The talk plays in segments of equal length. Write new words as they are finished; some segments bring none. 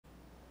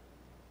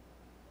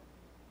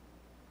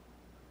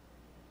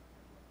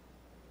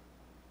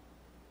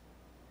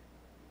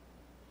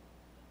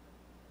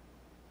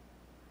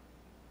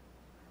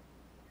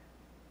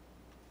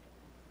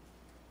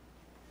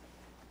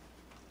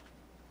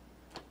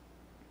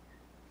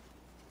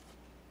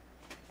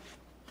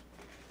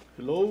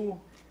Hello,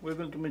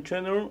 welcome to my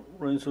channel.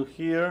 Renzo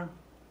here.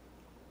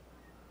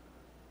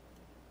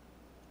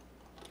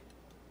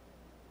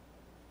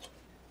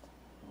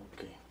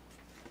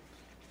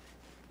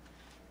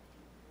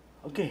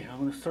 Okay, I'm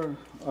gonna start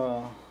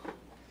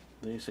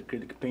this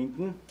acrylic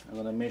painting. I'm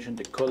gonna mention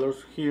the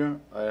colors here.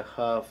 I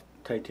have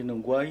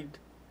titanium white,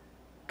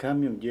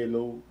 cadmium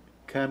yellow,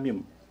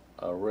 cadmium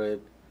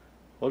red,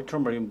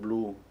 ultramarine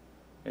blue,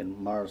 and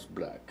Mars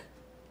black.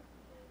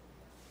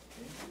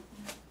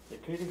 The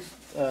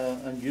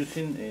acrylics I'm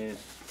using is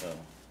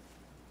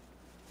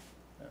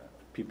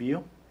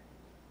PBO.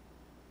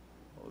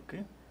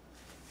 Okay.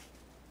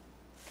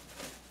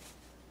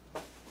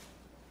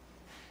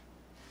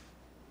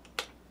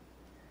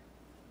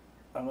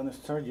 I'm gonna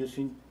start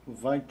using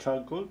white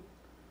charcoal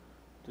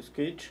to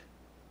sketch.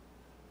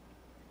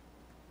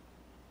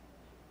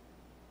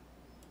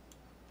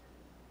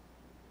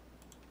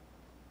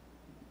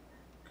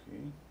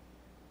 Okay.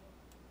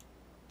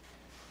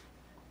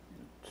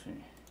 Let's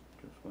see,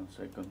 just 1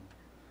 second.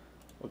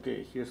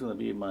 Okay, here's gonna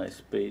be my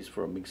space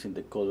for mixing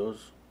the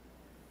colors.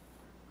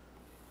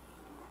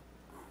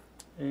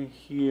 And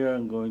here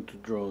I'm going to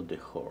draw the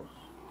horse.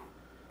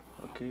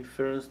 Okay,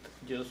 first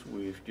just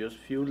with just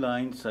few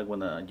lines I'm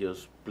gonna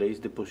just place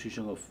the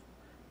position of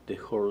the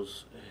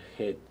horse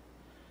head.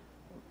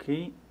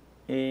 Okay,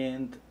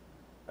 and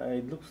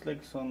it looks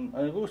like some,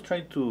 I was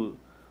trying to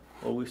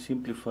always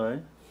simplify.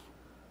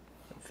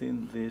 I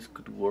think this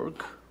could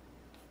work.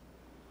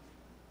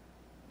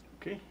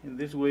 Okay, in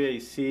this way I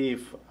see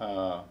if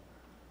I'm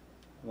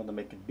gonna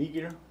make it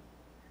bigger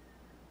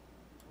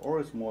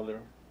or smaller.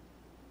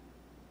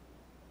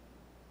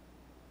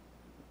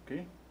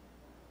 Okay.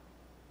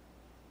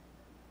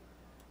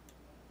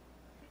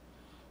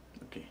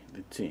 Okay,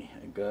 let's see,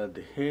 I got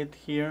the head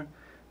here.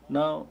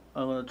 Now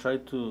I'm gonna try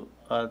to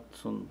add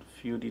some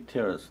few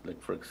details,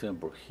 like for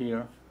example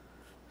here,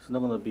 it's not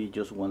gonna be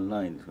just one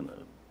line, it's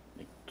gonna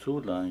make two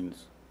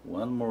lines,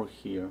 one more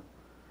here,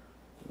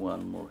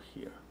 one more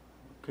here.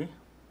 Okay,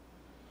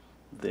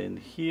 then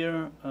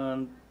here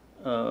and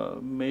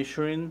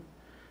measuring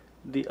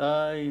the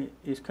eye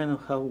is kind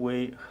of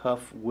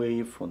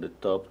halfway from the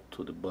top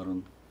to the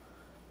bottom,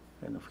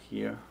 kind of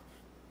here.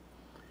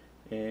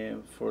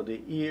 And for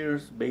the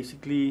ears,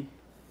 basically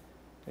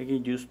I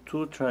can use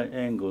two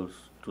triangles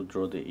to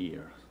draw the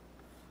ears.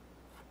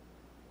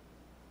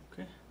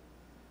 Okay.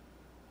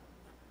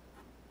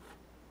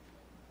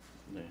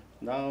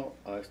 Now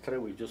I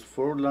started with just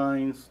 4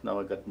 lines. Now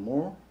I got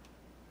more.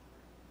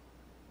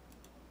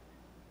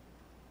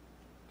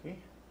 Okay.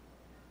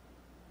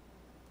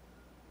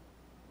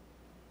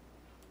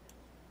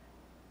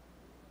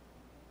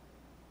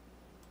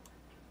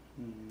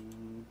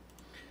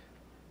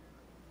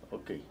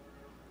 Okay.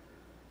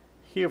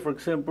 Here, for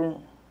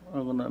example,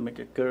 I'm gonna make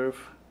a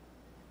curve.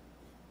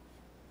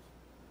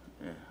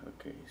 Yeah,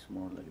 okay, it's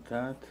more like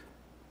that.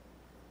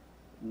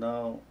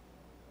 Now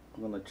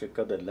I'm gonna check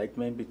out the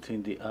alignment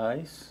between the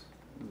eyes.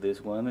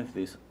 This one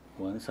is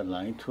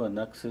aligned to an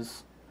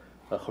axis,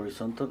 a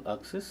horizontal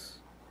axis.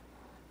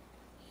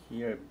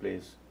 Here I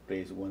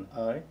place one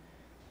eye.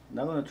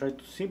 Now I'm gonna try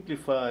to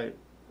simplify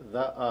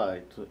that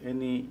eye to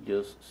any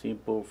just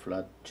simple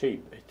flat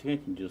shape. I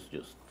think I can use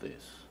just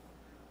this.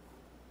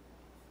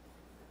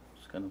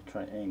 Kind of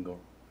triangle,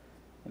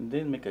 and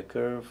then make a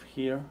curve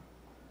here,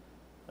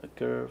 a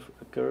curve,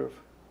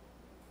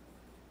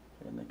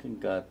 and I can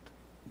get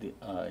the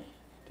eye,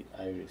 the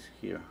iris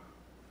here.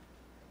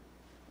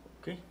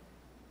 Okay,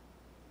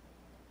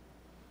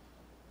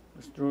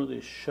 let's draw the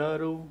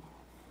shadow.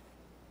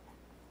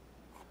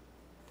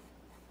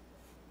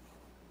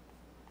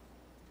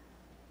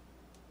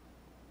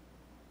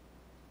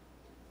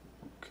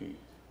 Okay,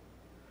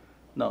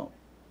 now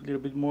a little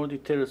bit more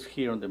details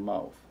here on the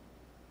mouth.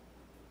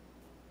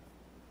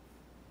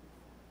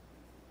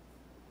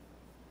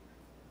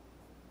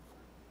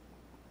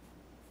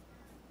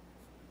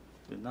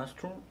 The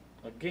nostril,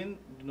 again,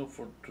 you know,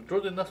 to draw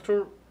the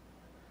nostril,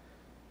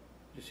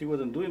 you see what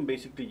I'm doing,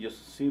 basically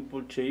just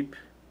simple shape,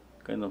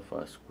 kind of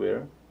a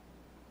square.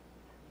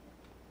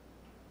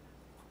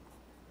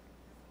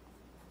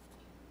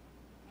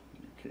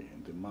 Okay,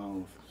 and the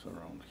mouth is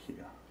around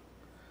here.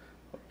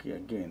 Okay,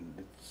 again,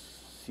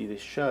 let's see the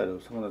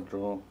shadows. I'm gonna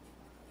draw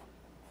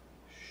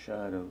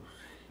shadows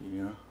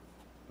here,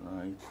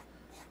 light,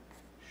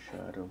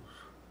 shadows,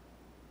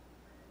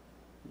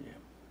 yeah.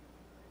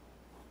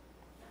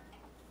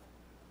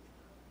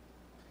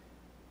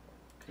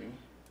 Okay,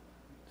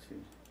 let's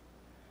see.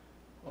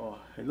 Oh,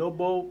 hello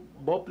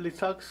Bob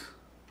Lissax.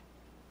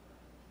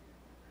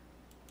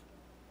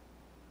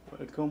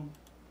 Welcome.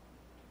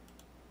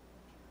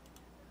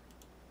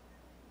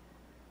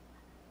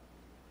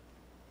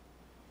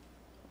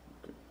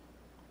 Okay.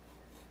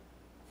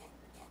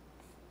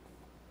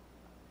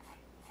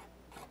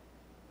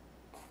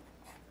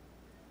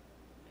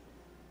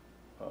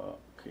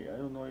 Okay, I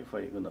don't know if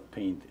I'm gonna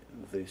paint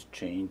this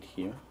chain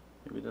here.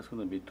 Maybe that's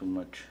gonna be too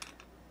much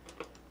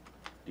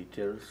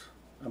details.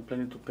 I'm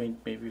planning to paint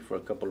maybe for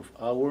a couple of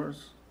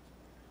hours.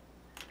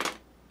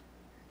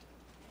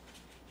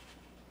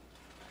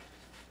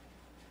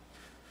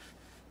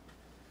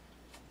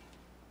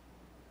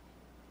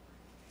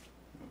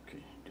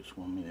 Just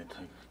 1 minute,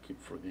 I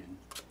keep forgetting.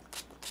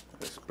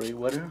 Spray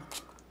water.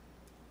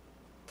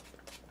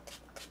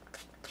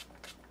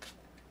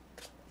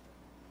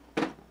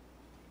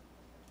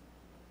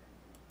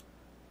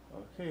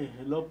 Okay,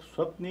 hello,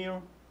 swap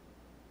near.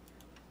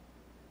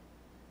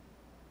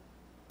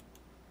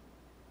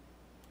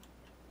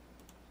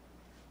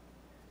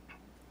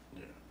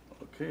 Yeah,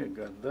 okay, I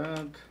got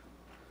that.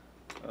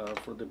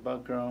 For the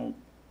background,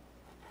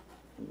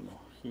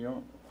 here,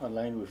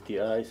 aligned with the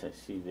eyes, I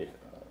see the,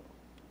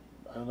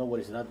 I don't know what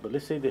is that, but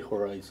let's say the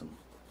horizon.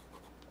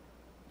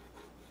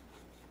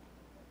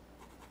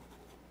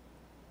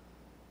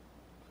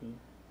 Okay.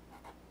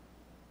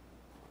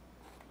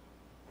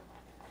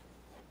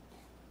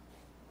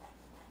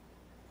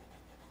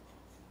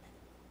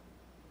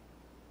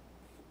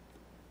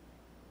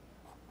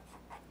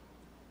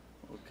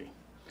 Okay.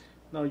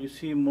 Now you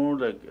see more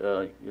like,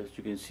 as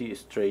you can see,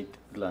 straight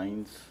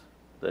lines.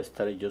 I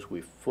started just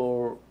with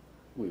four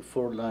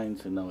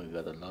lines, and now I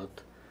got a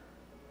lot.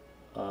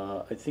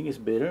 I think it's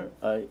better.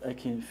 I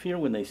can feel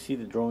when I see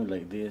the drawing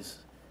like this,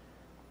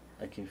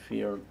 I can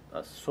feel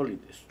a solid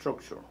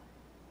structure.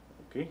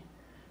 Okay,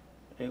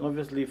 and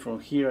obviously from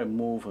here I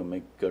move and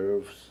make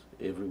curves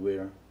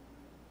everywhere.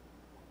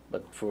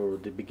 But for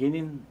the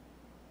beginning,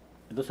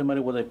 it doesn't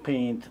matter what I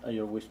paint. I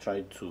always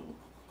try to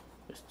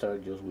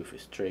start just with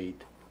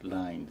straight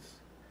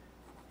lines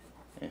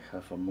and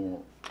have a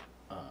more,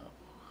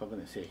 how can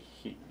I say,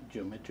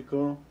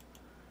 geometrical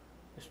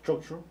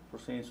structure, for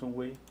saying some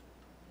way.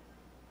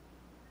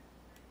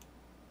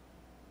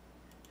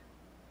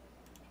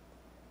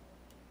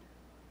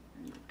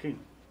 Okay,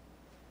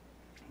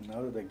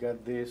 now that I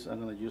got this,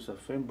 I'm going to use a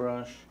fen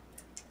brush.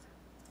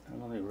 I'm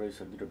going to erase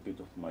a little bit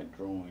of my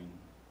drawing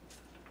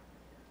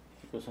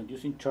because I'm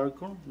using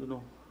charcoal, it's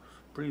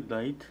pretty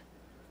light.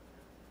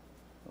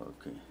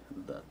 Okay,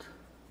 that.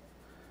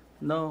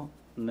 Now,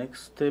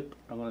 next step,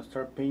 I'm going to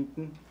start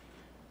painting.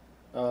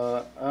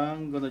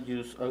 I'm going to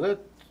use, I got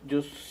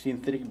just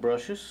synthetic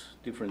brushes,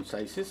 different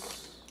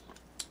sizes.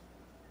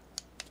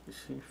 You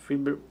see,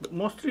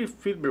 mostly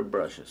filbert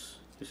brushes.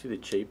 You see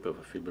the shape of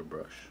a filbert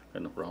brush,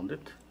 kind of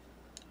rounded,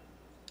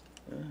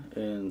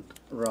 and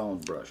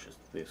round brushes,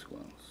 these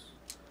ones.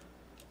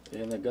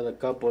 And I got a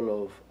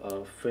couple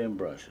of fen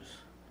brushes.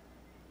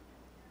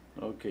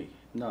 Okay,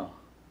 now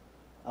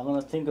I'm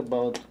gonna think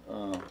about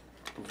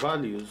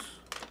values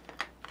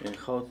and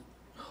how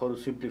to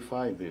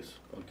simplify this.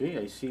 Okay,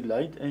 I see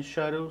light and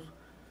shadows.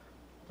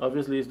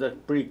 Obviously, it's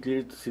not pretty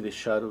clear to see the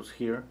shadows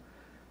here.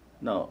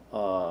 Now,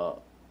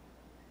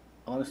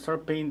 I'm gonna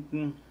start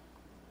painting,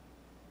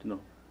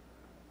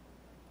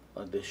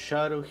 the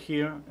shadow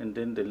here, and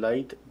then the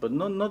light, but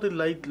not the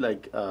light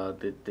like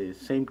the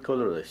same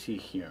color I see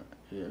here.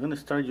 I'm gonna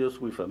start just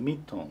with a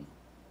mid-tone.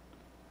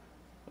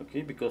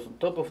 Okay, because on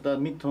top of that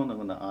mid-tone, I'm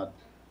gonna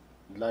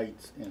add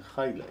lights and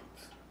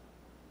highlights.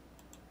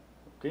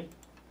 Okay.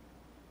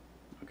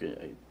 Okay,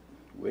 I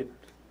wet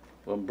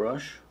one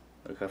brush.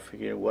 I have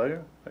here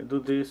wire. I do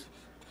this,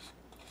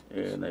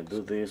 and I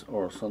do this,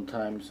 or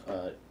sometimes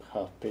I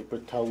have paper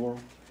towel,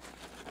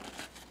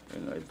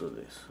 and I do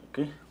this.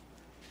 Okay.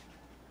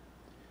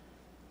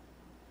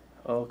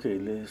 Okay,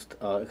 let's.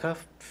 I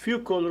have few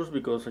colors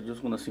because I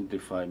just want to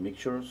simplify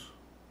mixtures.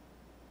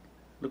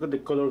 Look at the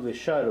color of the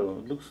shadow.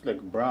 It looks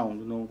like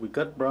brown. We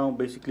got brown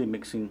basically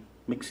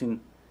mixing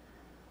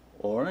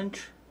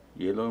orange,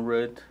 yellow, and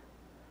red,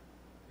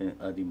 and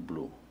adding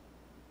blue.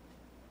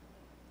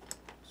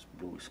 This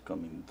blue is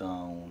coming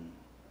down.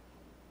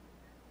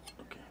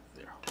 Okay,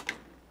 there.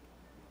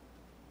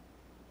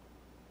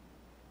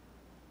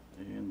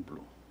 And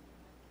blue.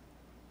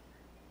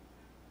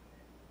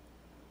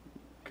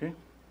 Okay.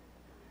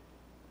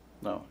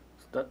 Now,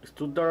 it's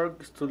too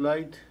dark, it's too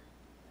light.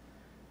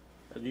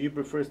 Do you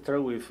prefer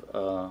start with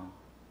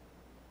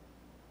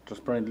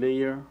transparent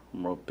layer,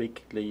 more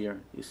opaque layer?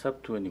 It's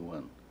up to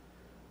anyone.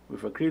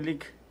 With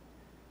acrylic,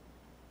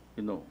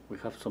 we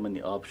have so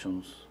many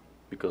options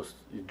because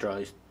it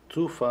dries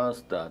too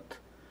fast that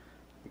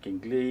we can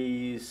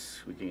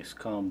glaze, we can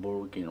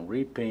scumber, we can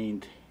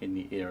repaint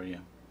any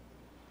area.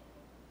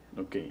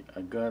 Okay,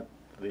 I got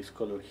this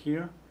color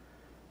here.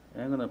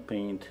 I'm gonna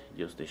paint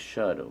just the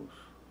shadows.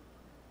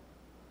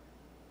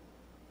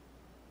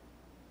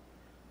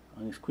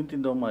 I'm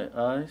squinting down my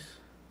eyes,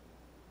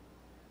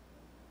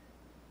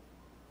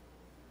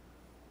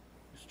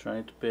 just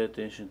trying to pay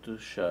attention to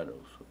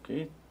shadows.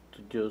 Okay,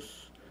 to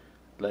just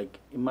like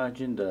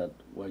imagine that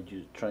what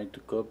you're trying to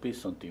copy is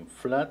something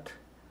flat.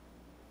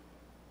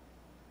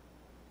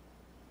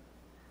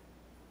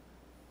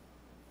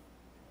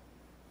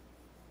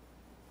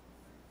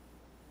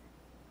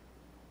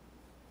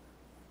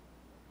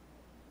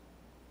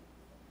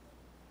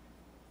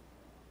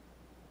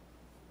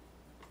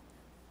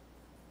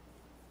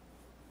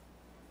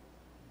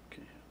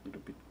 A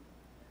little bit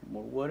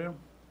more water.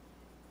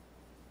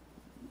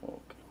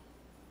 Okay.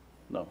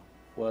 Now,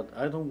 what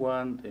I don't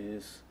want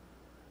is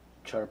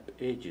sharp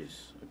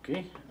edges.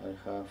 Okay,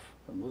 I have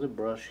another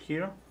brush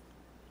here.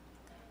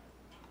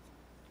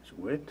 It's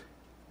wet,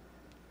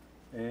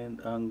 and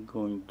I'm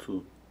going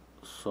to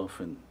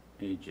soften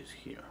edges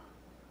here.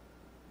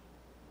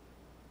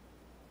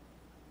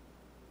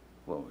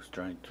 Well, it's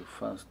trying to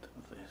fast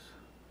this.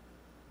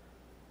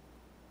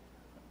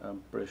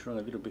 I'm pressuring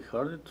a little bit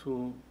harder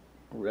to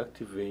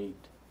reactivate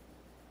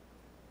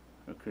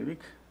acrylic.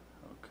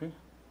 Okay.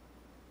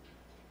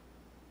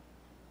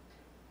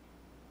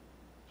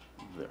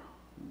 There.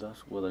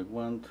 That's what I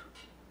want.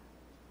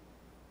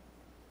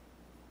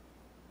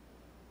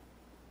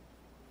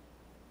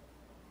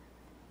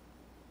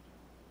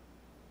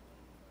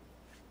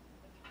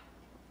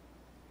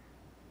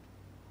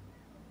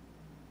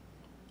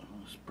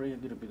 Spray a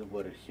little bit of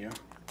water here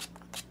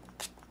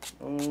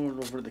all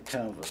over the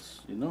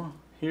canvas. You know,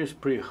 here is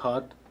pretty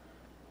hot,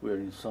 we're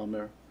in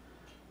summer,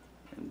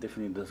 and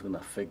definitely that's gonna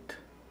affect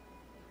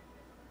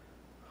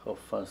how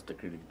fast the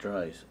acrylic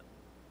dries.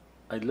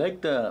 I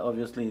like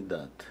obviously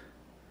that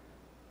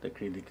the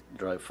acrylic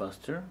dry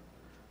faster.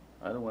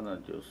 I don't wanna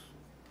just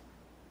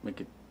make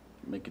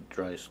it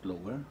dry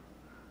slower.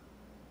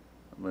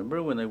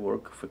 Remember, when I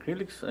work with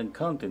acrylics, I'm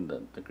counting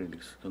that the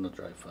acrylics gonna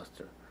dry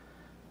faster.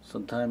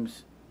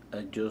 Sometimes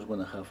I just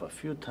want to have a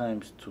few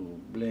times to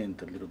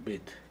blend a little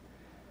bit.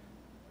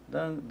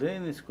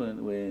 Then it's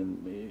going,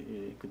 when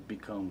it could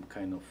become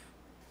kind of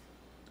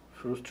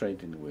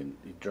frustrating when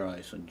it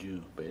dries on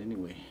you. But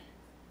anyway,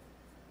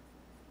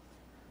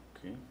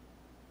 okay.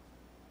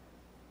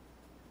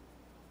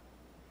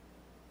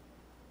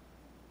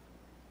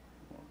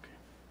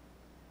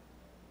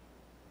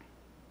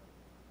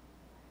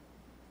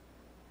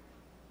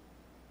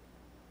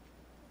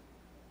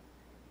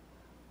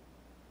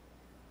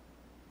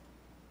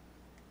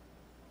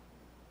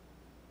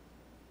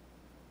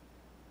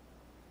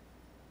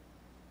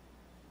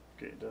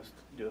 Okay, that's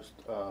just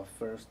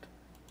first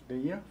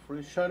layer for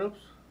the shadows.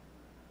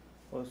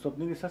 Well,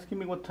 something is asking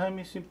me what time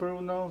is in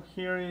Peru now.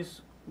 Here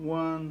is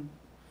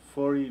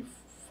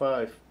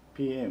 1:45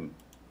 p.m.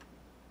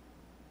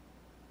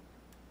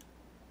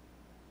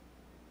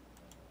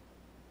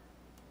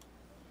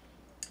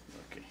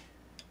 Okay.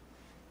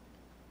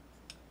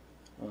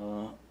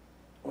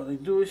 What I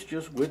do is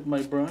just wet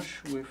my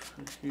brush with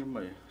here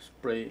my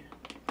spray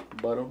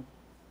bottom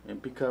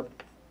and pick up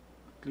a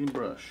clean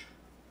brush.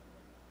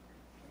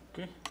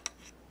 Okay,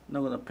 now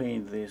I'm gonna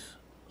paint this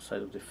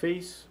side of the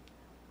face.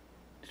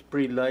 It's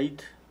pretty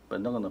light, but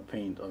I'm not gonna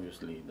paint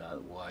obviously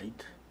that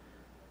white.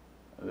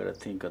 I gotta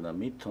think on a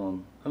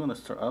mid-tone. I'm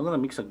gonna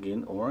mix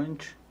again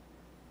orange,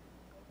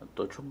 a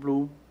touch of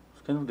blue.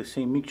 It's kind of the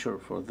same mixture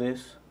for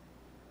this.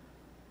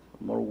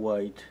 More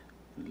white,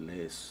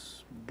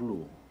 less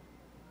blue.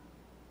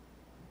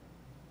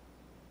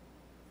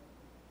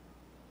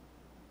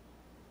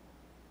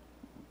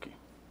 Okay.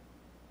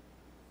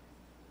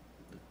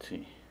 Let's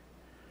see.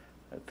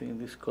 I think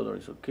this color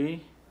is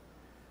okay.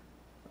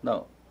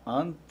 Now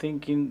I'm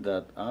thinking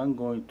that I'm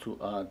going to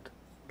add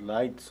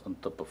lights on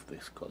top of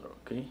this color.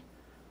 Okay,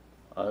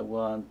 I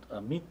want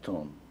a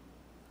mid-tone.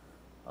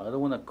 I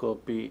don't want to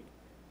copy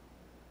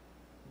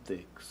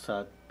the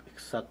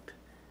exact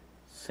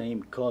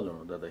same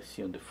color that I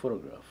see on the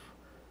photograph.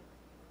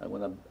 I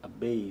want a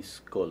base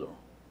color,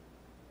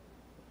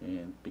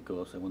 and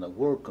because I want to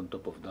work on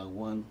top of that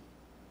one,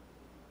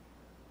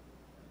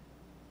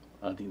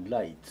 adding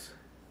lights.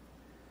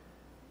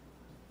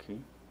 Okay.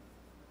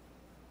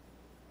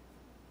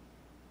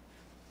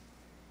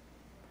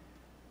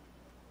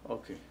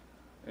 Okay,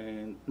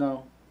 and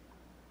now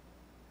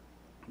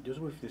just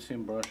with the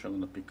same brush I'm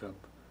gonna pick up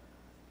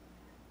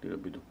a little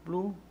bit of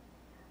blue.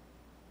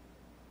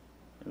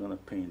 I'm gonna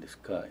paint the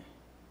sky.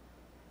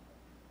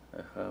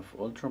 I have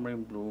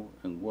ultramarine blue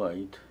and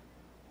white.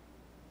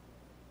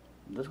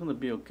 That's gonna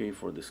be okay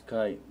for the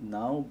sky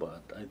now,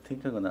 but I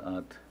think I'm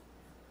gonna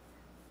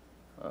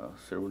add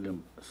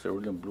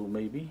cerulean blue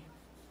maybe.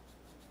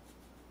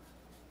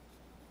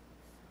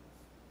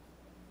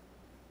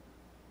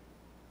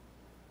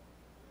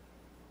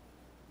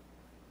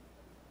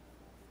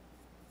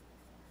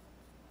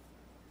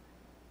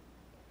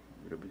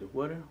 A little bit of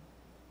water.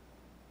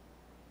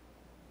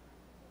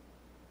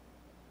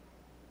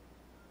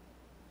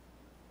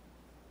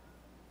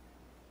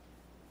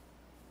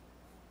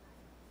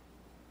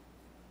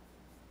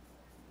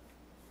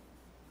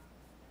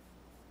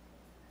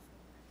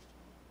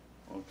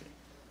 Okay.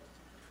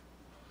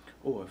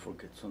 Oh, I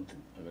forget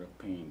something. I gotta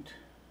paint,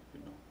 you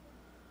know,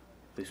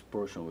 this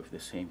portion with the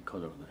same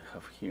color that I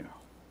have here.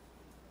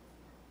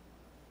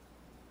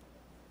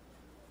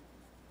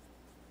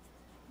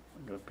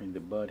 I'm gonna paint the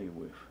body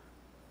with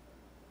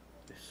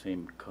the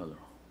same color.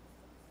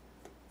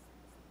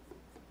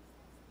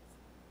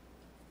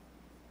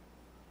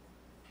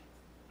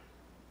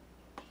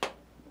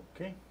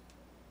 Okay.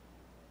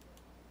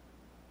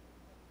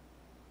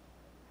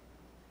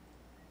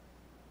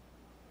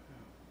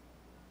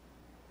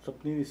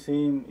 Something the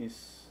same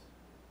is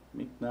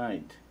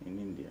midnight in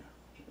India,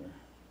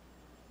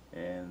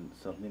 and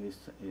something is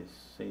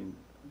same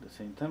at the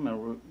same time.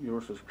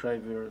 Your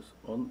subscribers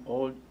on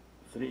all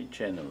 3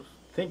 channels.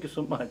 Thank you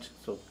so much,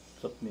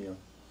 Swapnil.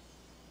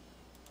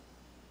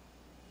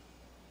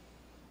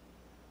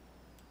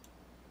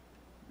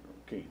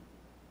 Okay.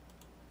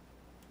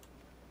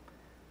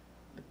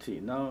 see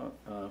now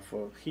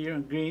for here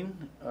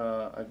green,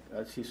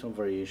 I see some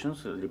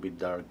variations, a little bit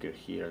darker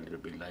here, a little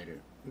bit lighter.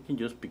 We can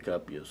just pick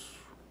up just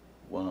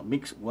one,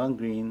 mix one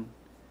green,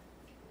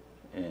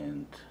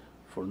 and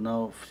for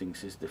now,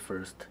 since it's the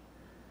first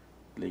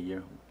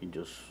layer, we can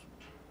just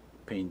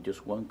paint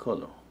just one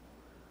color.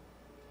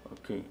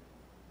 Okay,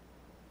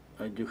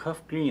 you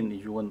have green.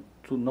 If you want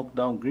to knock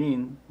down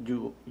green,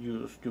 you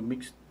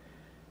mix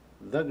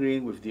the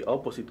green with the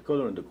opposite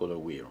color in the color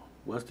wheel.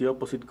 What's the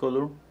opposite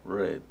color?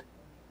 Red.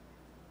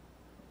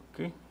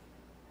 Okay.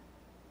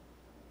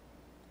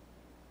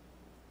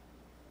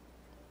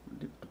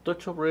 A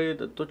touch of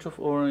red, a touch of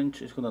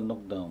orange is gonna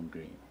knock down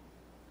green.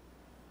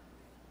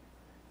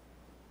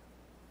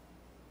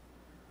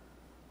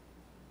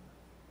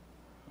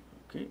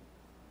 Okay.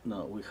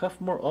 Now we have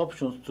more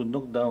options to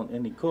knock down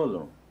any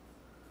color.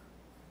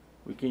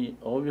 We can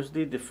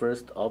obviously, the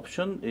first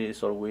option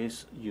is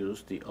always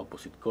use the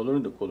opposite color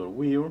in the color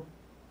wheel,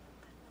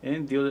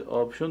 and the other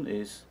option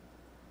is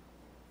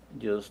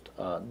just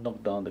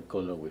knock down the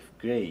color with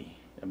gray.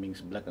 That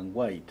means black and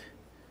white.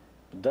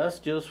 That's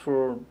just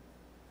for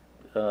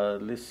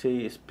let's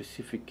say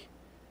specific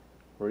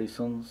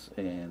reasons,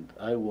 and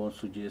I won't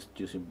suggest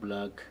using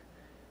black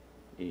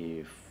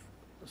if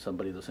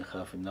somebody doesn't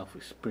have enough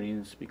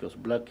experience, because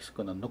black is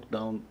gonna knock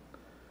down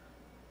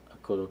a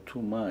color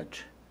too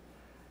much.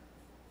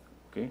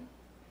 Okay,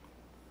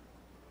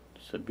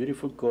 it's a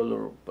beautiful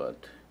color,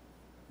 but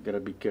gotta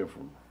be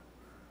careful.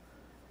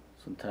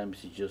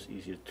 Sometimes it's just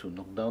easier to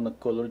knock down a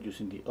color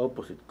using the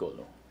opposite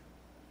color.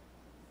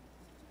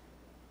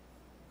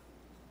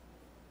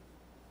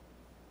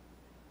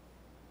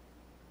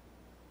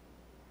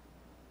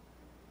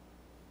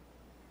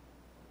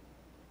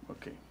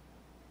 Okay,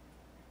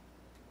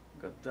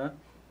 got that?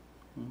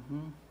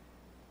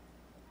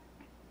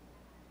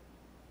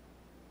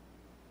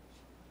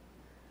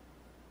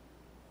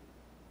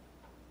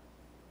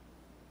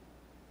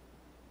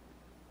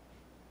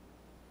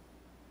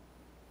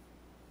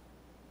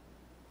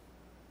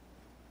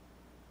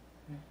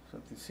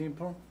 Something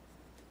simple.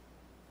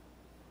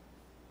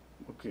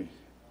 Okay,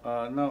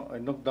 now I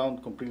knocked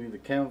down completely the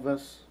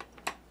canvas.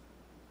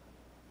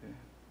 Okay.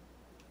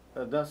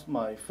 That's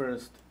my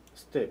first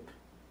step.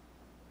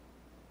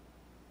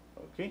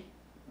 Okay,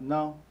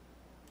 now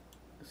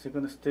the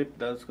second step,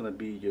 that's gonna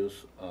be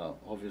just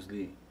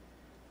obviously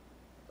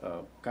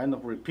kind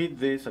of repeat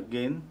this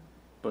again,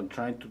 but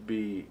trying to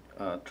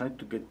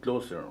get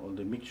closer on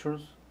the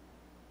mixtures,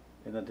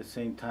 and at the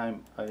same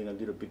time adding a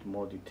little bit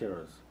more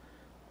details.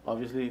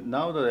 Obviously,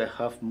 now that I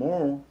have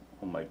more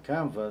on my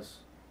canvas,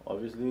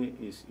 obviously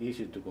it's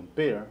easier to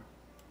compare,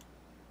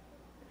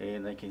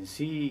 and I can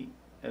see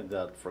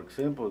that, for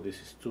example, this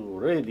is too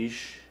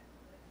reddish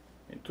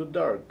and too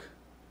dark.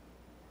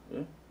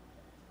 Okay?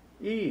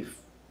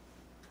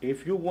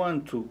 If you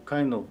want to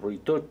kind of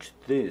retouch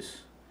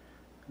this,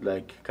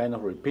 like kind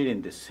of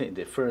repeating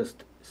the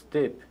first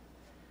step,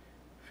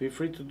 feel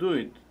free to do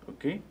it.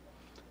 Okay,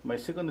 my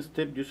second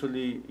step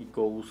usually it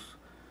goes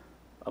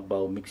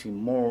about mixing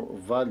more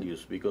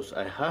values, because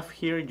I have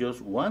here just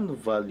one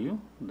value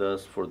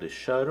that's for the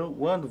shadow,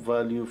 one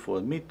value for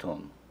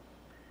midtone,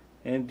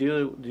 and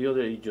the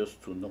other is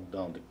just to knock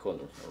down the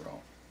colors around.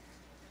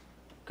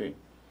 Okay,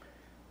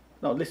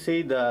 now let's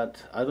say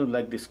that I don't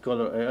like this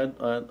color,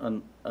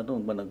 I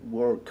don't want to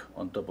work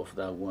on top of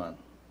that one.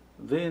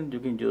 Then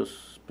you can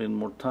just spend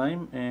more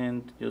time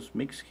and just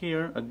mix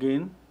here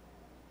again,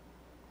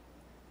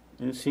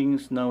 and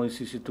since now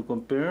it's easy to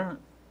compare,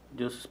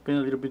 just spend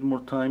a little bit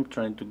more time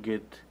trying to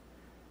get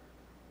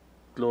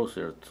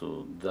closer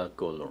to that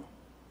color,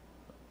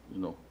 you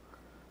know.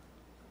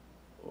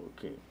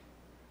 Okay,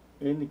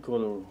 any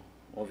color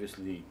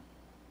obviously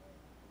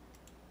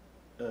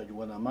you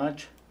wanna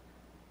match,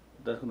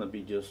 that's gonna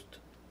be just,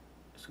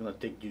 it's gonna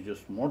take you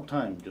just more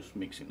time just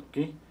mixing.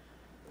 Okay,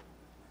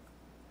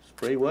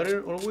 spray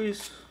water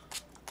always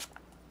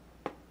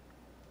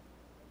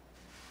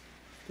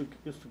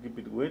just to keep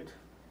it wet,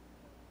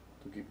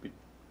 to keep it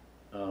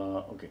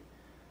okay,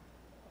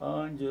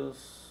 and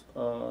just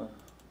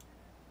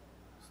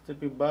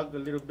stepping back a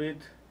little bit.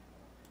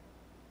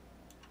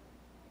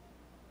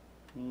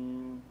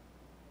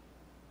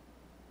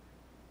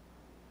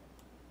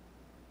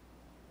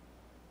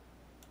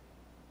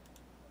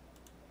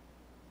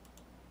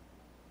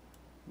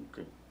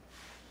 Okay.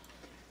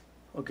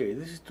 Okay,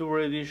 this is too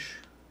reddish,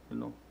 you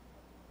know.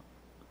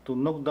 To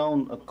knock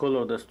down a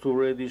color that's too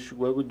reddish,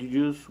 what would you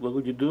use? What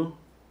would you do?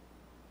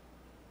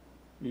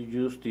 You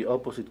use the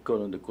opposite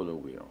color in the color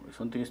wheel. If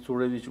something is too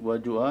reddish,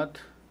 what you add?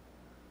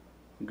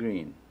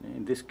 Green.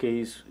 In this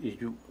case,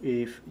 if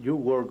you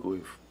work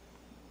with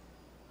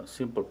a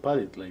simple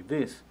palette like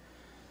this,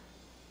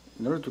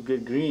 in order to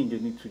get green, you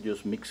need to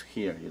just mix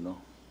here, you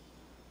know.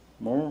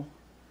 More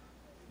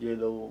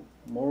yellow,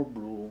 more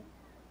blue,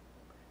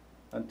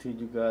 until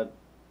you got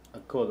a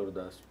color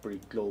that's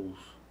pretty close.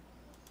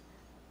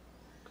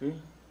 Okay.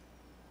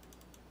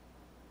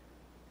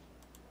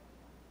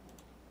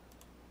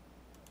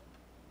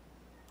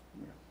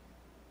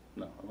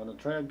 Now I'm gonna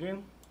try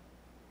again.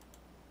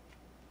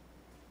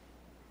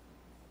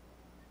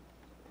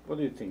 What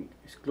do you think?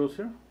 Is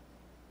closer?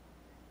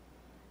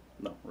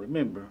 No,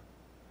 remember,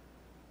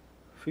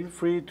 feel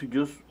free to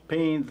just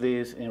paint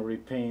this and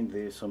repaint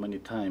this so many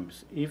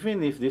times.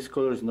 Even if this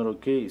color is not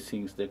okay,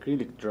 since the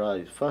acrylic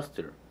dries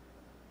faster,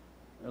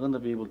 I'm gonna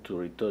be able to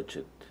retouch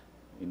it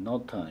in no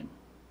time.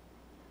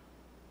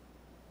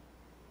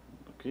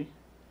 Okay,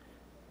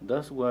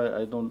 that's why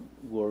I don't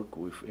work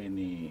with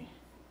any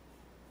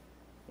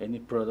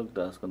product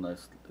that's gonna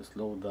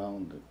slow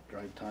down the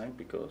dry time,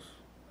 because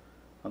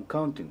I'm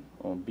counting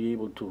on being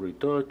able to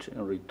retouch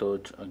and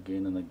retouch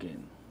again and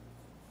again.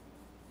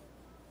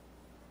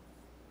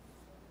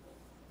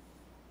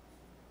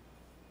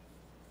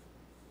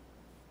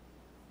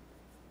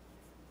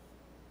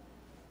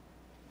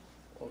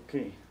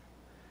 Okay,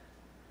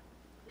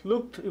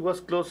 looked it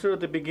was closer at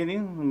the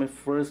beginning, my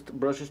first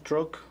brush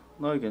stroke.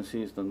 Now you can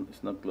see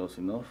it's not close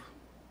enough.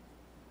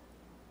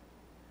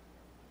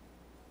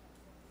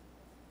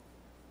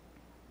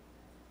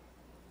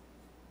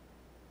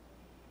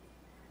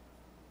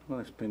 I'm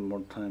gonna spend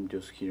more time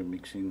just here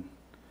mixing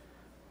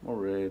more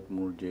red,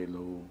 more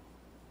yellow.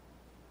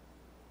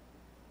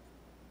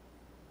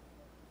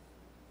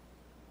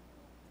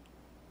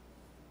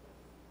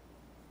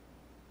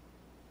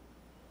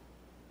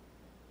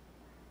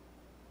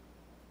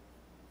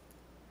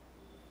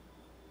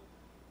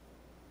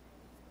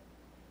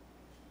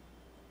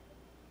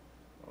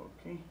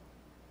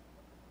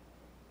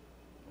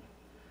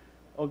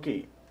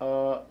 Okay,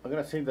 I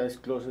gotta say that it's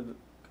closer,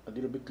 a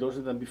little bit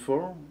closer than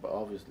before, but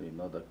obviously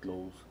not that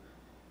close.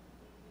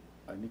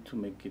 I need to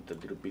make it a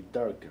little bit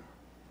darker.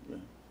 Yeah.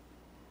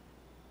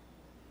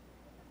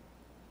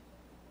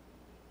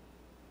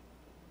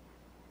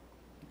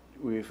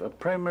 With a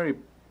primary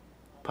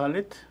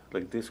palette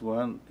like this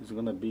one, it's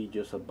gonna be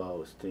just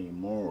about staying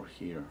more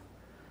here,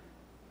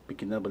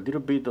 picking up a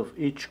little bit of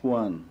each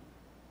one,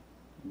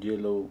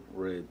 yellow,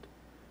 red,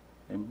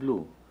 and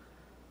blue.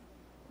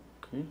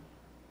 Okay.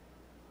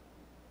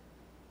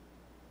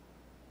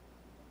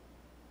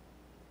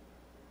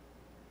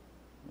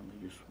 I'm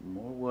gonna use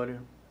more water.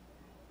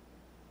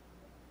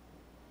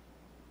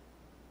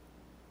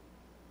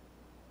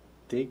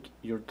 Take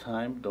your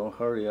time, don't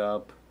hurry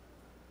up.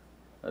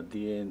 At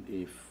the end,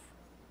 if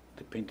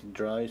the painting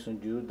dries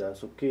on you,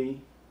 that's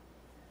okay.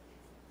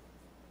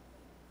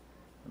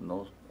 I'm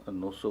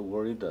not so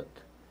worried that,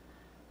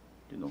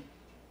 you know,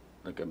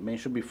 like I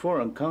mentioned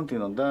before, I'm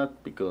counting on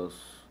that, because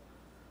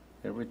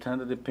every time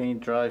that the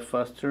paint dries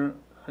faster,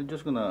 I'm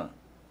just gonna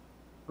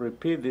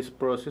repeat this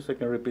process. I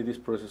can repeat this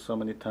process so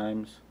many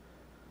times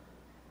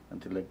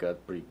until I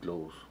got pretty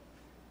close.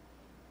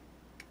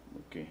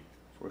 Okay,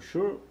 for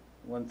sure,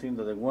 one thing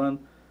that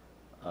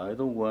I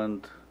don't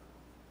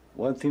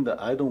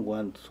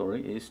want,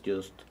 sorry, is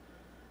just,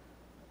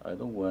 I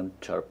don't want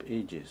sharp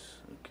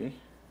edges, okay?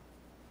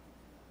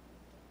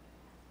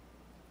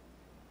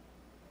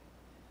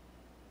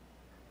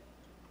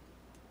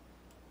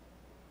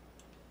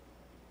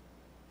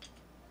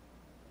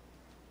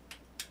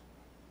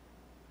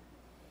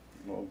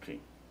 Okay.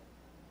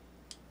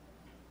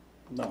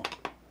 Now,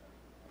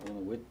 I'm gonna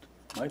wet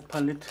my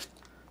palette,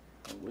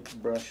 with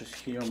brushes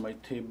here on my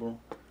table.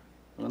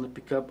 I'm gonna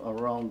pick up a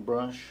round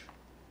brush,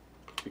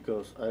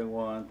 because I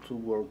want to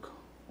work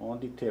on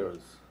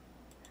details.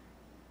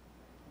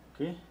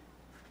 Okay.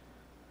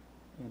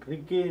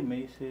 Enrique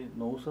me dice,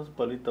 ¿no usas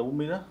paleta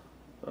húmeda?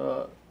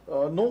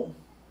 No.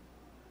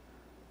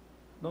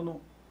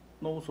 No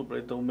uso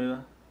paleta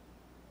húmeda.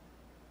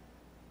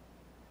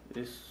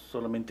 Es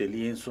solamente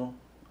lienzo.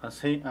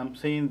 I'm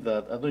saying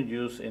that I don't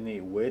use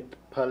any wet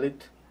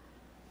palette.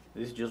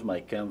 This is just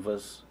my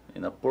canvas,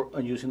 and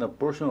I'm using a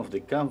portion of the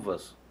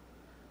canvas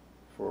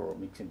for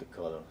mixing the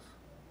colors.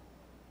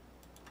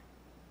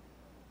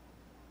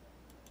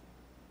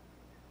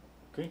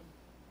 Okay.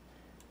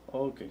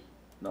 Okay.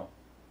 Now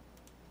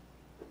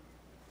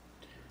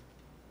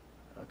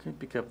I can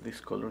pick up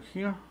this color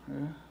here.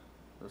 Yeah,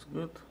 that's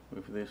good.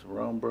 With this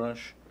round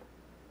brush,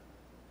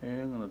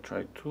 and I'm gonna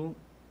try to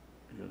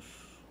just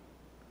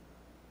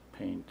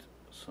paint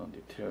some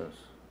details.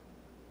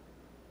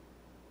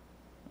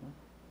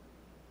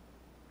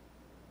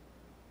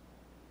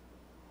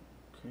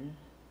 Okay.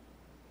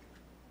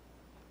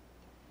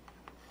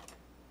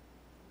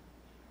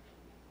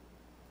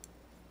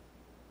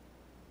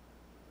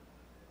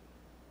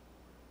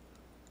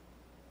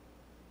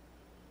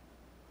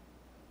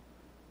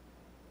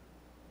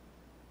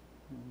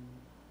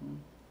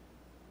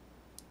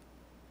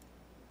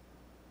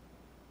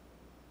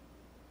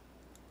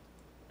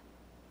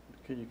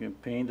 Okay, you can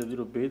paint a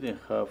little bit and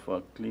have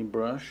a clean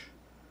brush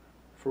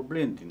for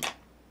blending.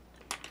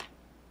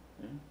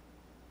 Yeah.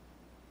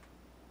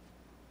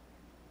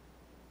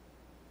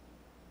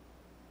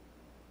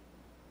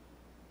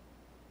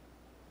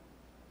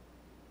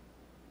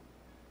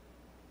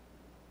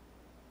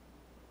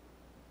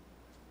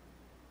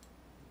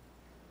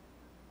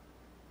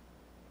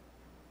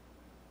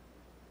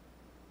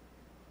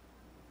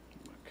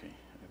 Okay,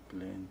 I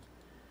blend.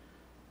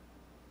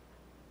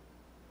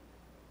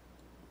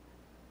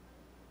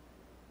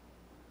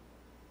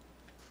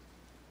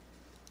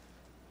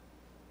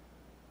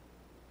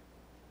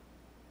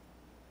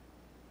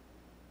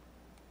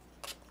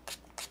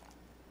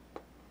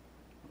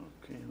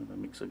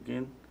 mix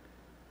again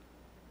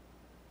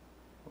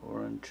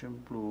orange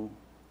and blue.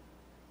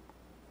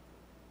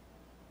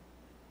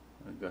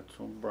 I got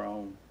some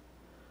brown.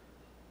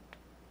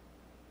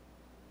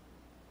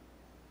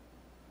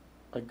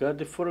 I got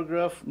the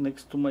photograph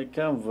next to my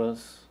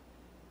canvas,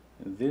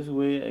 and this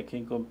way I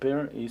can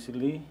compare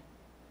easily.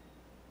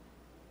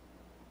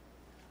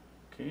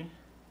 Okay,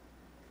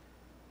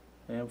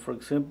 and for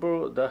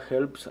example, that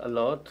helps a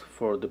lot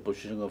for the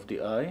position of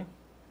the eye,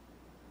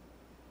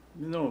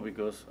 you know,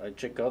 because I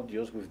check out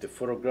just with the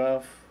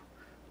photograph.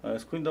 I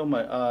squint down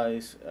my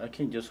eyes, I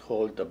can just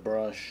hold the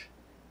brush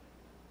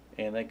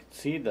and I can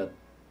see that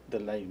the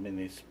alignment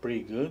is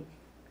pretty good.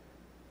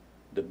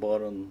 The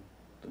bottom,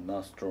 the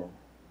nostril,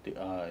 the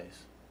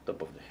eyes,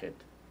 top of the head.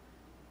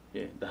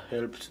 Yeah, that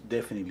helps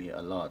definitely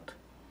a lot.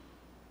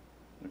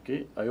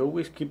 Okay, I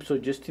always keep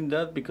suggesting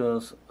that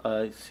because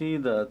I see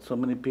that so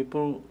many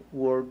people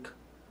work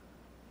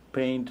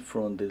paint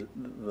from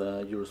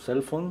your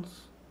cell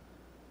phones,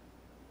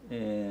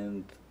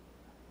 and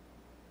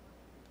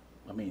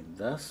I mean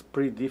that's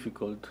pretty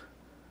difficult.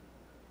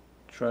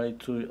 Try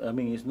to, I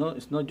mean, it's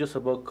not just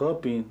about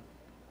copying.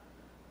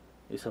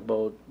 It's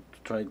about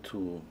try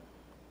to,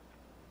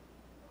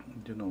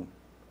 you know,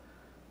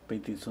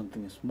 painting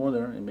something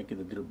smaller and make it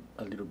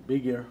a little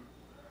bigger,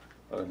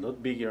 or a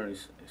lot bigger.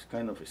 Is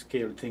kind of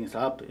scale things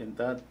up, and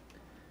that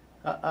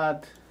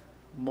add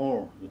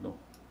more, you know,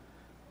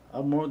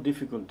 add more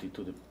difficulty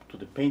to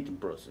the painting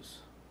process.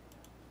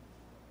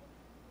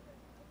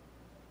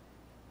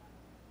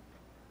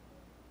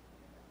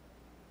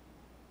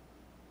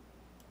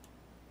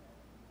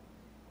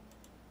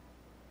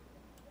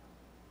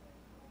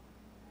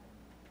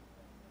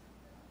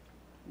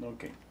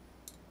 Okay,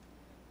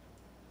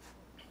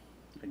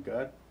 I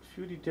got a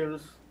few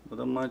details, not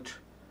that much.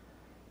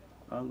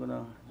 I'm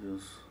gonna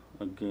just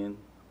again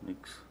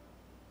mix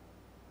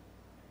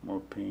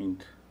more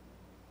paint,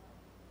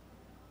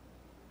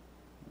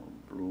 more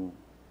blue,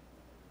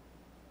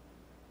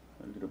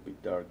 a little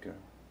bit darker.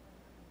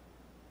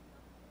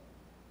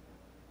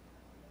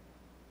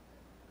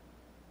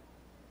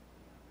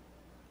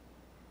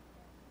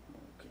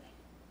 Okay,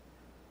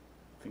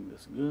 I think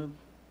that's good.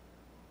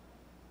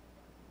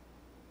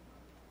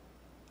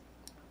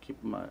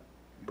 Keep my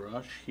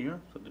brush here,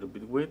 so a little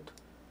bit wet,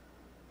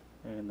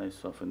 and I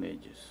soften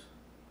edges.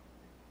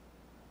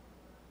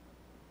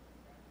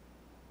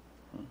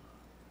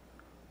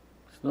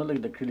 It's not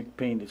like the acrylic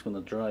paint is gonna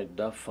dry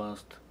that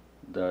fast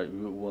that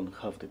you won't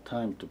have the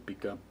time to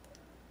pick up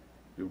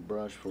your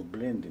brush for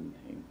blending,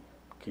 and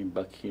came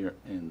back here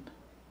and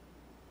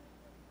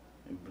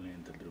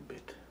blend a little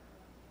bit.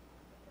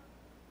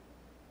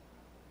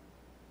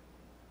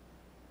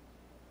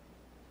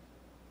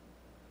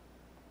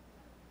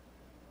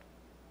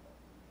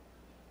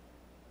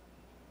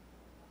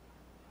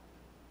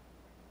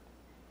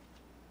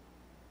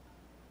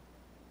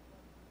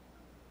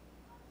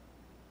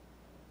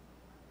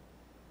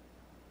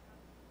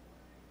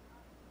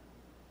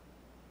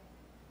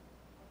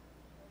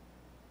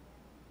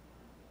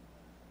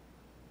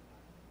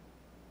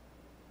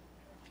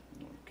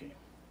 Okay.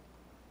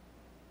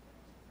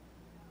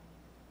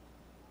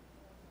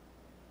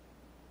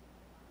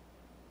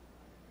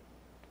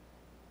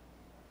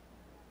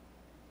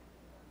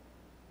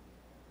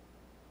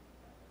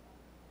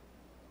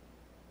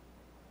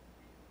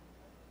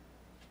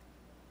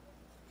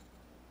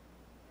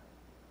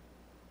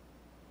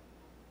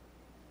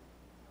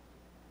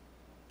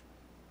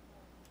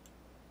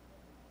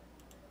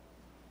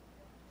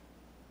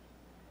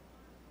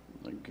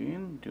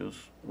 Again, just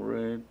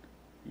red,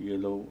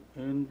 yellow,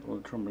 and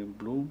ultramarine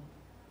blue.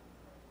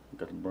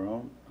 Got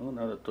brown. I'm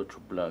gonna add a touch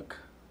of black.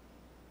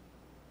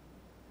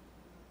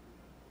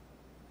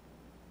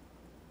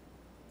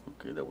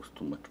 Okay, that was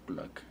too much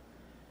black.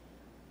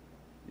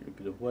 A little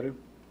bit of water.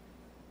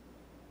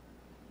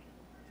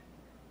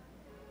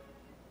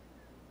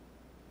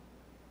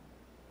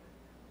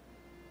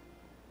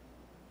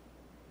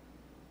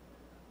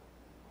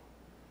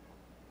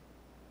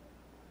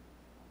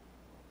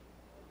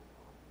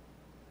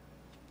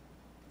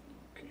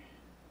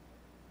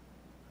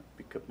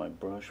 Pick up my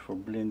brush for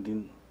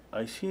blending.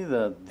 I see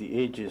that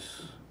the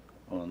edges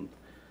on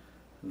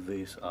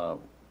these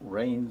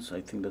reins, I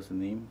think that's the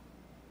name,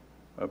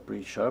 are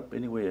pretty sharp.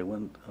 Anyway, I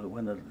want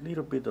a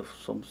little bit of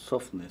some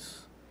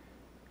softness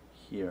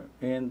here,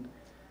 and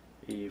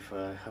if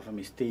I have a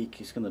mistake,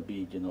 it's gonna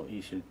be, you know,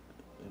 easy,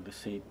 let's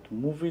say, to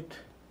move it,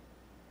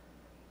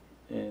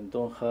 and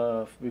don't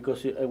have,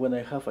 because when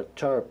I have a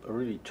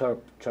really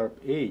sharp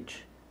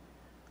edge,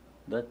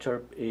 that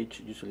sharp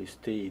edge usually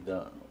stay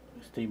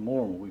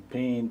more. We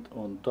paint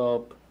on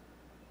top,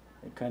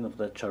 and kind of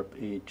that sharp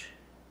edge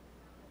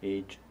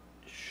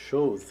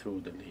show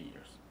through the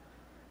layers.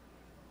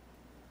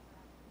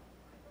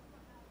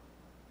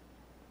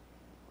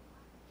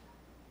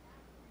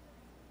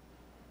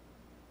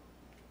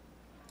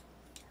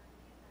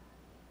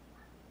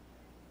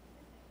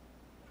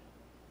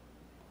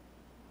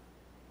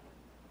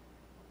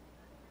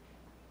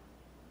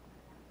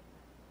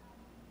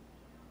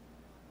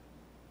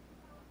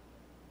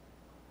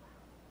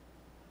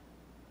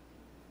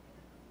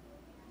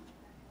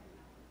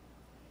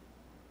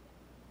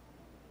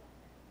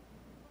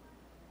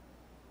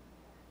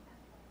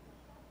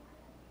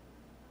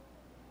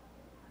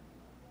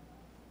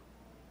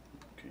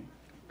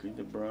 clean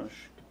the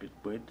brush, keep it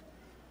wet.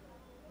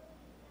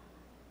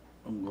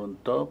 I'm going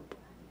top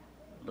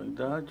like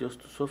that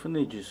just to soften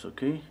edges,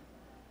 okay?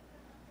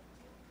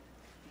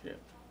 Yeah.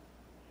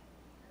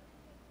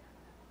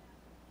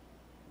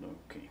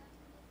 Okay.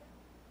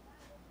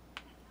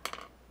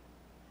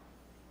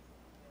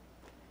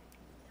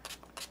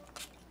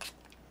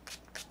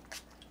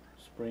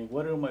 Spraying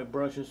water on my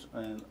brushes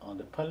and on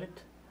the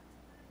palette.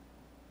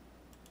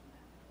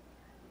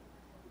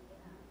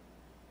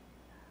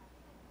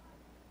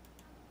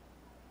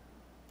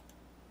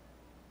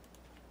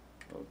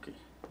 Okay,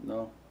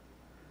 now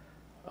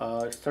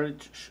I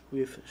started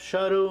with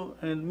shadow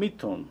and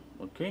mid-tone,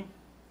 okay?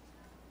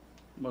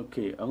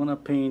 Okay, I'm gonna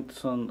paint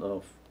some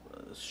of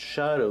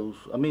shadows,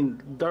 I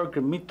mean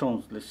darker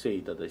mid-tones, let's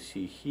say, that I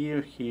see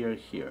here, here,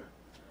 here.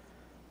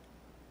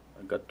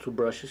 I got two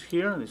brushes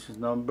here. This is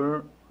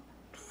number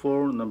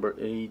 4, number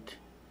 8.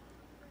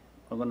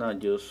 I'm gonna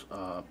just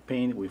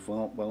paint with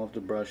one of the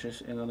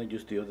brushes, and I'm gonna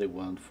use the other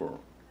one for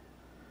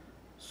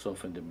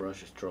soften the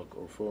brush stroke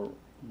or for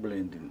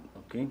blending,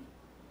 okay?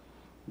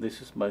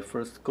 This is my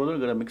first color. I'm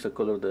gonna mix a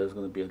color that is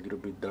gonna be a little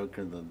bit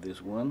darker than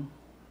this one.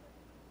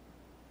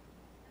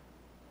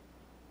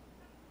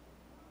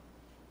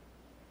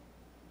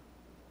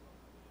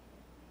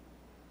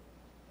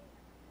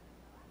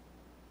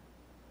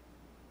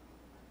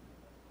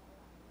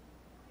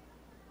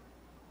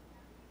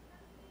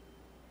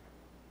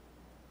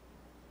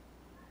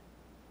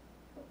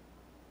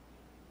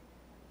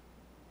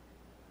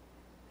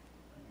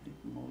 A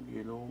bit more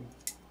yellow.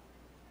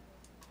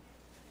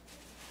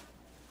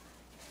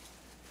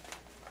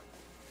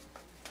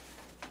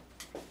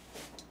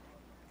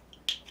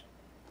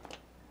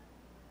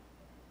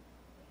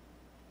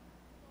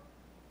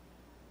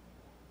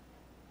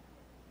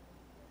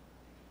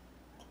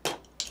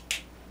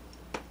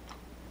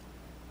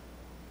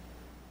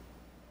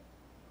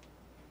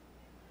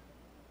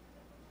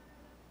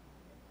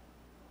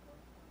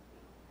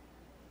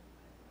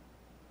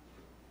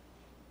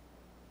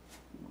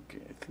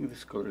 Okay, I think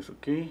this color is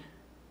okay.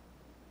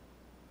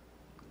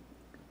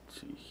 Let's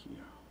see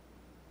here.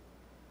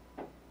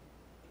 A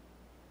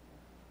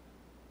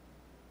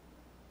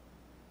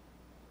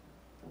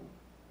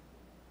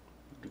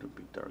little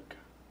bit darker.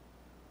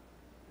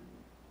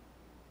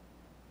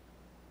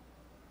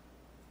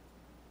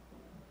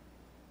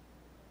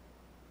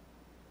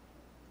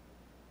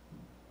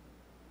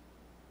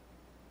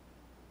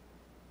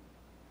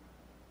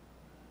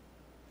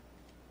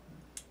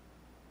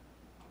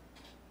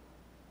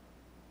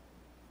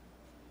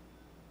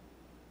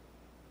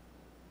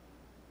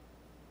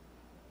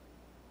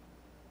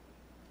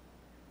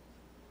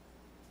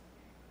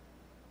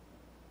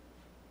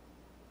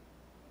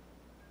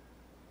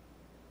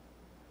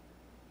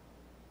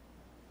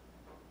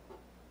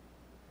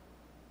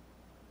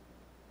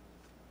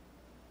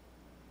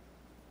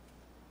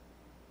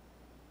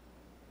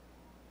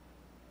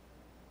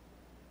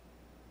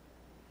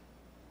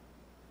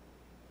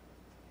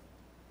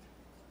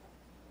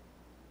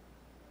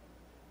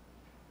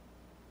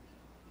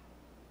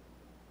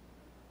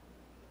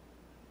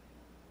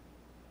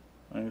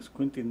 I'm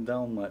squinting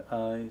down my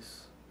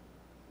eyes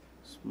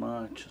as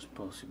much as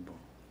possible.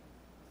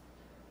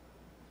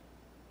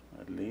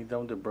 I lay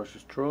down the brush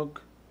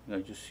stroke.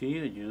 As you see,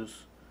 I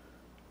use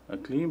a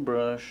clean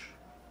brush,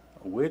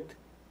 a wet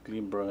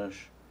clean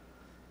brush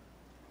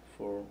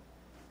for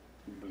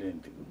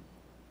blending.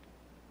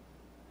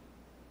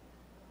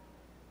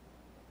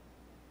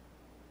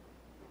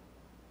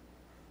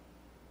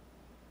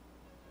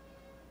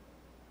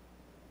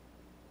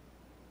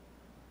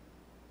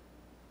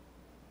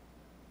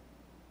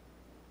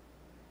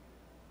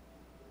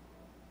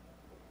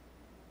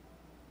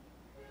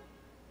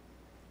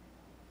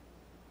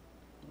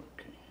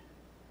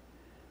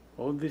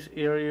 All this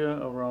area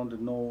around the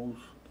nose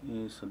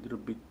is a little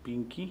bit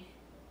pinky.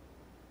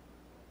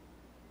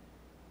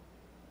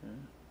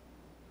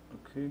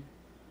 Okay,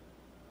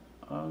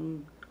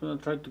 I'm gonna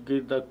try to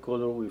get that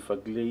color with a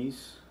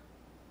glaze.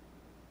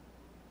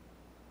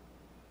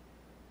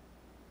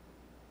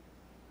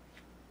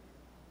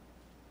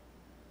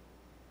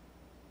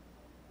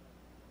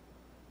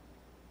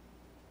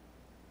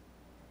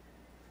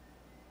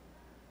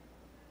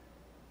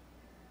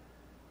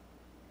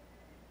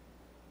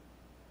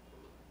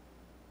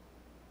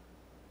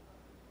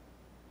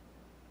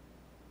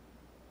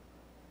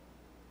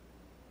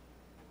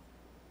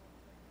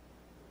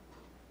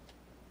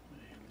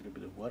 A little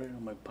bit of water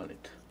on my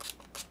palette.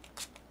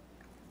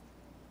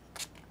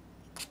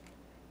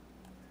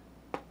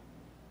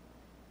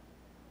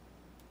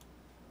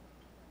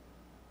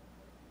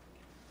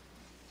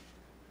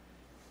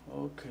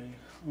 Okay.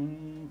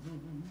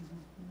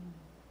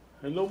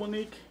 Hello,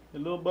 Monique.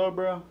 Hello,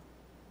 Barbara.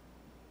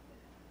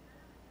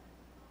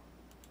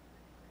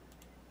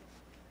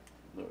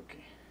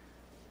 Okay.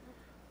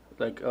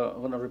 Like,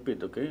 I'm gonna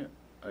repeat, okay?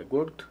 I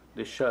worked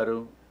the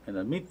shadow and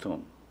a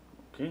mid-tone,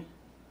 okay?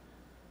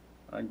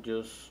 I'm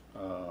just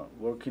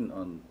working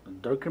on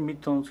darker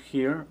mid-tones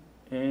here,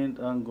 and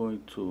I'm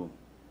going to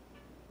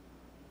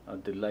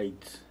add the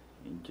lights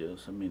in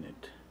just a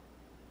minute.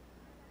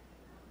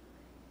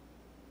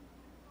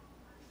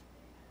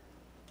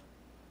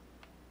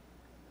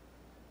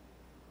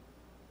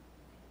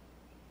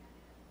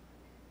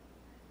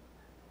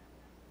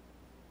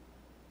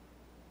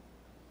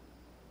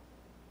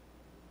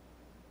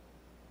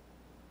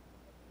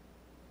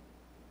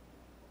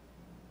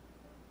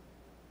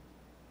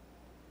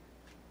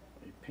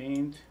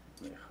 paint.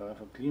 I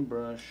have a clean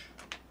brush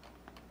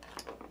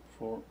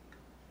for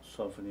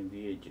softening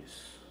the edges.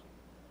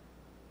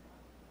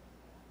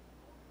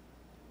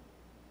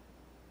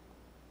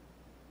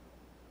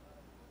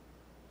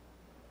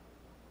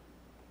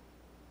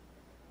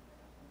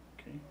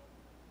 Okay.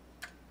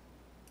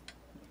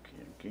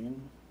 Okay,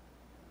 again.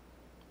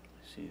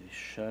 See, the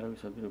shadow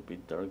is a little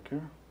bit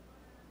darker.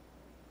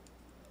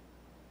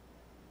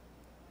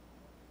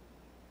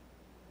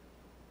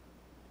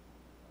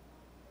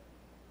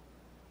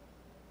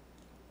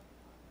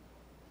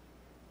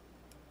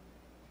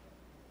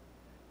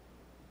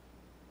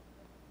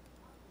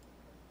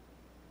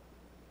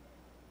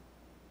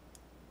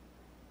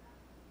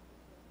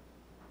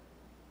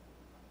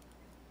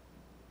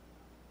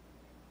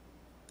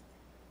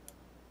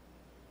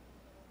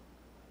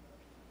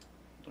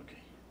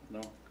 Okay,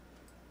 now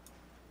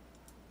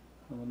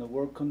I'm gonna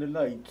work on the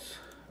lights.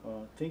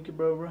 Thank you,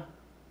 Barbara.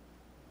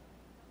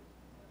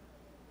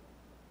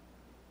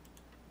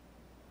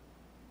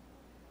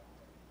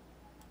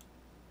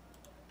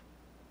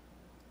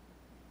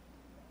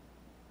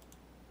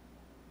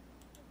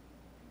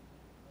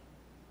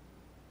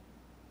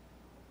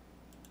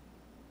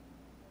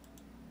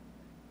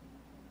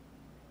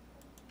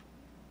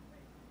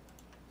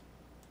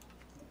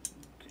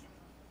 Okay,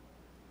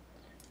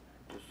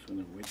 just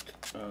gonna wet,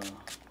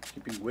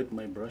 keeping wet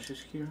my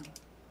brushes here.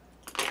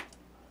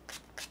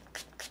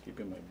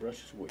 Keeping my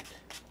brushes wet.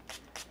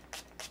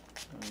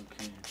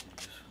 Okay,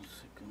 just 1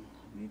 second.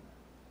 I need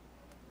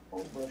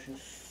all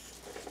brushes.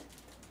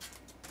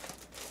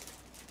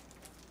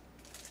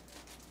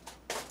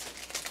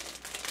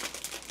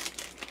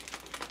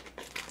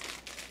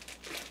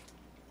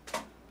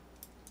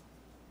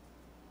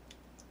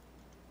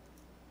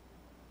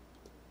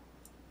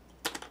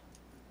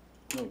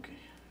 Okay,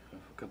 I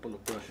have a couple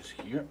of brushes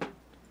here.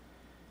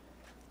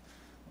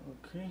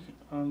 Okay,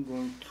 I'm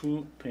going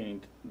to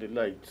paint the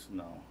lights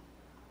now.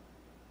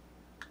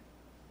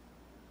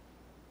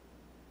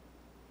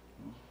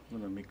 I'm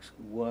gonna mix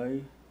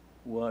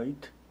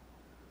white,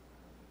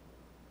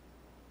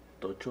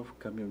 touch of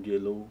cadmium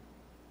yellow,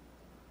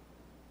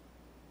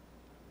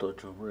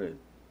 touch of red.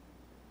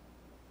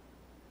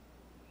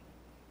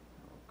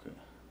 Okay.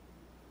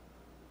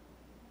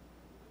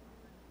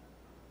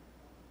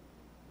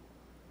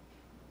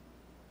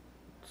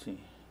 Let's see.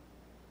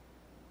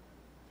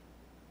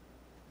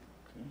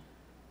 Okay.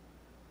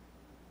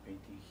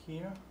 Painting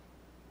here,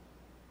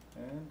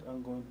 and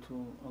I'm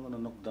gonna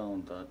knock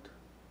down that,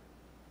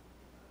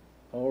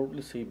 or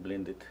let's say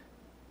blend it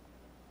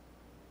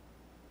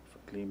with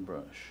a clean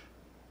brush.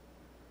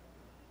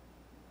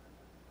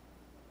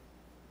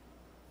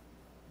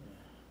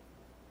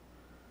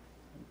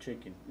 I'm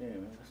checking. Yeah,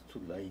 that's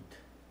too light.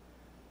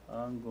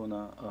 I'm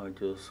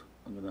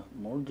gonna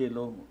more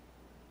yellow,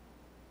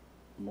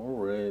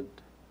 more red,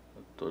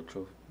 a touch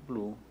of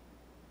blue.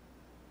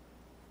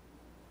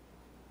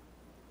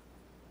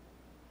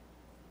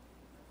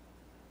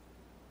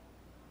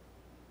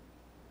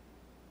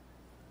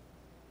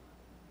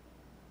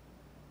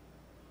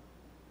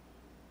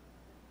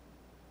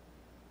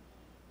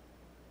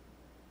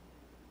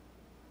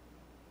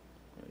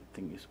 I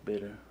think it's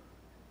better.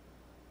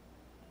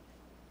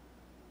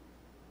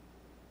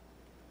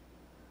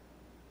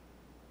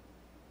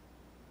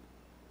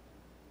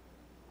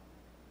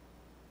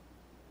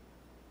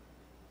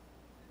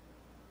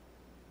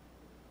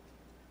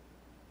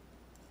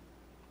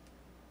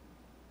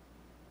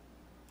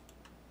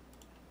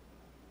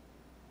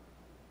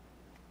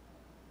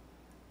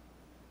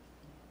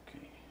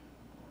 Okay,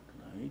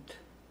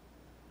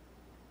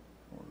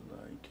 more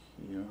light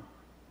here.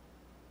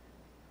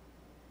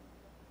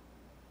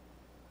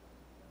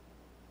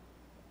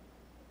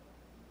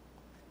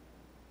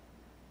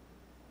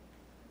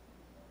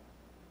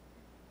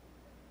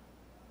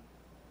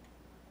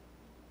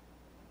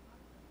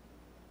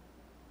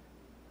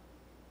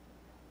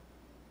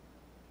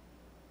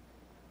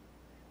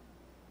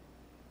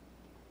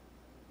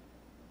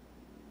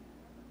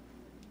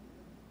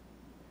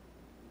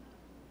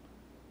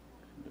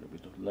 A little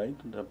bit of light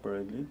on the upper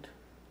eyelid.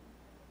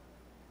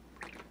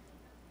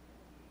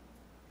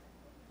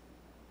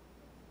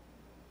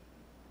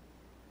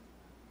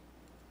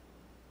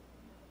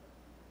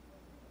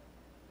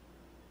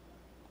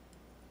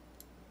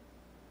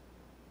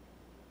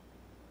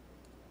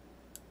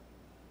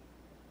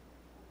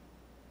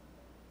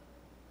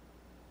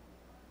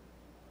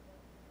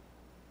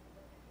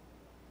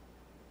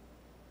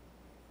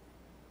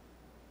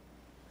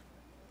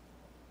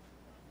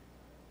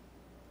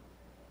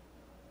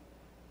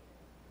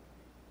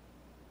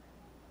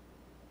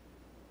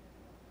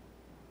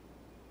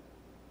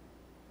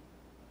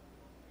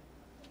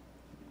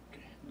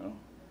 Okay, now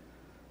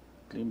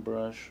clean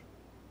brush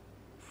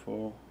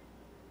for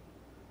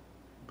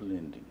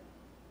blending.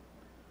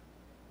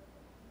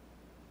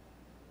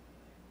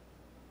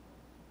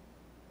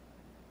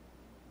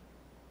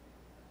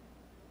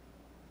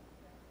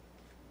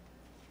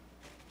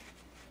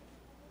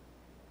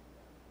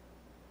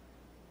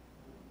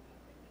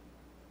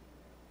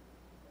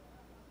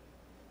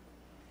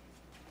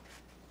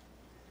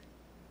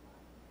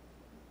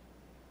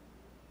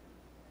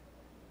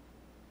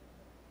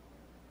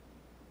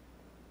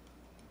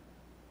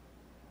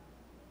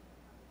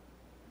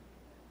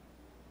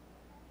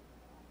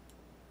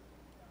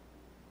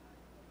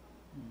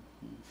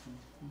 See.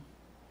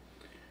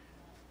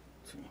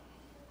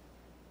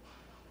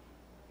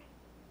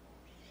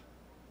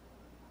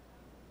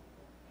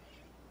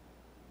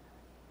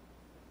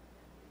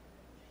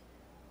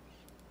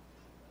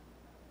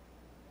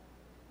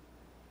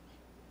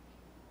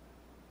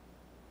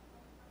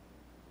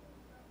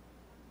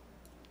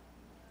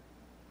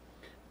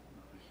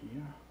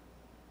 Here.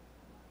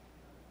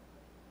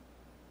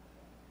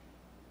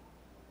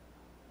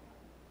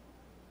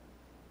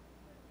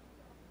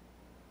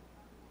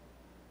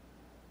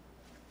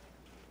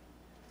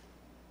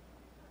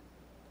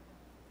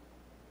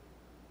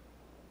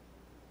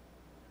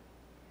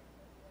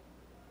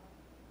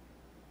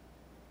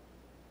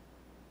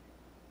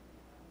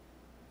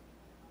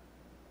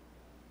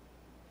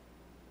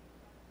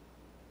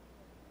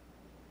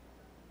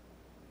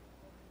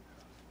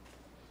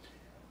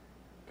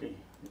 Okay,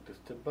 take a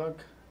step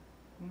back.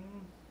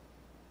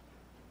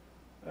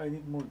 I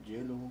need more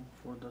yellow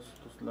for those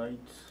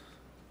lights.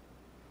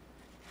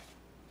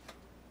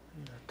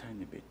 Yeah, a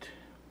tiny bit.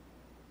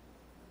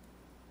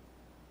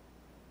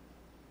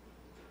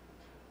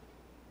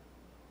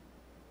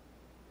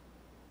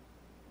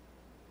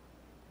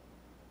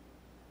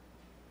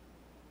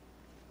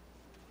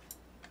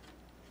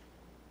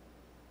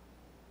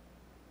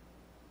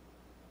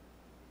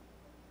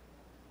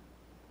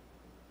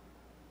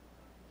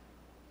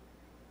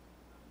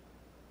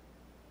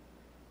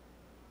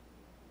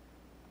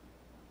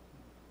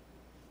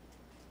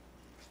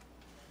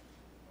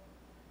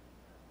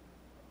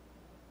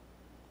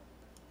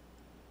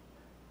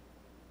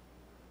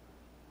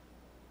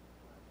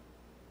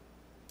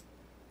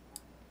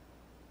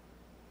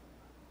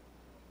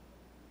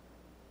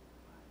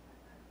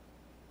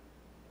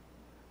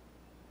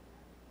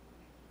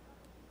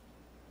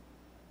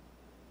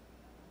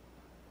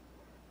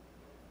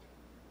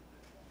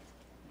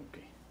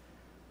 Okay.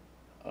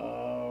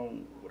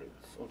 What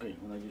else? Okay,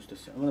 I'm gonna use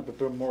this. I'm gonna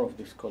prepare more of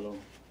this color.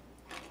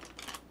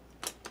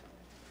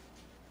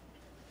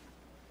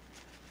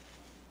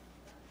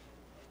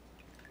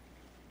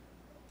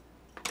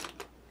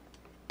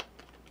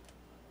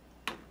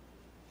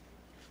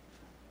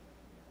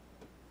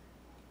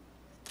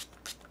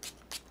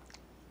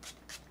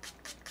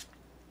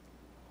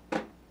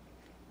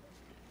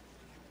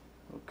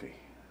 Okay.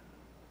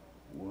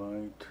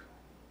 White,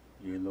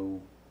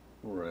 yellow,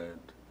 red,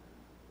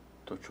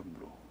 touch of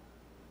blue.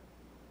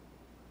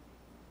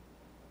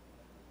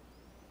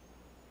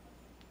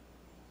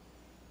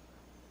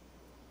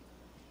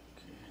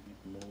 Okay, I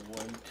need more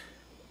white.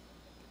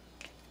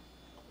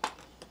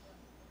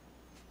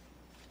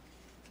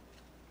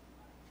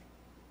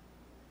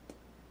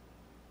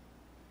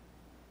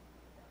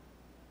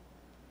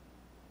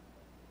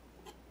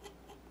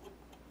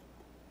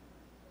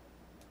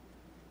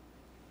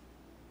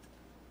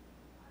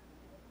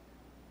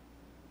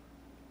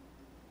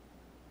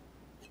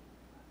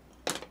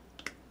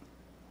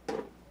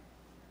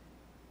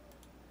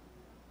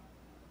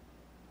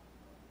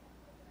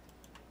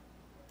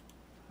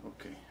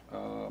 Okay,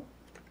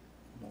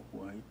 more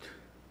white.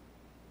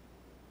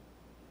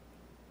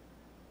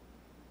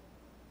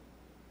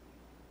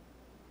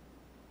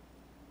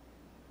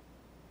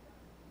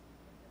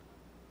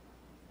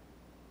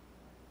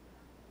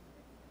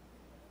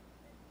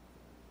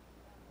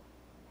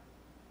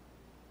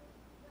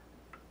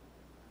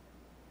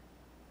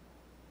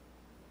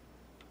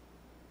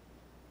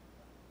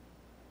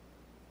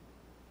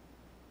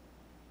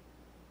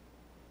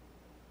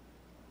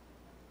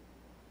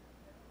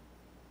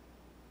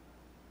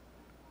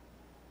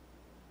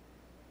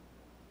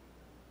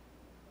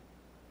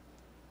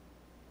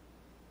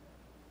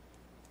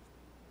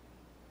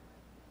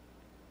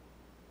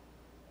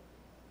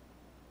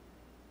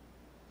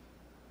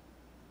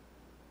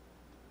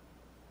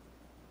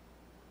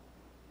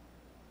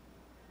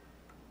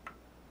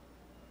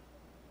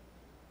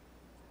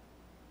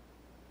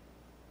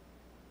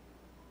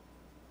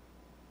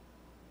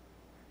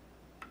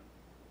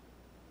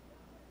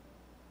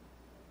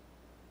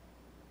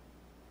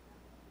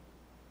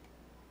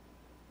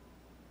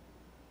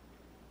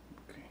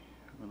 Okay,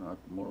 I'm gonna add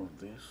more of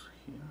this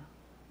here.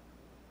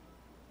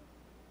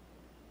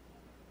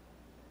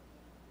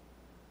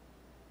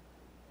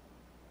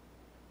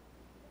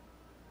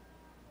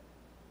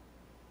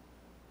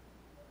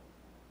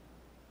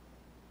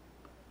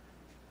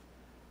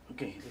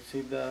 Okay, let's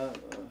say that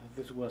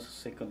this was a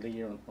second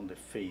layer on the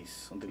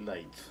face, on the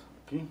light.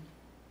 Okay,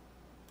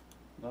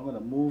 now I'm gonna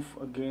move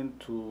again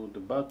to the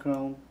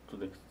background, to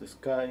the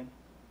sky.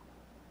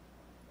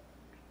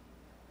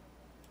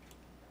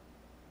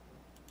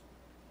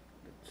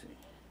 Let's see.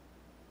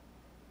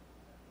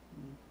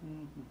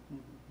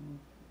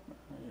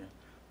 Yeah.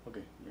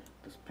 Okay. Yeah.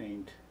 Let's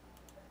paint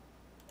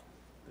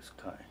the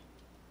sky.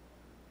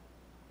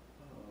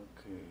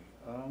 Okay.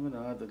 I'm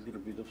gonna add a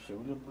little bit of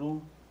cerulean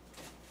blue.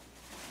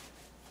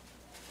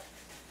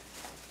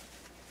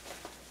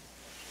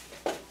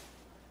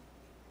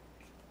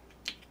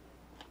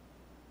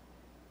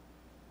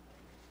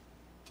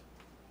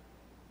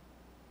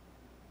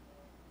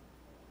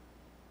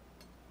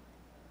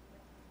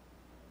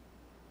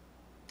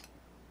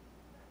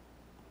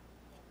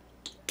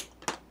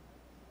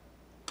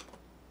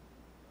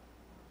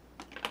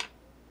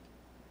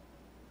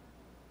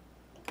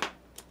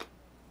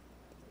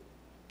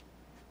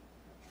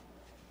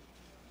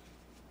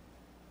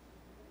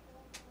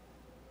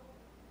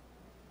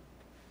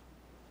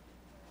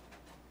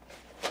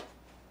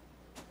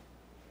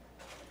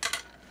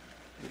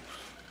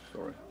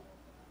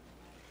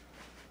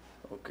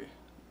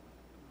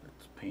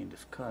 the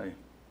sky.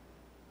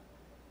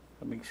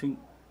 I'm mixing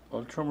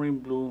ultramarine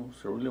blue,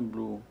 cerulean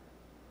blue,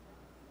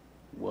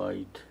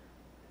 white,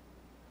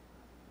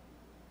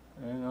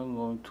 and I'm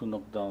going to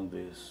knock down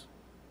this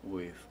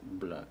with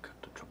black,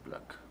 touch of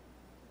black.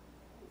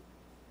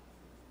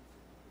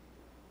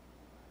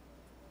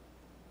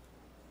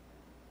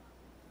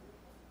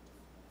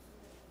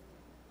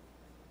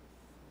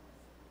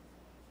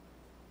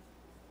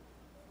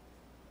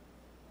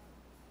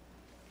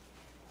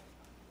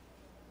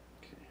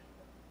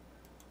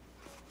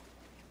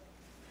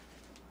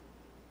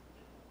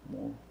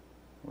 More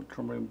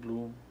ultramarine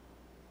blue,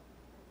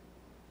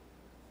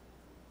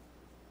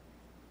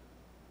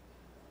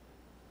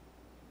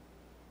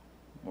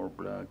 more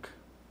black,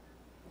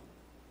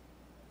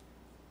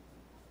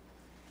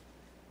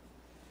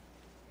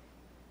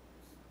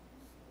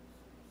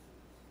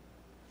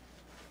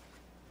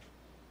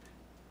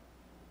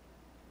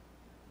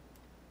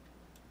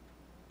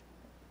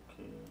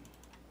 okay,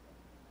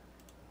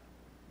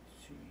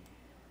 let's see.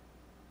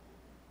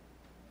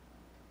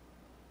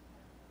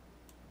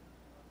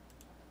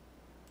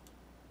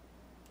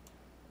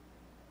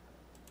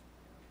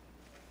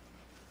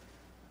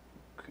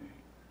 Okay,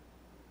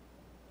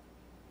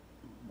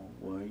 more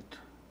white,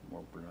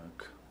 more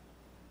black.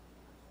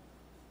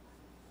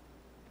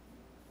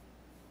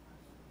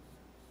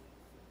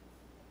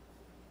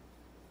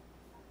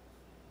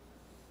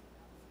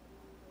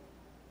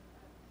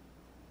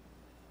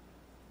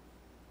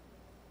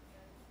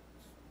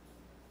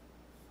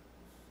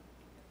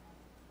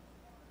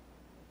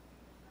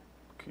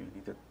 Okay, I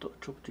need a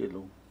touch of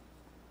yellow,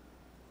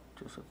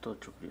 just a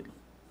touch of yellow.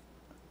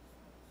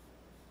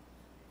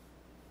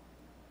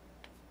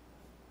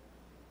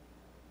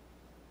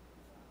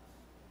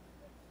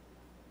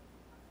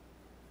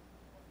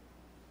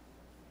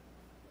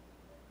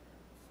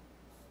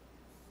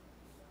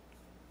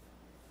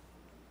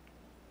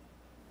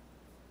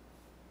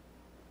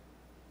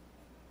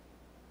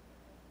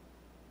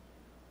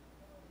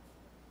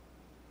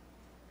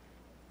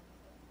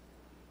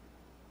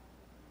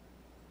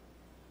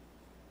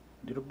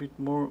 Little bit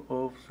more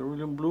of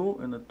cerulean blue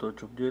and a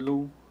touch of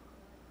yellow,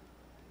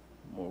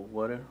 more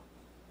water.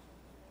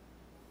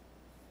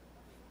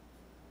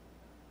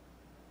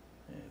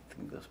 I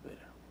think that's better.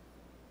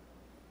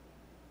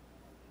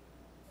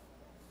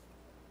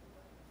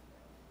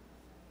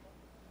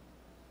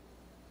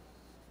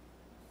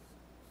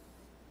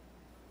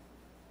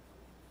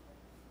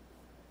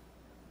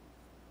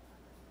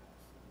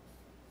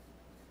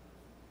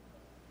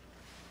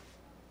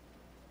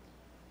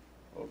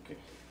 Okay,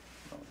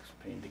 now let's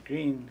paint the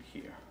green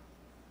here.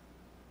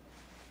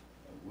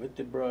 With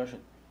the brush,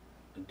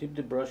 I dip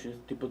the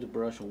tip of the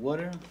brush in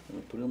water, and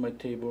I put it on my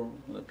table,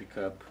 and I pick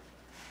up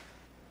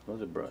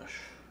another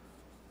brush.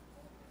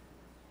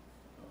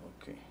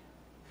 Okay,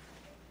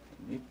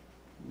 I need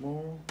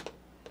more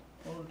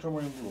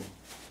ultramarine blue.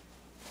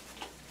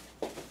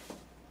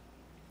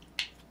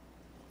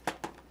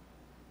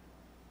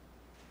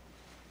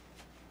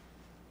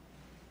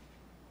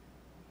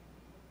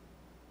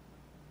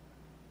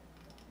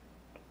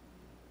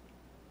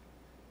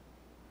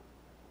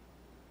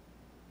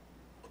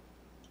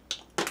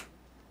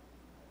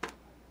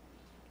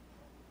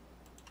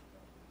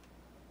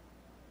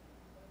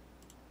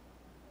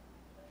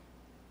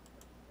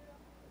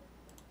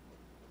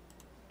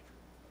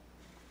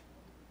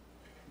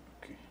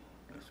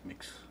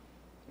 Mix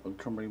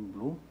ultramarine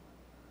blue,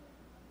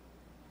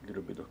 a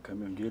little bit of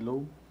cayenne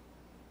yellow,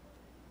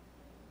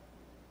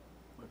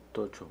 a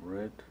touch of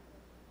red.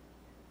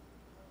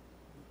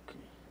 Okay,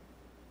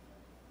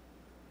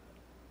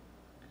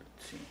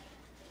 let's see.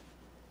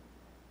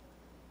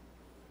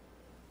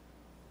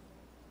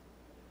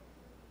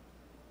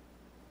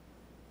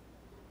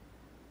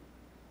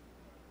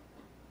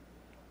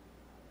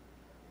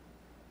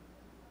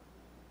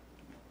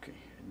 Okay,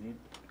 I need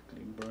a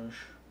clean brush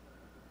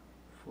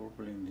for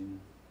blending.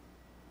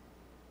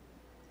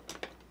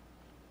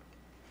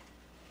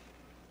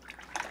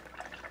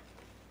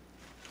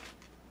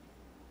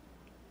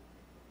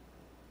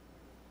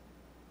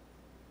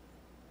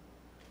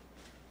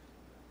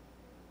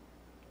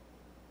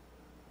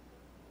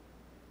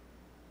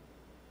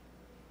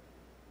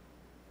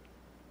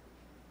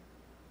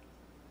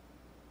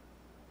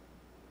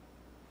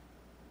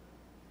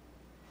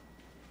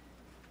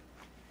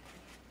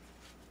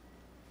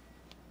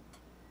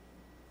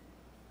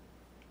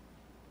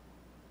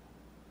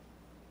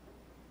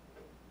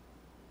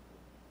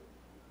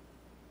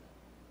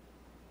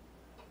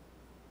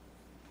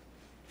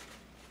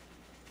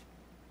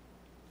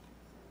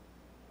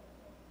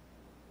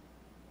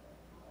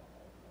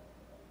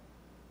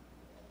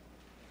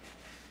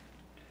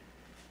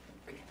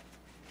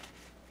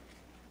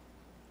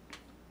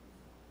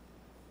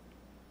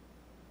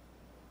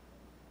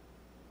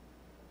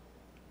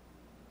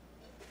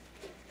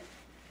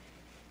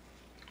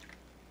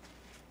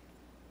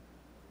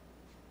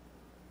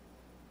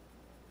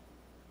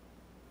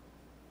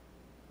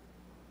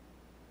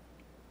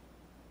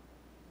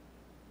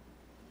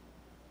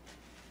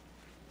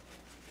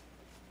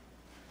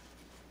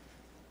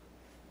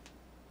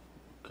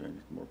 Okay, I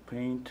need more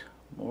paint,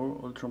 more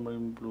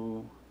ultramarine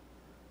blue,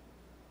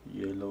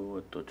 yellow,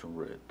 a touch of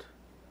red.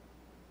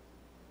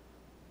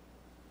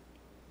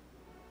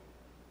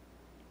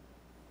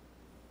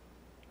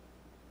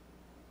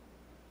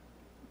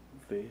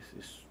 This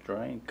is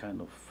drying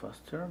kind of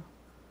faster.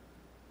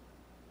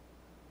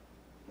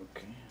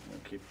 Okay, I'll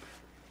keep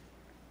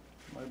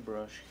my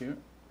brush here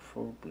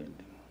for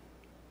blending.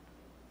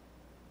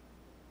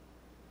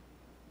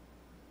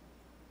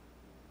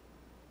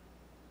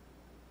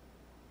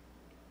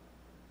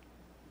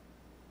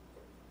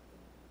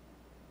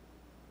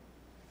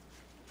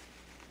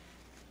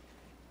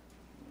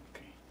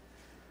 Okay,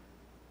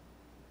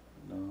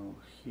 now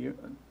here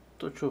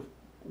a touch of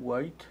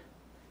white.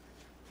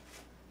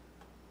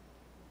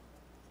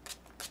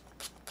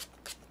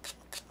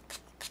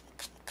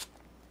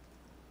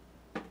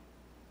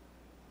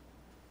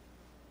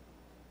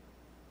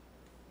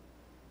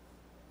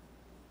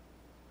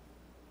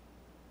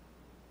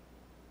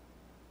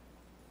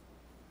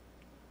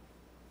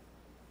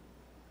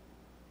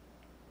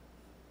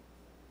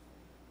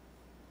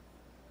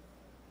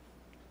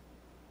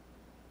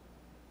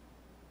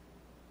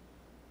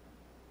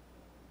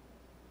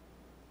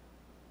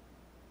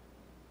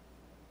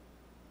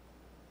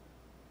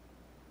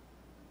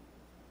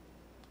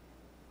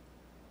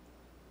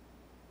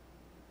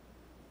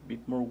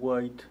 Bit more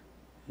white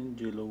and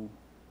yellow.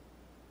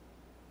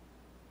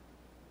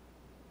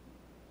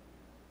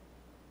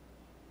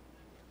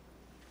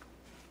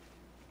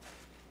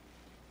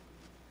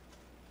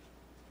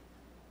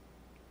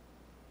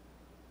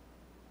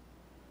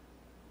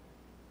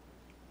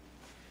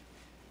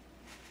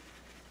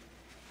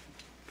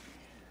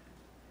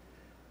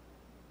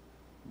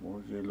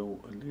 More yellow,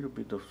 a little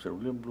bit of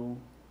cerulean blue.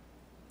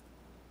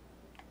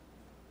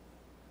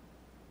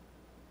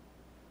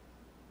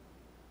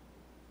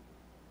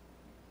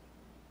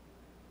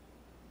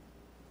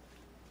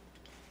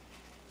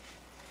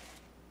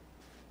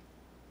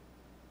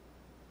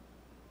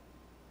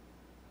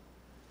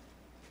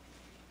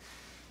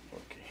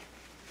 Okay.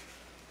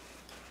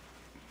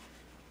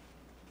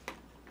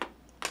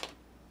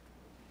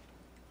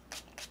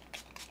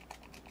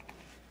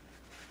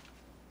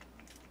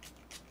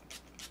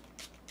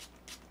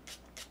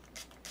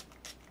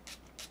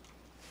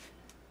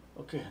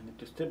 Okay, I need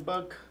to step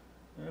back.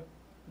 Yep.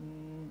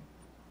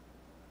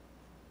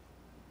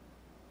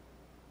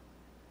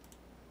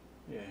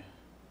 Yeah.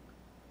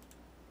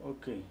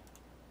 Okay.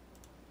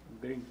 I'm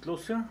getting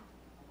closer.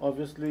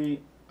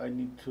 Obviously, I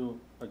need to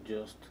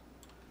adjust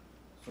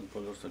some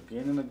colors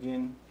again and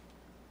again.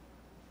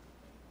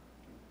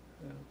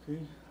 Okay.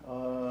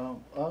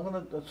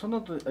 Some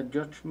of the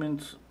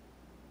adjustments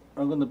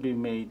are gonna be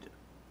made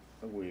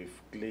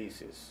with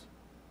glazes.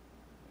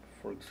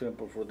 For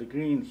example, for the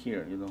green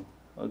here, you know,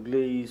 a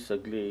glaze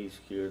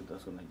here.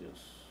 That's gonna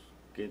just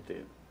get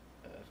it.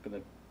 It's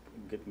gonna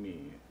get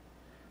me,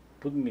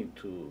 put me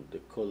to the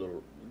color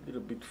a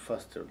little bit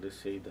faster. Let's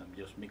say that I'm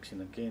just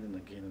mixing again and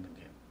again and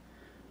again.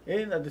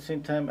 And at the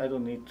same time, I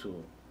don't need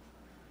to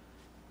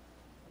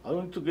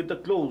get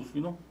that close,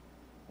 you know.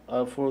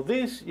 For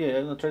this, yeah,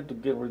 I'm gonna try to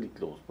get really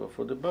close. But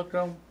for the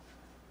background,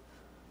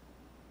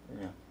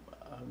 yeah,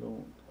 I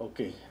don't.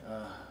 Okay,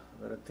 I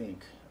gotta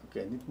think.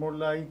 Okay, I need more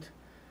light.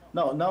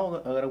 Now I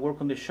gotta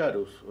work on the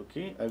shadows.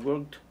 Okay, I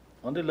worked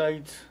on the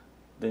lights,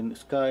 then the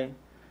sky.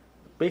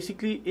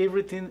 Basically,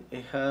 everything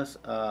it has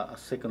a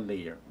second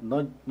layer,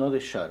 not a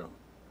shadow.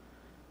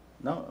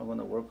 Now I'm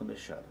gonna work on the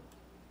shadow.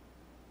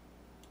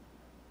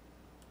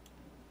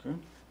 Okay.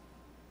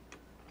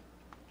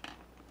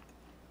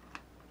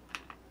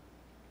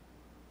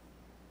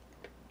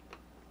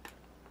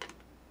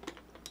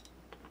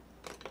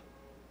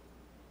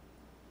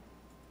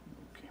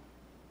 Okay.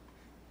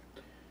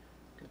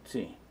 Let's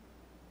see.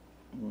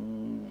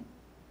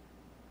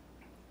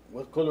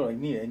 What color I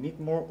need? I need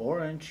more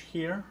orange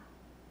here.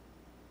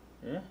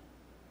 Yeah.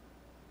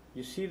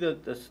 You see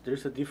that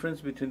there's a difference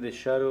between the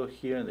shadow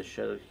here and the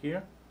shadow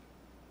here.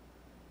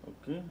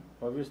 Okay.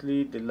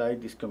 Obviously, the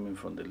light is coming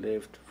from the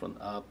left, from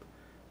up,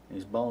 and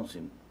it's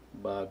bouncing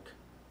back.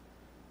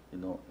 You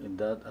know, and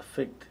that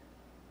affects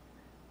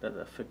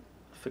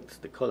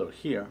the color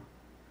here.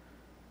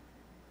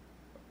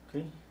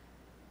 Okay.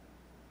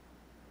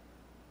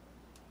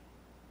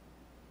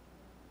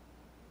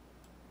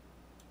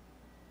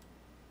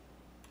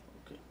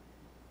 Okay.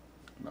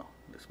 Now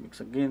let's mix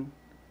again.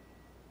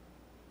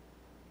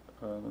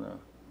 I'm gonna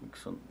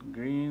mix some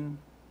green,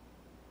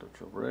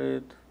 touch of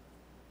red,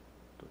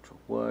 touch of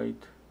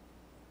white,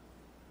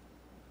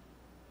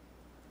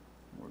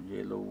 more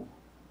yellow.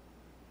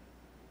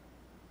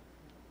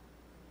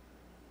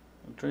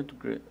 I'm trying to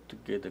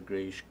get a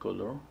grayish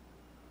color.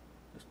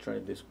 Let's try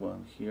this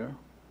one here.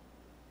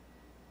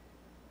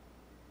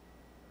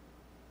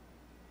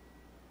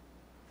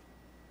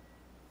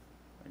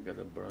 I got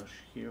a brush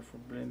here for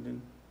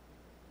blending.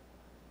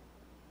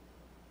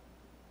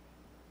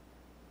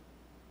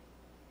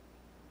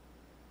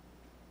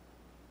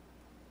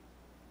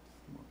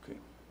 Okay.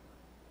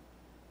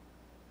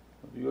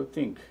 What do you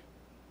think? Do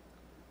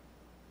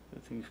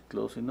you think it's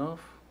close enough?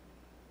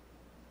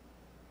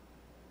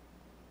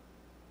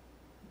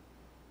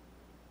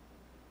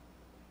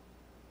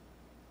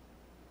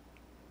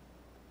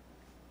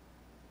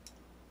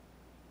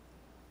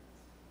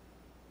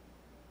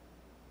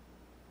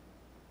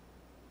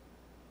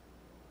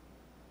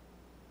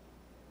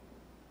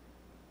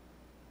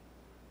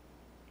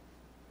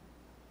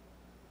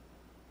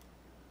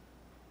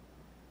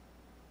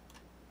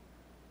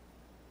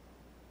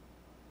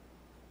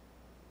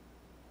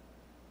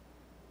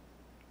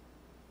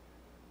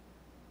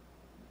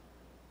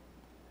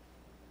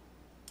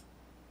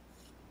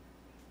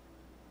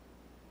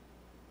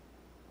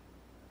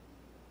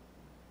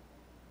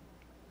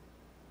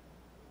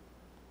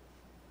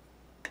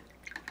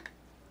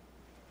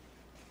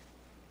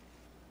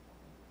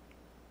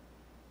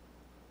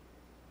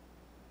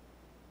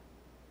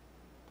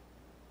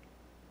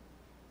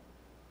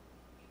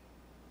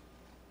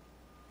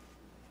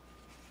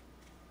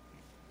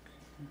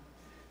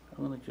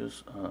 I'm gonna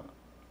just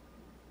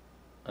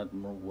add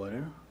more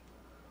water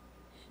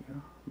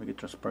here, make it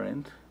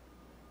transparent,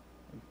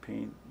 and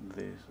paint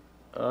this.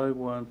 I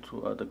want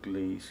to add a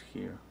glaze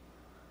here.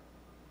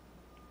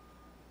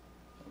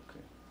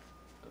 Okay,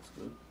 that's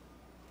good.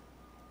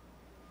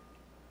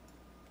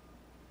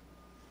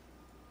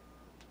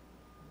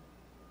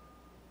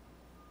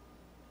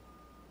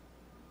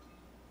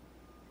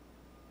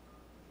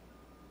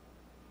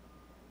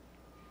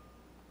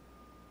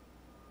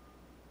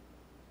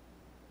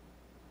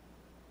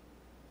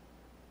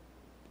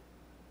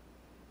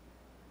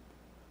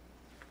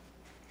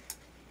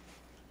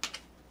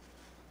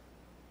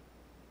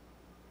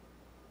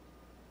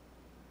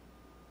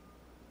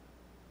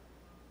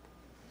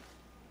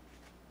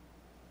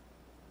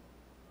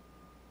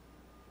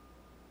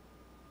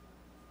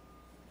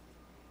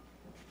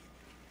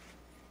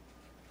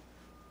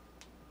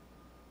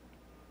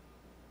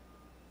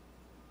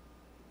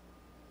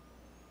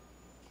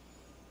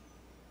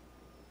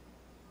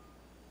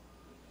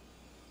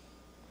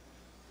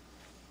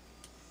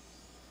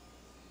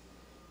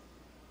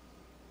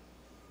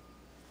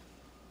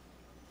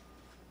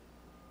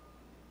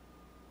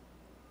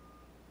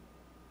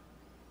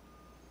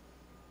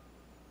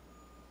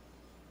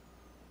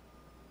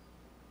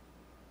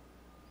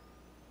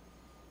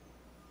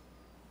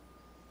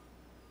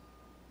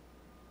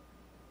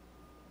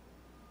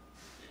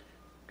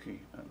 Okay,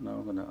 now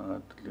I'm gonna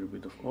add a little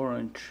bit of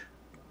orange,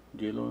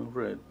 yellow and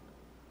red.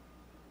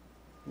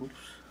 Oops.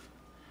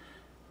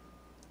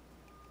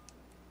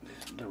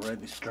 The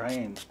red is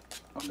drying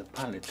on the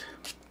palette.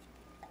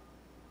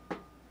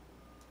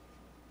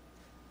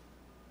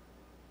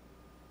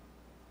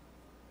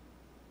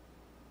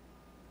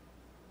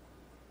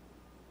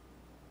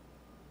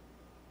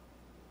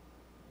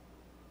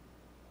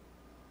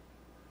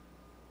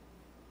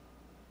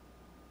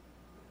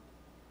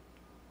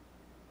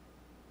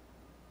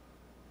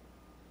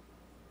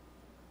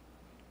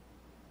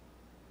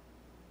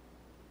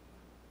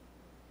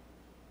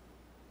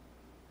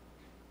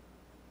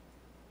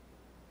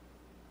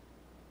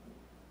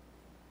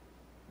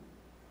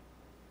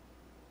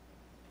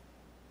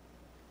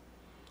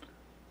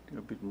 A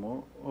bit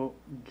more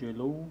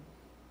yellow,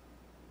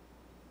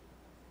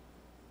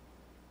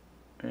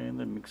 and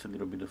then mix a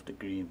little bit of the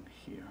green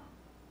here.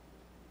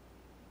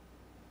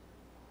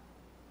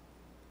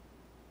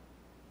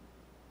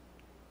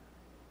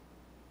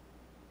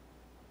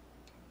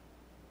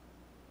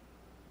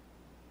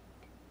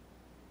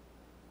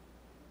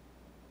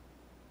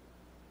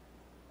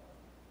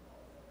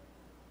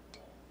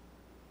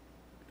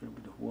 A little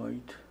bit of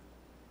white.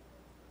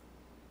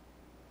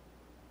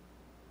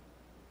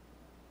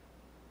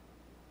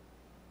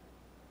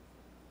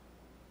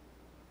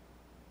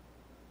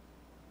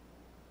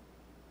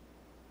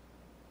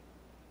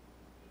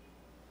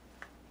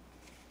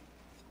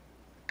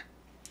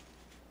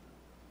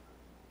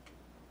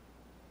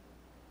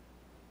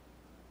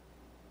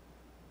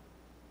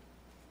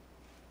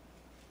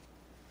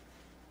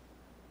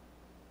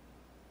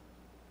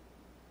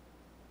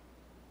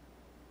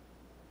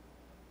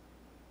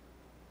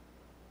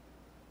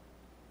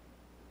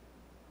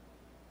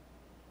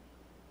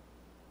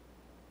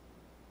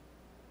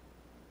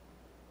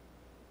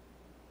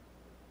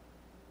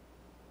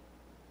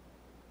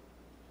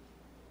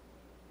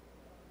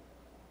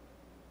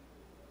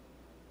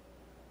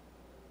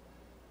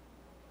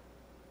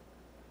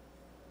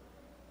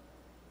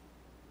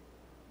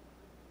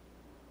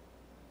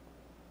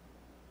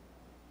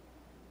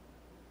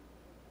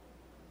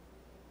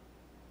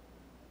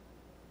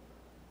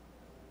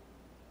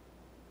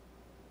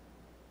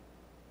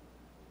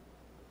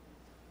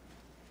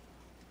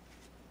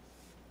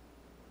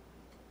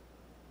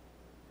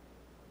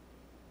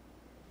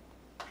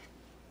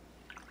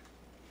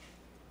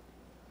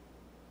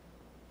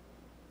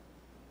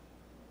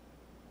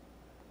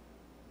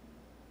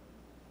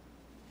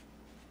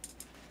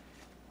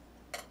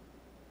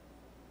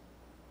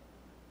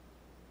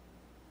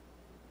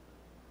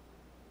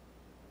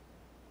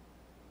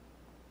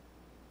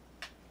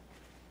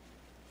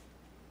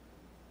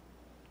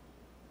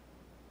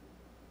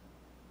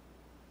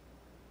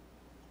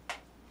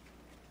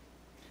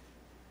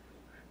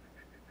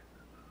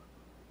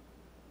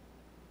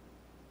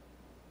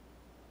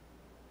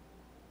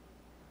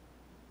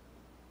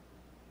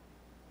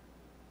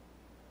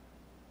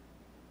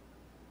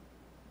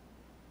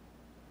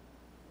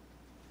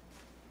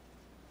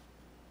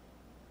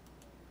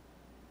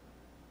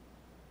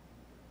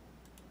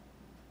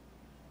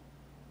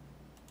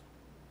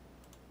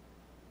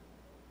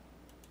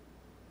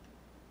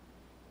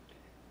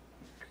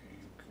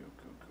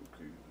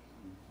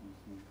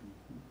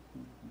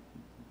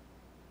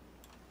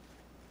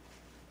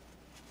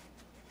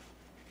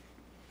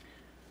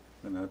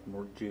 And add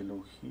more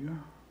yellow here,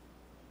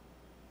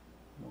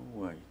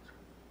 more white.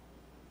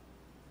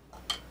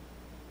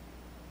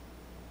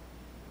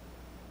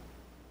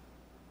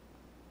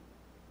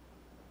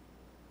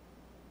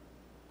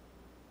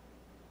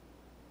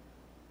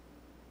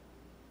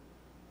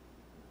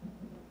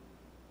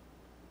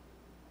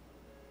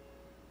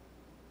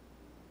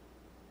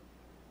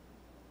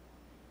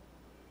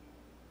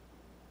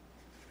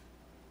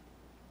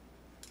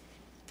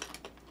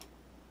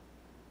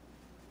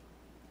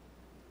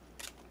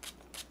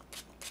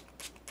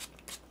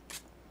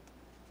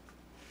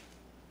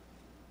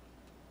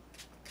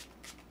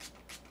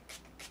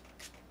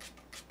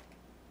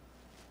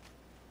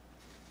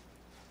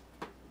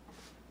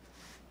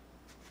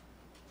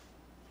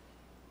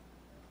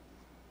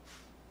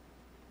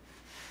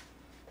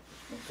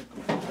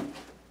 second.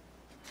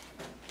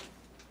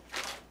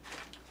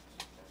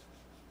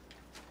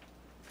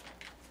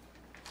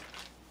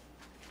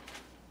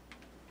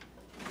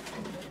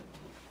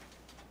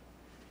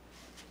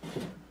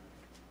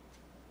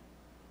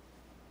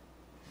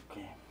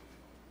 Okay.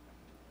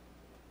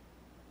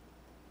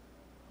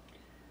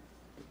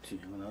 Let's see,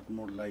 I'm gonna add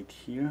more light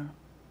here.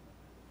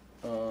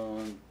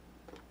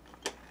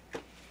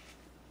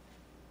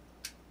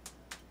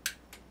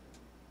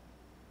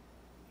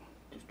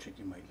 Just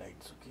checking my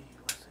lights, okay?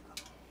 1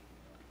 second.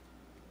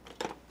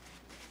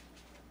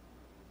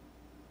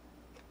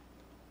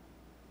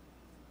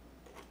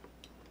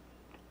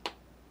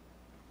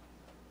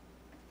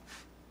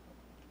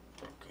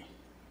 Okay,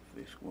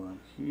 this one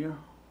here,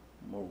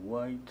 more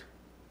white,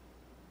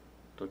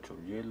 touch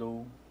of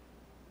yellow,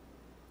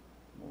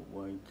 more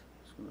white.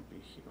 It's gonna be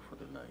here for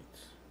the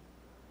lights.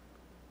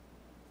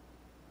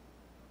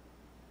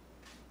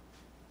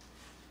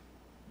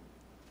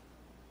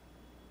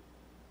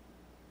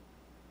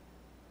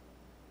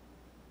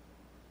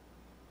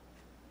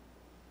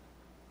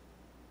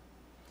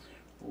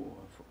 Oh,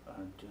 I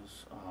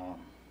just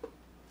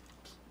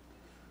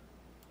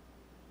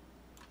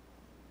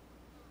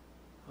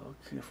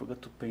okay, I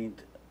forgot to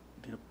paint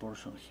the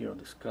portion here of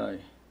the sky.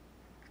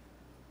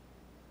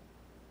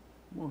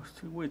 Oh,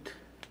 still wet.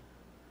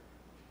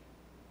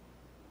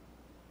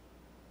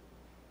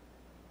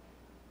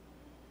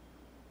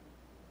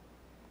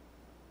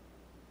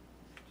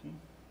 Okay.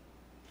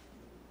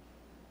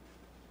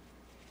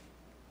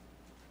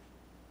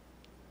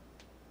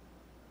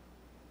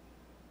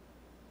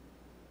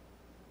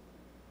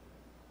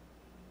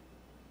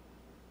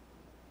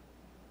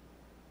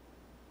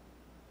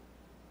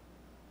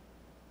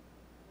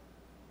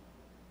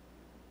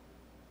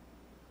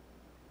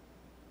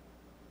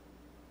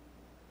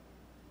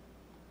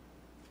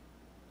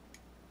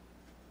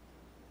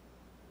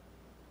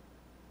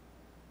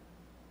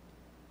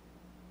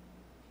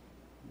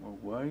 More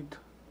white,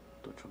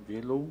 touch of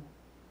yellow.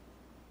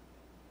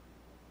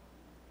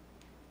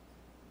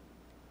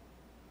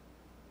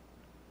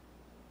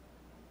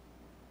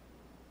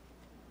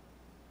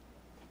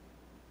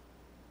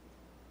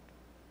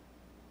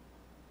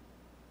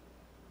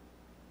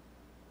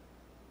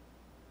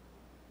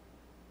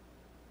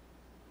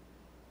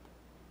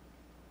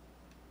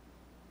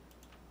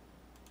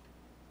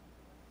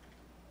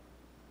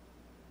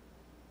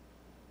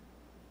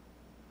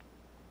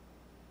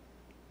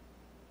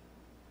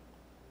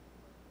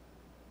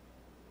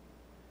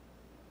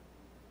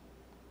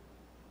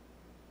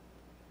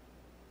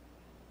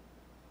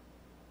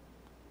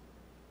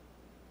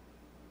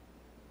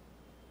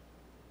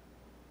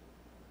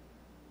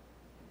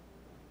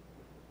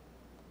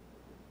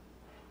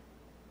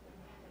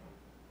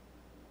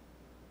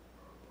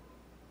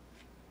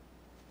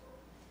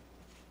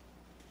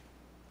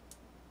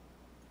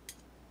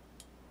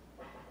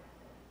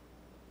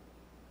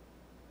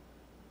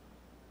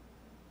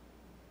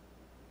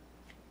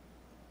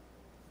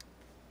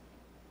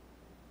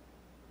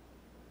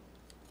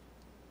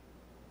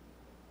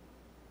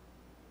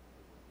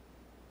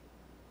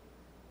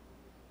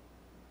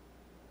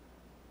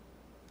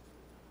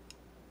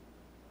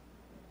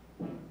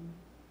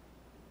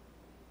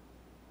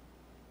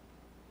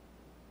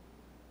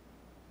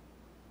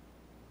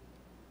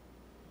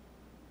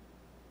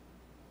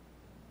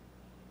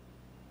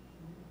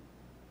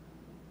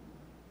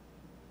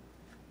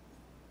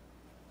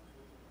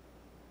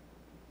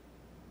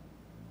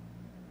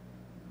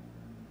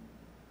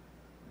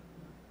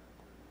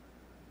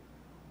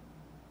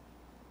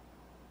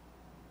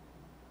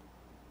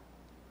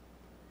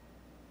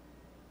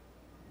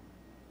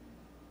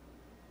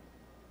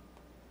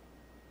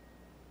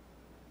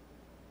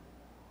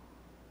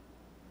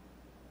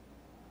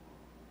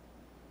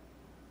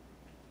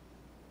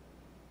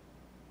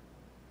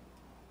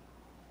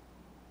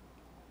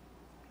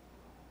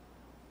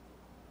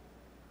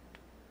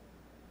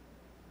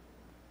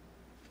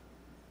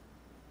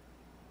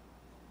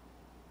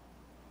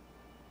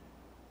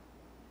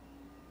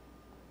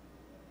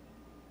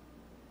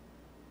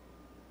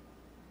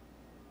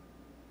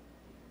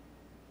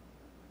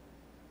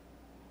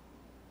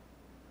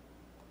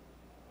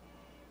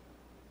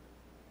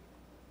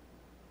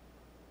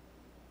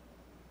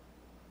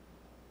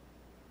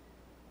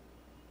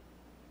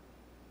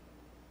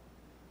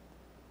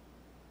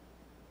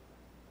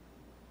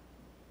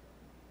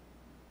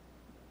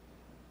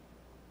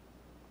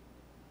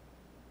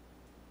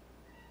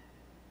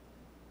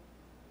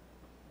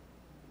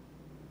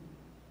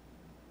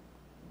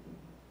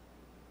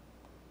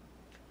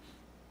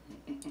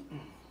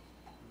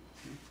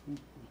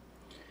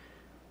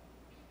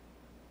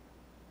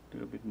 A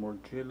little bit more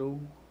yellow,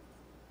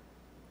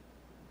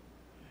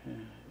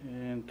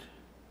 and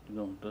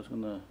that's it's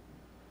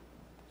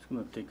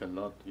gonna take a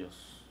lot just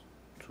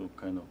to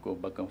kind of go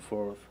back and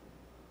forth,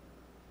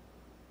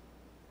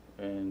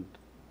 and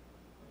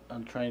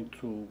I'm trying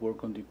to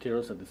work on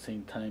details at the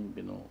same time.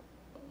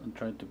 I'm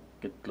trying to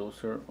get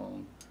closer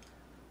on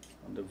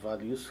the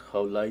values.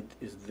 How light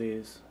is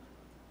this?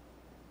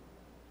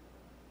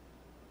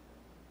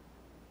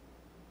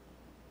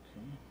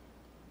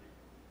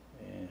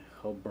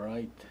 how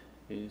bright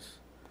is.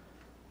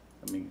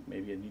 I mean,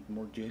 maybe I need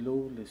more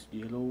yellow, less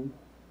yellow.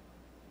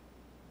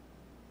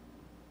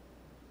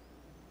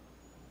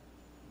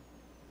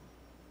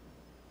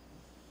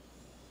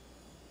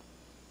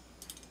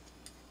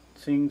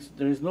 Since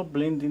there is no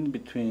blending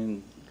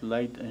between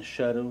light and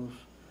shadows,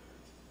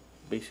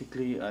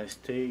 basically I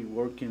stay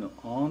working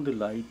on the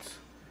lights.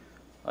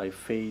 I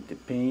fade the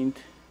paint,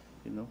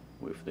 you know,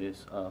 with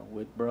this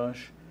wet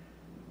brush,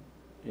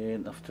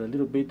 and after a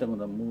little bit I'm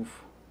gonna move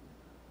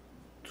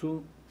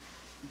to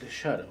the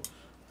shadows.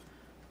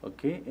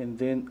 Okay, and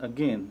then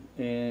again,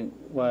 and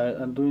while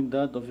I'm doing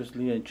that,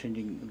 obviously I'm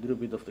changing a little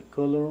bit of the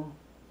color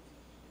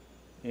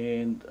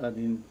and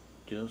adding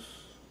just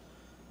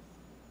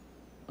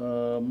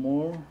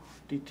more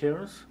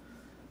details.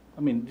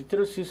 I mean,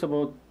 details is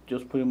about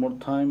just putting more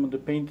time on the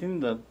painting.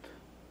 That,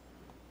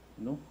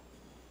 you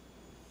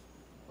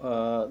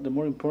know, the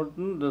more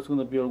important, that's going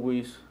to be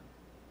always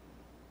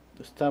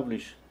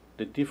establish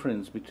the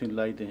difference between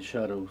light and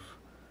shadows.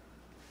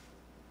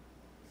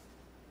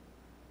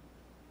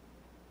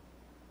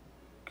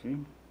 Okay.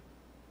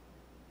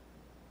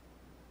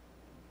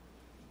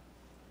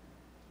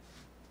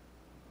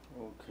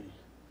 Okay.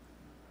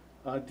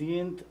 At the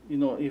end, you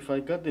know, if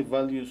I got the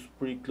values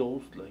pretty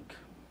close, like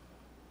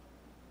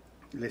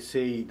let's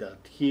say that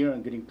here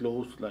I'm getting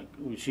close, like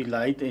we see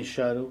light and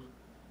shadows,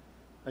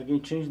 I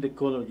can change the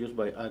color just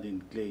by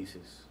adding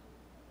glazes.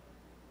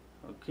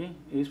 Okay,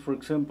 is for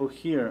example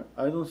here,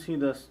 I don't see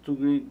that's too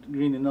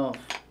green enough.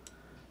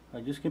 I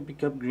just can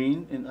pick up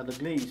green and add a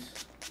glaze.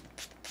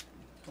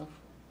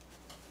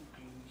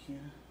 Green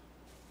here.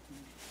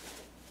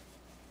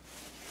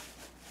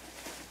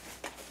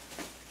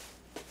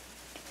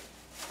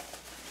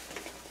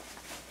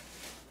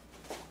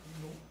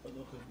 No, I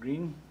don't have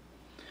green.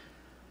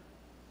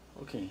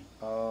 Okay,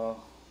 let's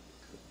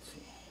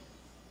see.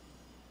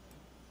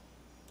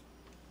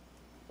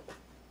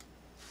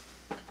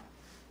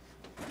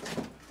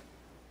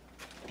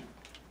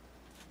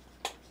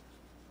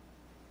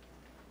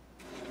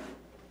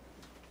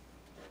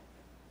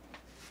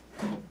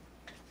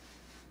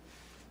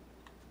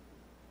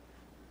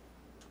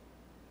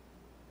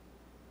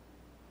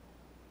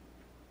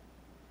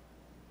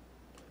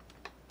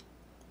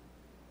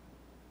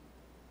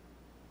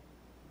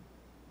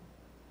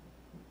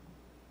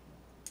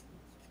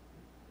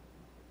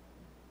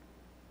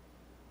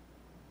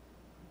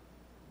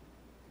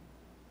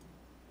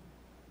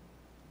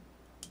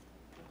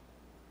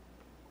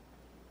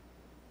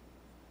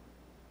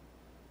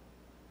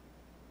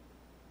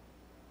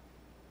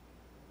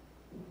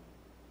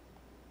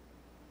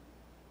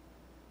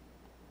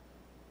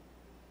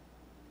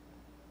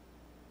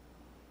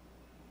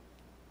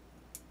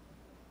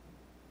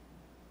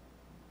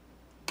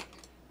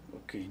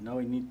 Okay, now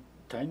I need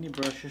tiny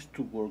brushes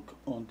to work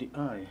on the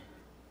eye.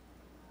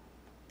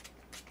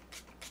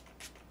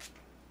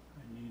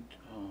 I need,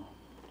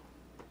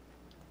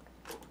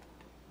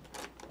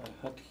 I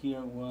had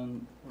here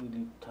one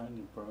really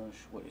tiny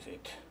brush. What is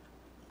it?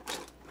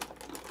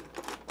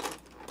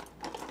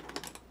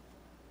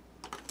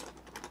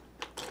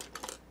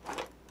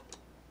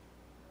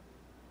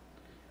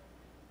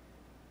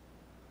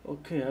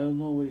 Okay, I don't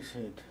know what is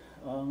it.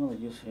 I'm gonna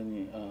use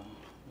any,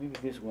 maybe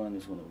this one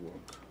is gonna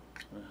work.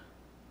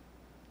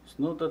 It's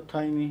not that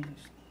tiny,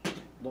 it's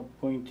not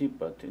pointy,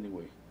 but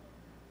anyway,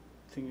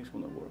 I think it's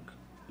gonna work.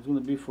 It's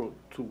gonna be for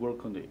to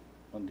work on the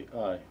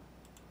eye.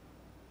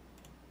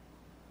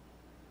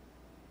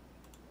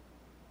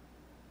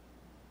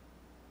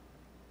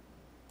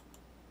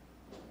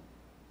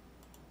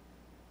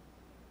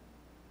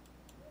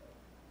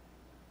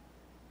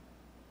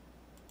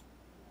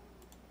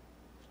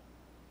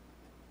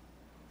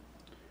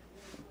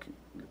 Okay,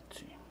 let's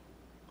see.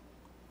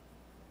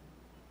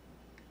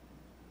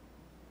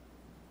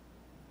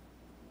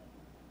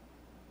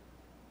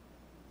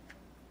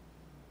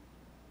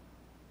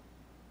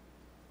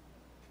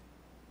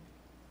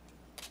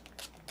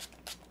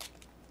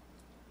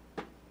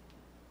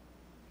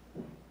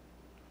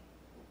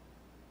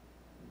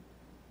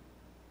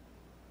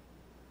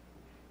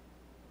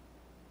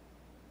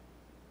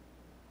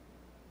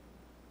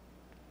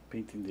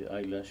 Painting the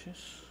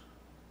eyelashes.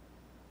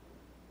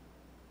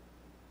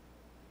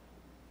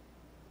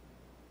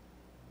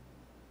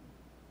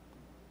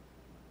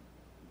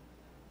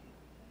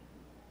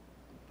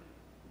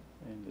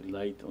 And the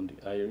light on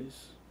the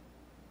iris.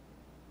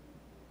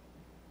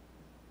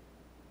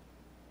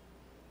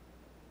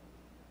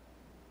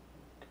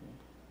 Okay.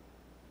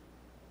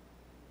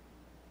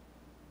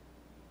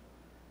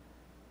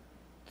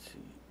 Let's see,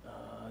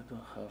 I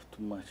don't have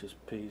too much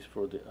space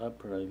for the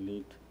upper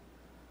eyelid.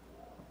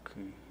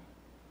 Okay.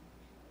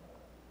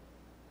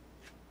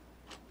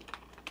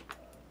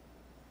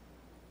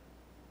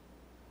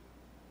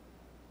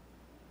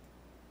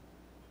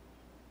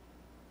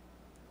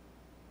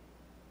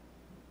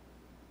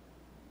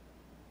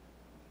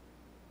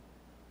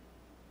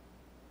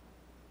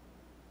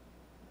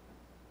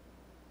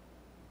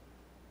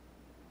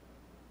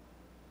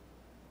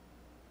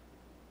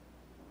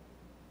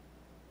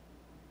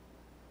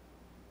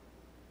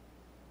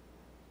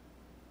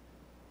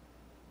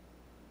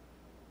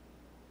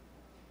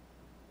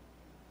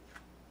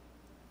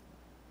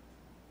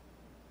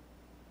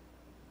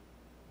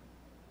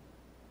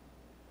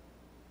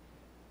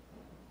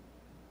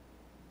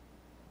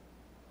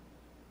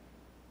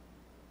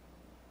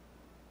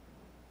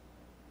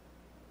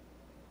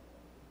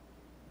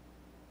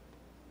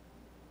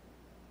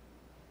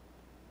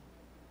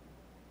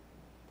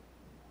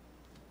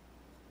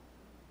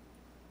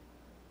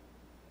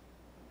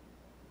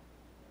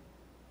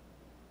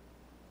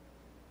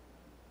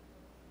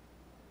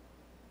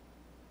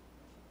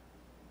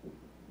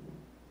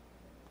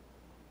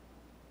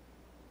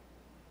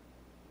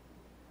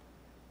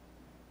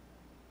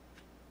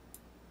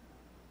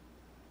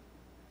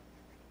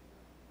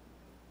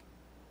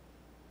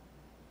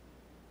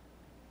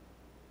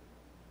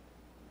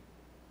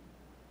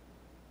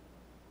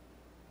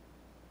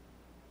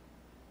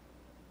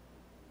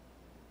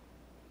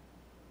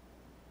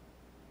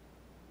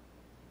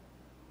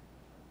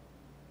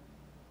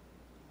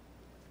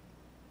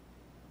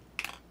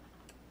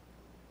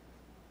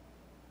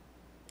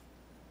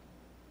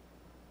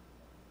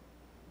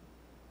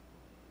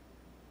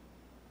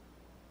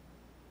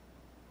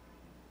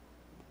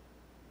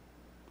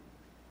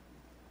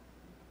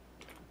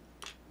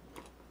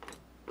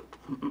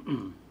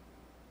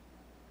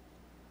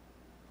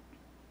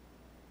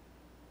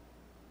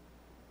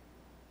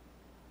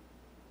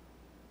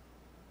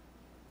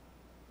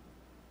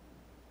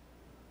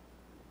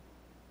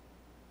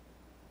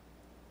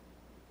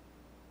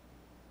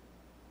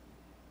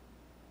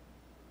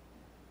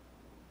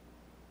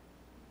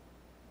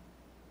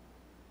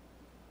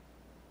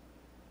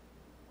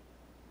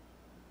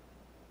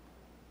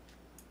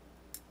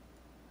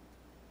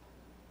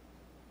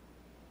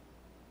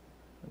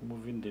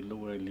 Moving the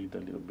lower eyelid a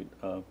little bit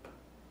up.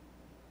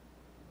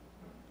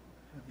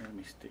 I made a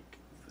mistake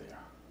there.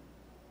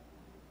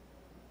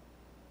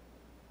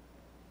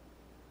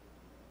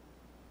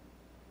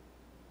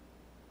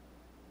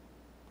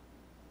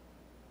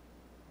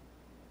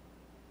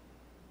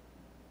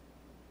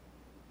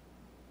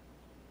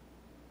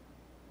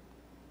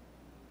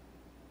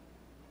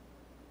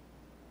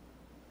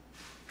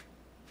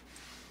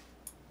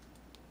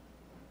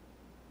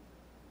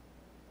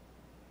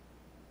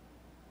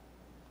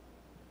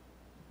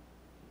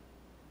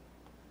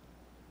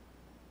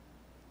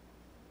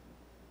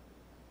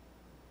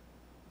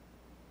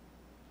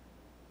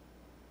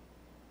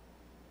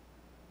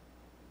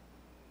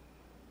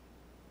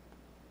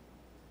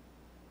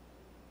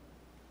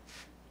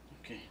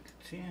 Okay,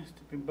 let's see,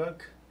 stepping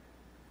back.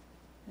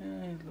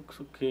 Yeah, it looks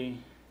okay.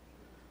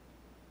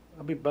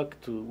 I'll be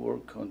back to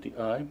work on the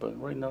eye, but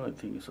right now I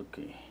think it's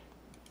okay.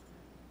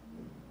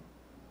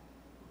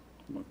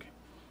 Okay,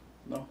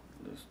 now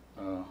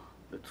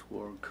let's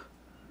work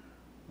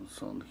on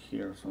some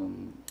here,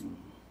 some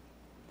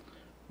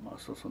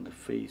muscles on the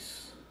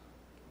face.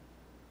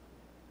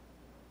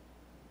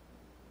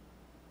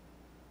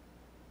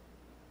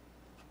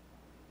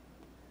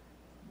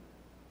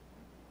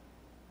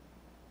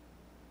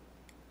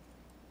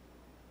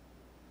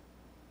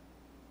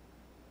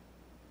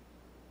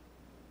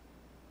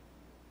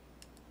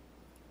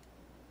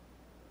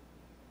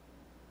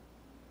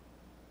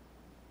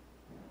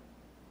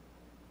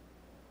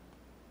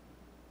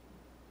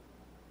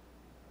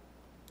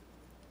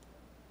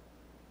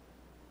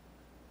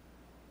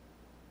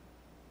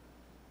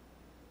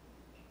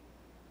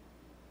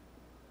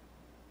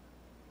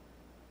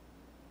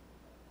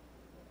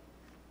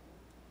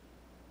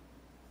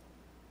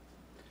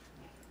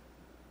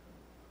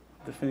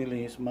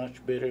 Definitely is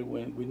much better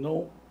when we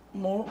know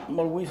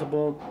more ways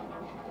about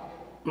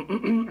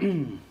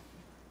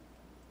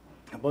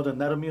about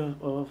anatomy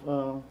of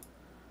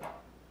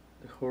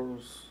the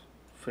horse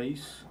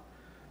face.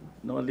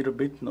 Know a little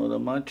bit, not that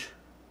much.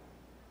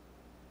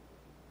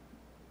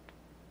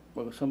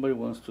 Well, if somebody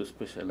wants to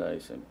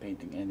specialize in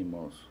painting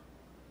animals,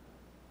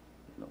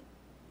 you know,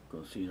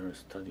 consider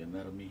study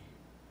anatomy.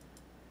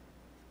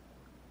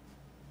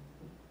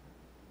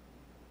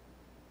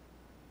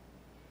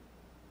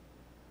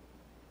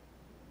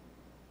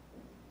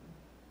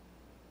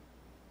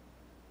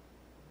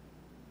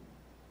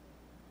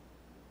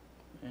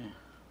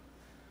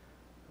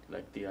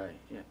 Like the eye,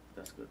 yeah,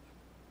 that's good.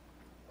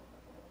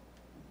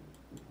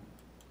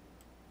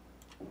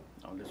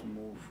 Now let's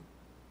move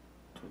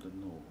to the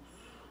nose.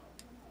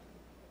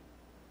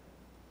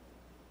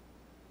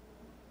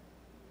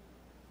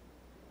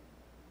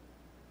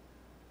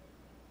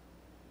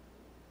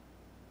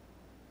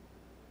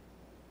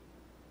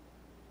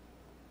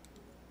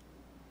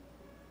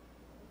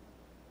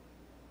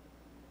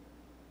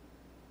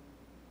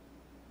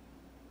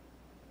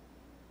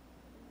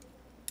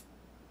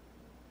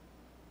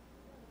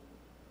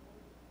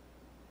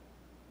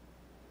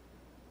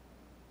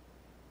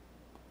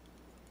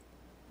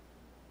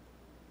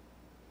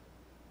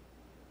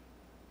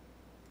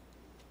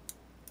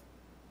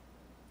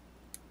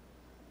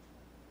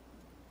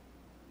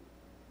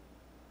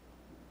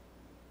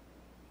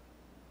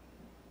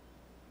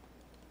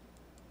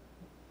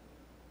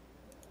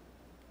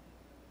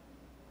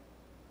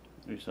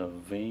 There's a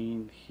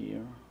vein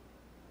here.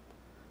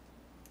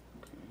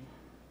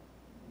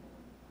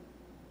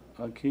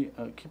 Okay.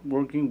 I'll keep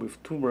working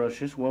with two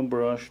brushes. One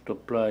brush to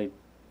apply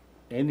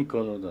any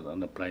color that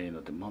I'm applying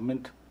at the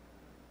moment,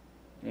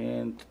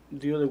 and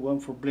the other one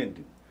for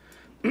blending.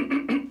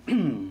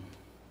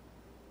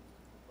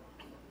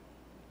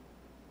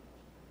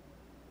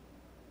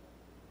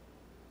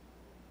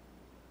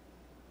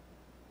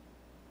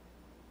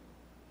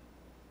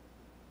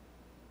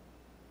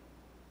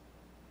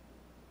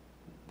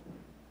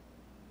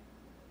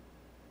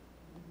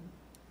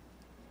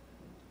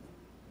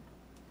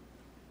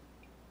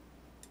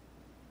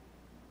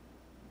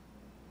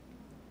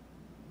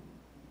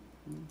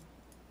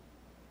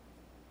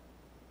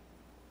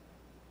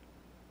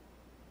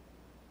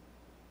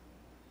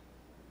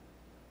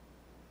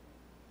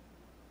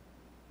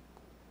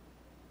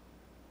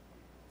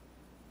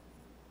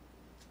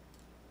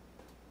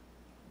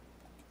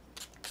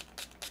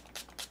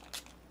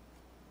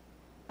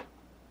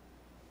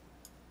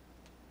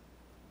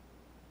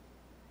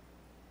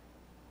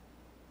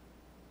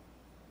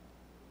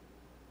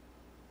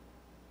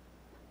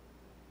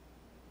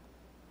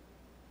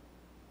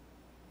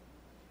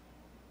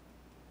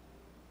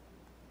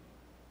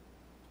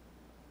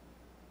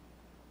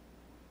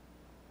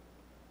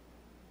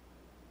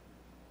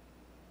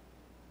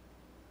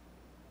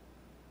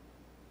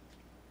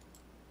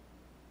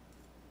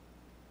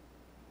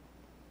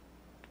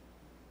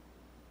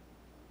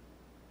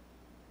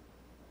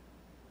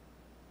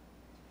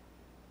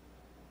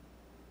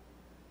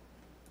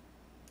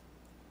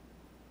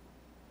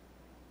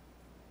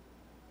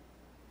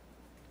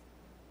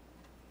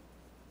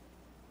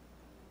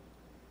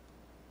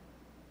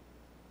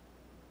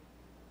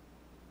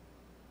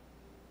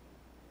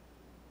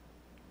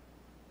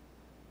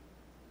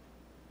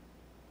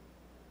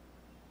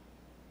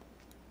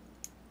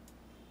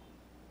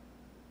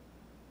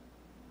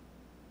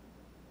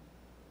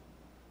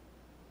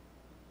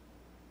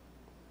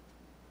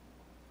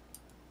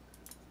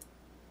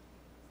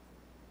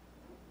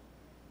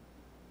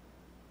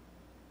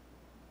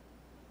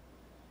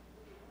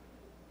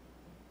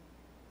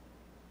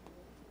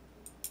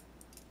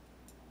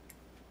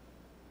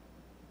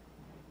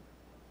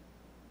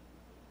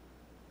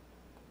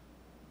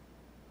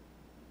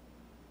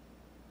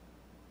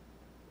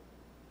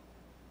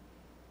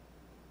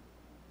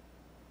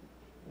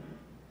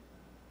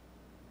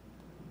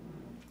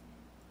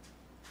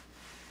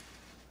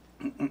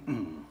 Okay,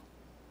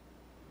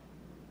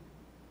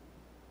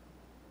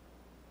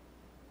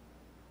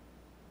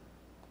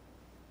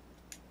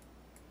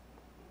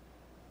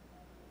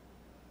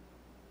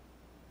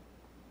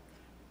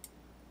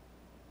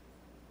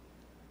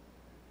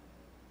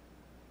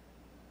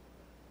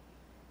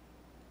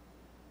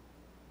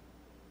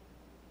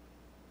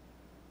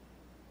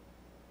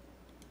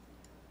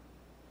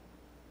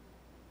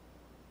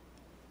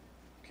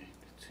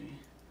 let's see.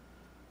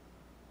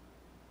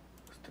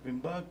 Stepping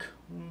back.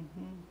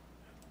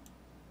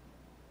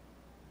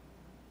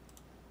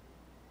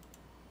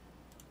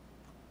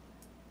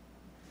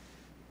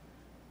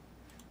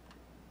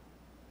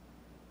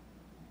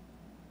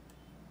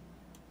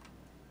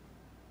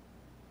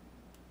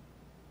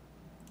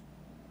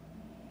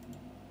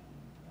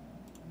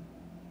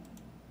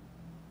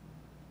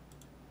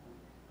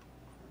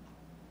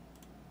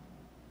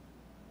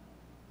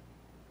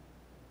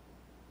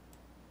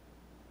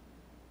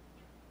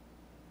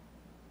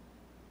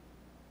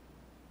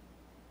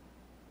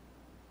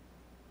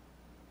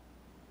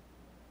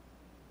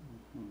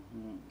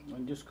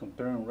 I'm just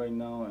comparing right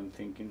now and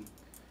thinking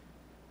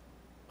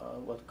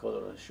what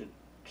color I should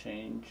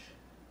change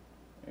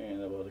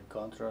and about the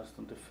contrast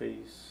on the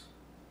face.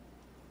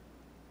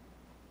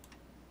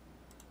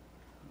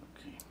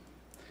 Okay,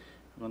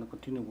 I'm gonna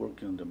continue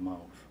working on the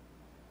mouth.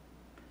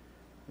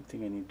 I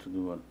think I need to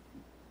do a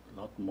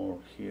lot more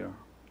here.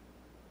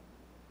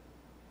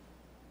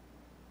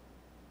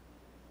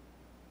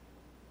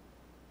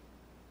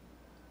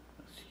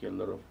 I see a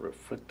lot of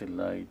reflected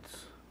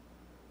lights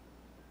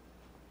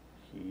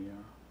here, here.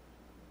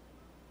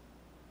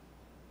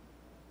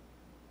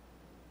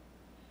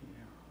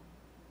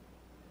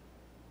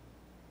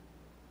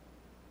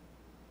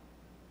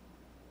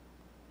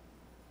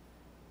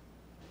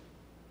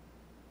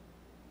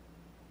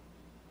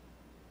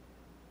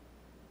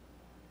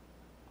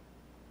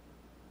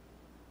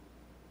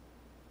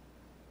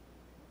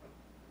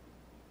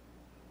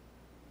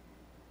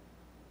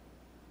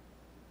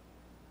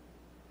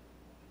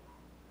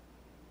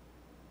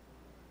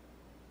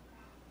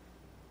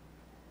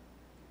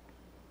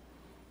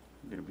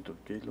 A little bit of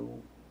yellow.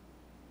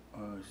 I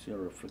see a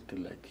reflected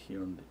light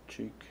here on the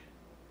cheek,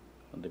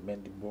 on the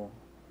mandible.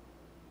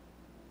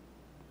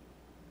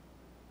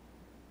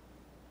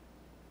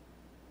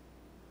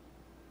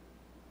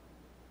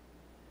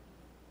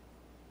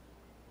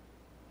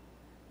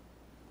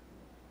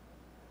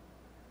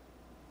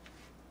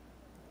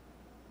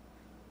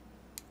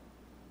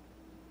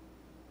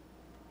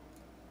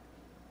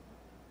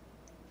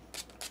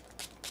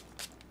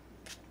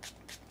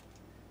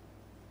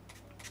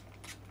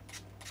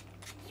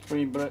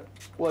 Spraying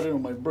water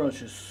on my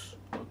brushes.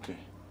 Okay.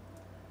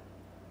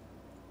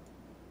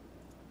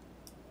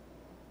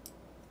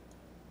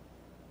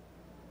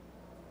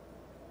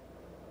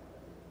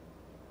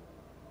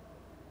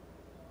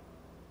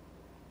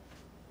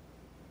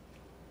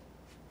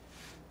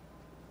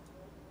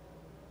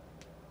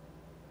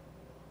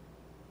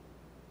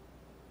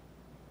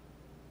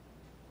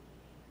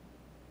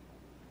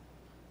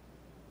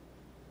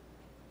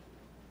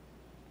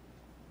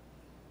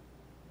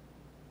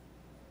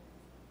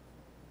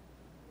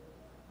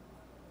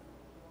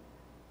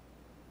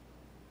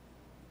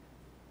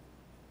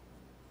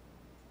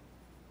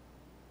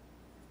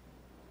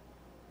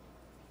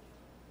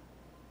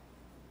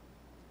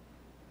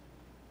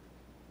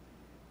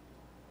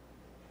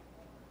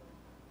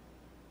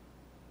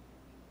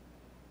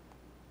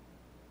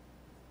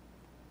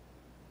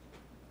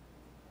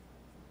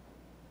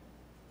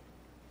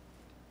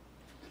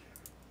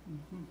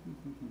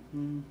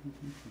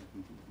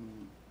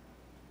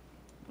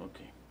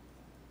 Okay,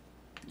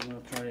 I'm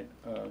gonna try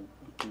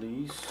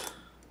glaze.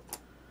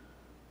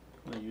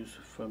 I'm gonna use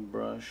a fan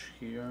brush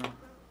here.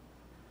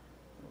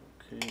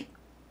 Okay,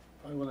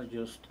 I wanna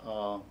just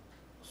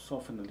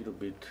soften a little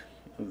bit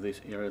of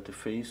this area of the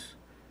face.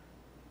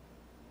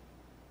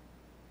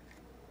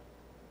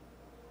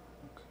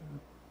 Okay.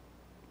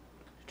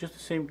 Just the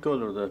same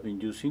color that I've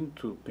been using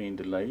to paint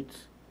the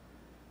lights.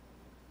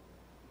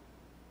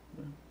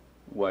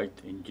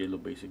 White and yellow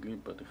basically,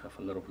 but they have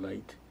a lot of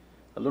light,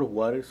 a lot of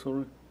water,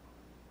 sorry.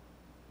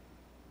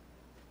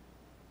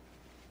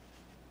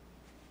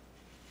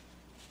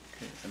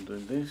 Okay, I'm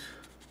doing this.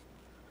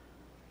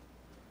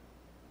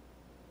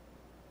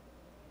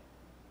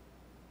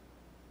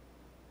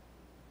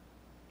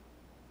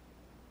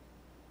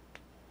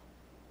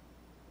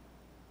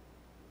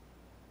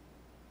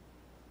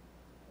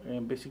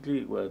 And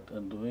basically what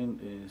I'm doing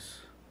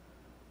is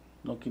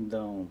knocking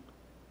down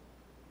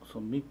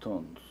some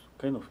midtones,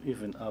 kind of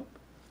even up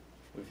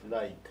with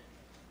light,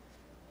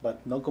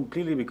 but not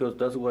completely, because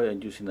that's why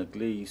I'm using a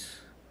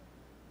glaze,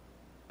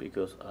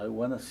 because I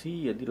want to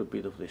see a little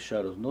bit of the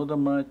shadows, not that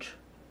much,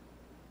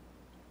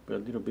 but a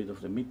little bit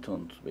of the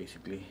midtones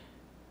basically.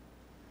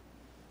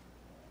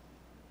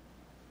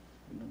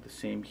 The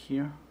same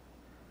here.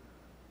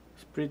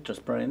 It's pretty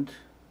transparent.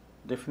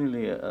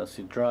 Definitely as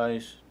it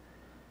dries,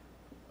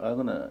 I'm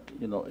gonna,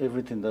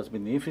 everything that's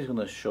beneath is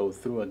gonna show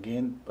through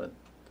again, but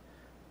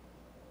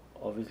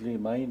obviously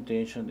my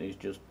intention is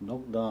just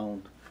knock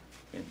down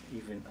and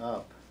even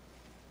up,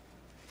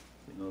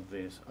 you know,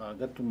 this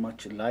got too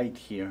much light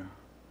here,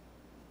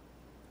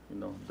 you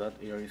know, that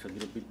area is a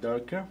little bit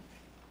darker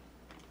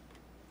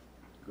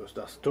because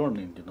that's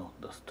turning, you know,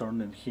 that's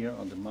turning here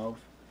on the mouth.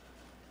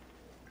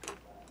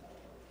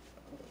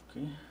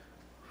 Okay,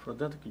 for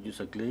that I could use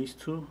a glaze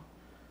too,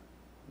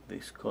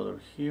 this color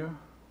here.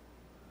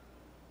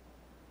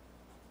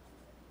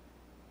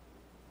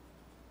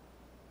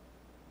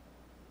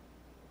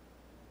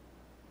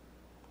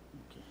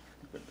 Okay,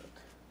 look at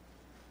that.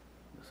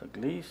 That's a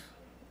glaze,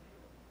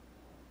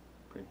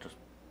 pretty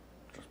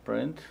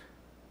transparent.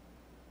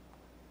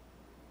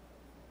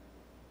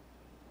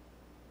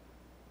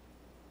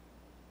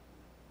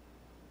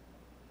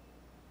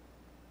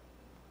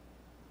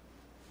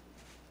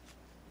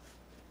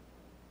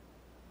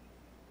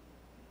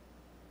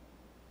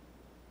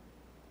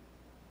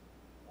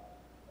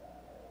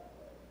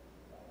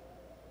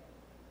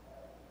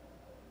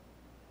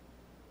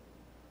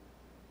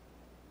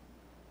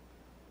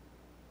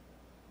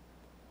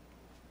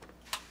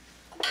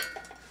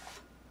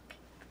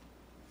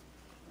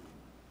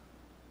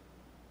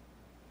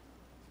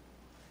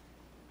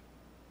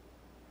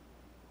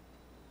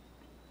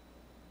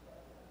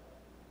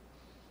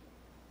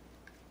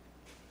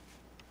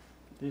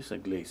 This is a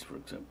glaze, for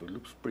example. It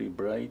looks pretty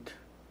bright.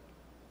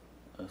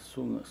 As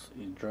soon as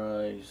it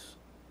dries,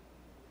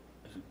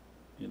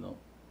 you know,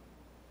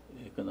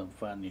 it kind of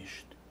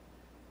vanished.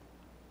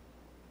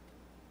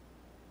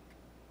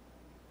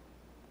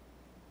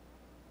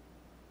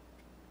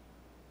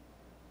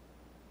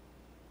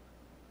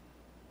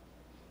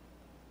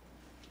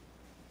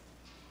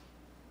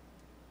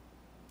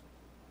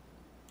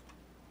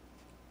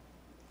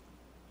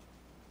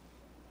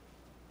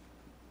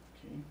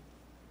 Okay.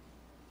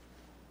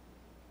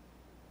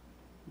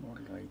 More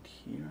light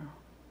here.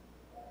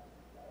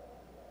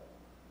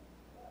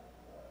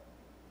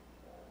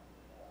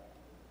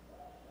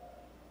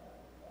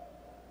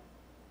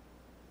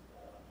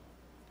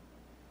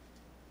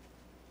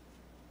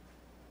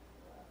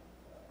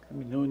 Let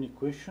me know any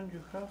questions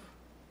you have.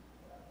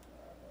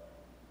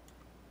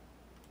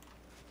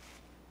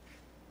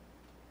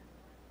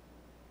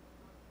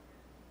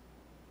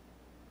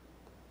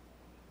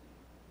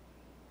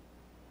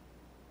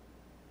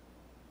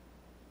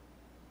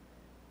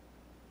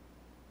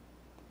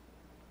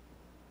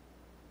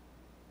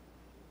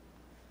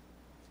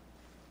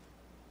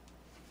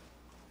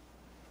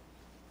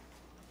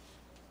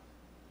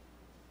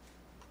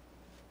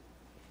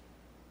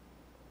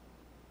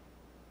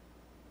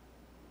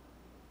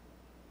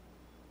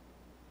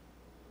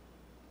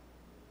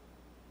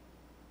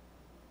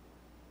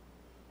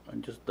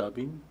 I'm just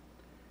dabbing.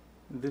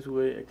 This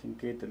way I can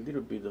get a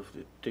little bit of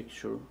the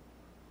texture,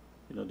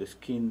 you know, the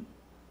skin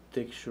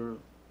texture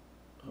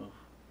of,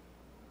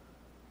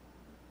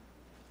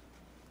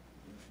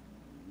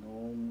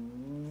 no,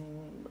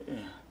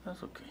 yeah,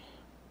 that's okay.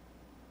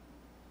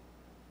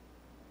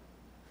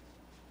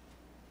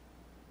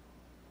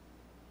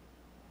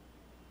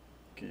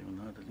 Okay, I'm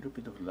gonna add a little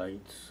bit of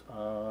lights.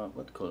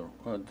 What color?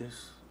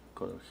 This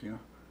color here.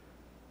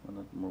 I'm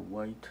gonna add more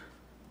white.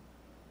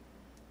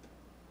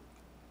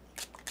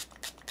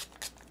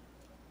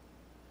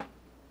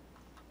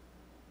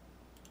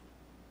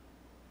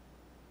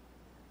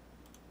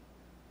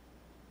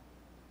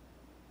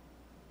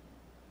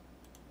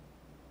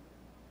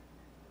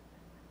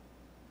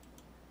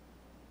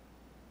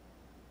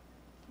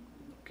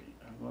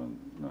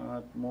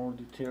 Add more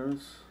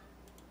details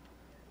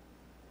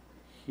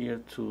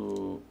here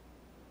to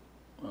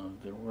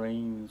the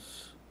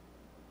reins.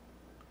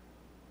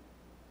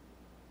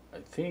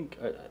 I'm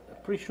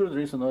pretty sure there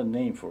is another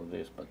name for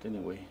this, but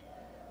anyway,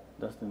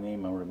 that's the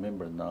name I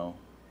remember now.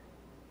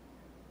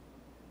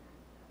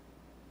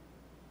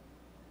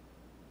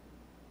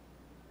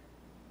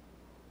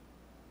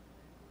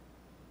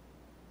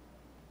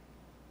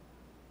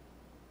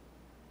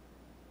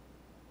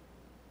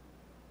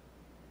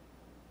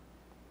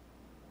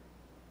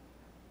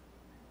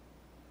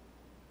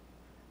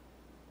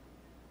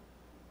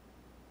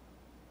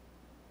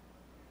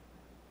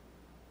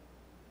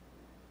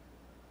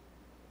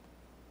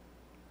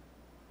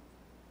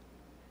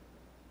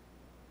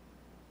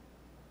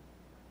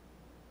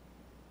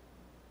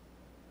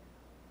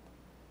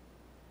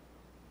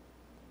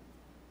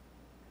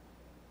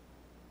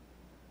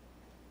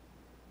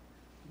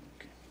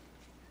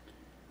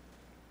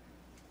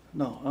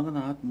 Now I'm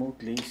gonna add more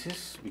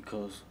glazes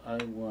because I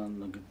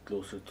want to get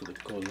closer to the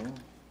color.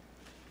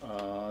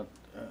 I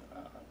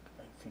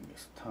think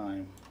it's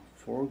time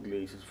for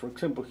glazes. For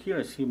example, here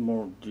I see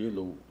more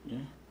yellow. Yeah,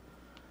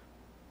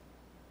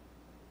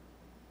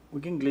 we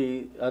can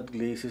add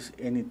glazes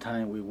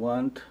anytime we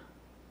want.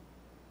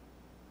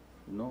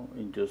 You know,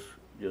 and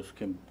just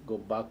can go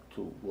back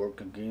to work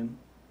again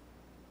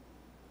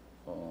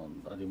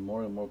on adding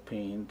more and more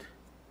paint,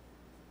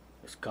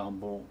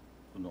 scamble.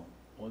 You know,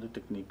 all the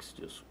techniques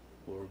just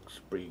works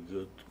pretty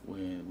good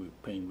when we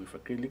paint with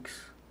acrylics.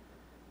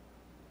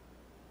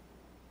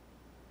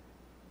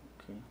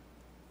 Okay.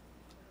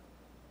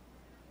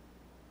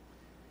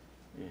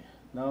 Yeah.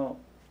 Now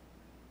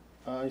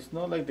It's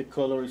not like the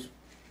color is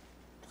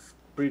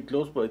pretty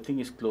close, but I think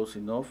it's close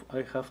enough.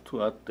 I have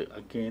to add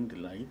again the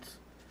lights.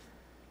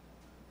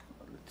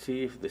 Let's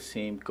see if the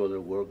same color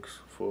works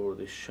for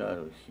the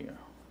shadow here.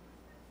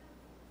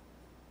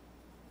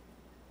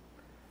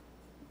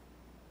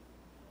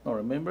 Now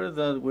remember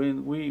that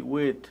when we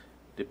wet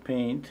the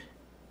paint,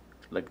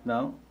 like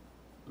now,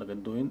 like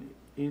I'm doing,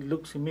 it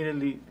looks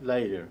immediately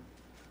lighter.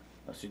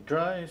 As it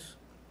dries,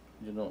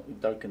 you know,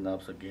 it darkens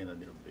up again a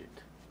little bit.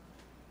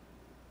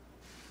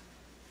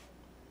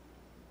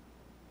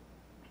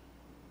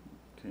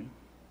 Okay.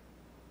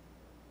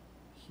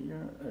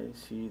 Here I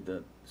see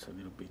that it's a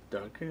little bit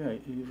darker.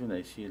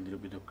 I see a little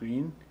bit of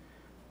green.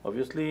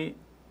 Obviously,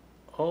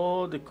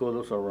 all the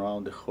colors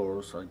around the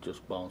horse are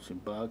just bouncing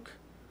back.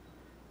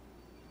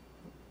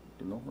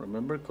 You know,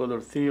 remember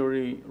color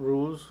theory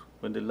rules.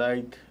 When the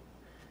light,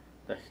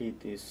 the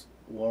heat is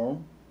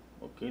warm,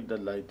 okay, the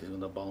light is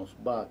gonna bounce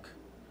back.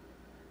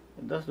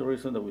 And that's the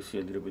reason that we see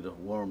a little bit of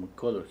warm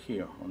color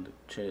here on the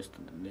chest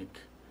and the neck.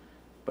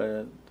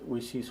 But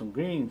we see some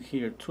green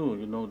here too.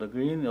 You know, the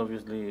green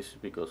obviously is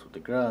because of the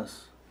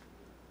grass.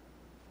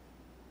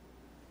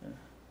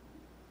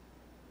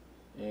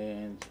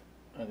 And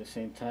at the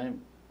same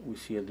time, we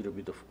see a little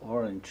bit of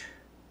orange.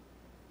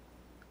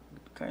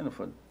 Kind of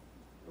a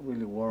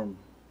really warm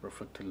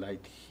reflected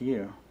light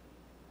here.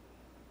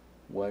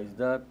 Why is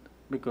that?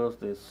 Because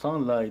the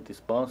sunlight is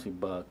bouncing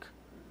back.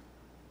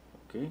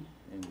 Okay,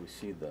 and we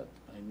see that.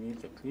 I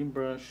need a clean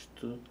brush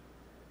to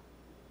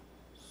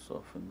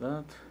soften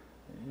that.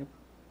 Yep.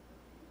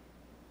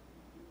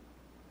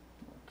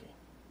 Okay,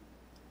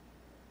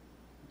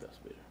 that's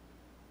better.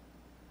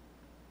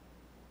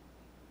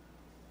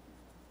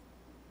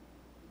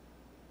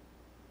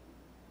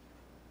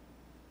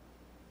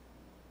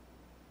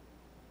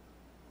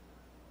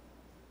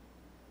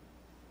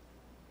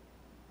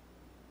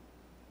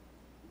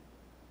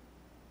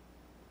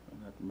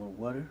 And add more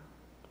water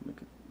to make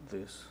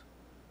this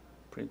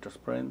pretty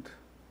transparent.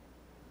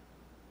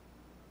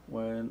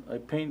 When I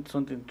paint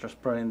something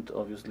transparent,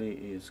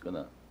 obviously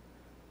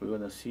we're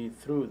gonna see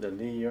through the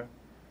layer,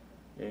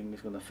 and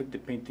it's gonna affect the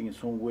painting in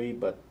some way,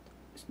 but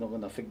it's not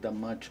gonna affect that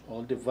much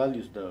all the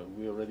values that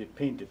we already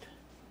painted.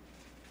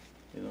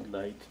 You know,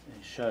 light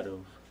and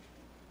shadows.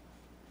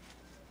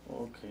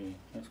 Okay,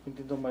 I'm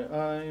squinting down my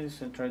eyes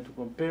and trying to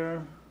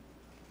compare.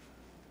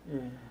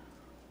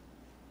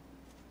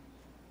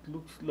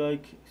 Looks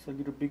like it's a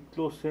little bit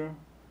closer.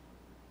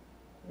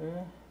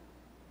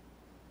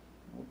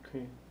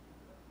 Okay.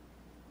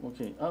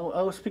 Okay,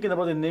 I was speaking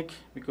about the neck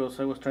because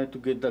I was trying to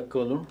get that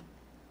color.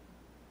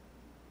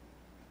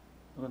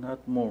 I'm gonna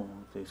add more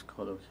of this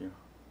color here.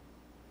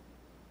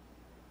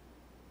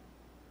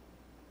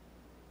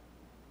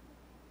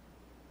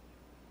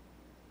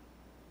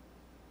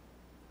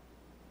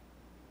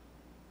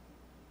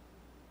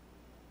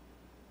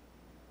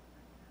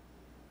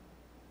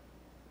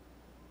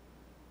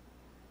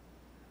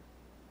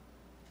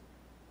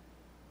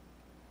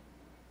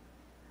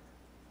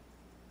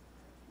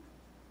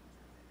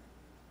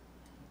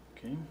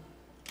 Okay.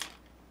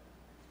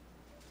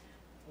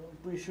 I'm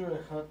pretty sure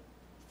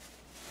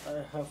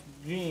I have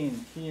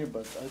green here,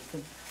 but I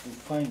can't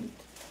find it.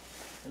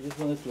 I just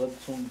wanted to add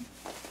some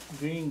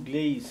green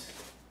glaze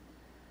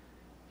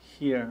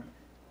here.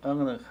 I'm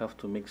gonna have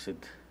to mix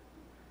it.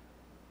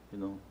 You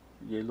know,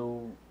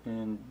 yellow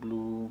and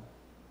blue,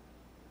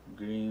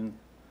 green,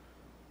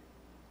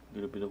 a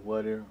little bit of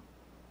water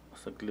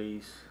as a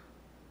glaze.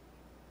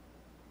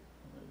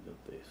 I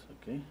got this,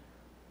 okay.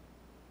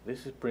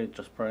 This is pretty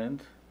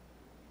transparent.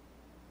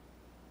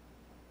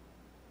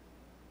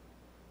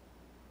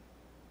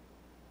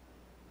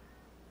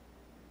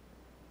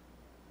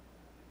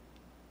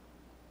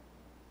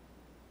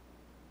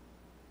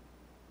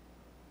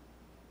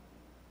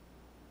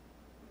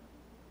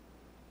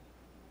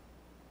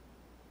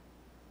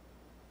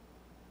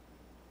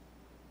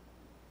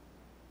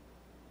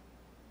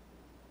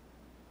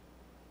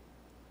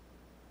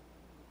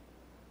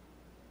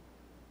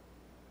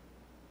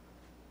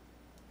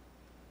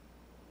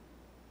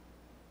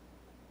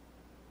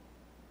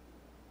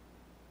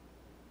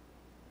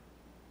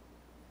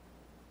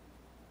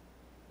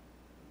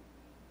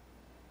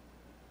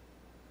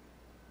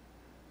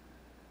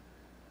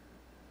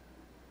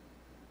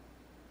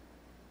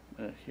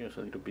 Here's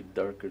a little bit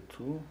darker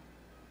too.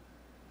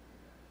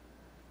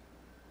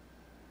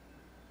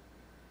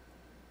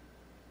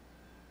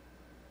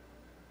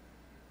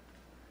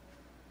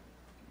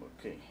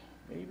 Okay,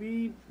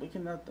 maybe we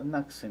can add an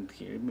accent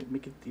here,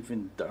 make it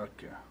even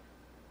darker.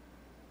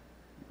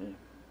 Yeah.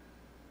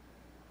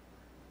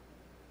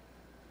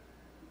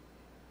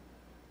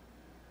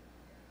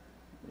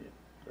 Yeah,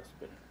 that's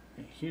better.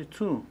 And here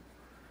too.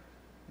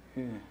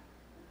 Yeah.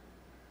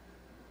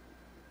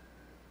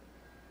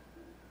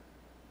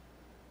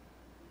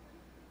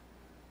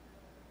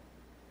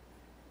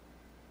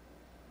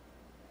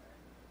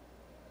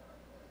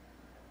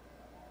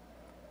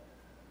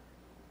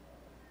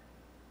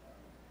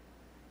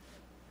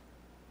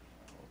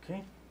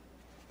 Okay,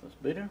 that's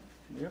better.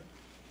 Yep.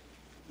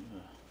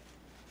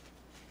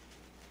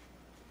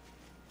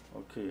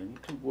 Okay, I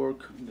need to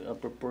work the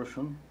upper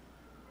portion,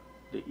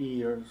 the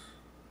ears.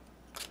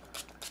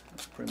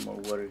 Spray more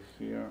water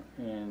here,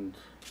 and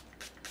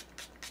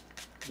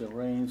the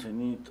reins.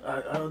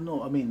 I don't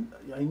know. I mean,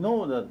 I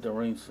know that the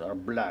reins are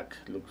black.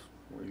 Looks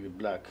really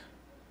black.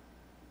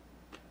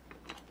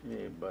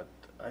 Yeah, but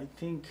I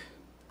think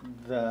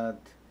that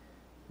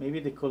maybe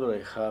the color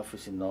I have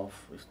is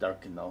enough. It's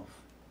dark enough.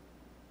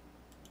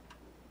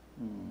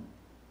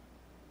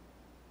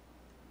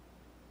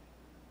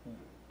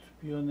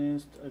 To be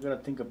honest, I gotta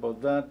think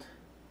about that.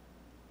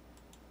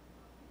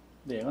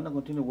 Yeah, I'm gonna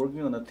continue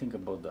working on that. Think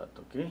about that.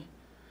 Okay.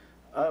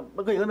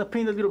 Okay, I'm gonna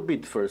paint a little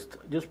bit first,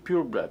 just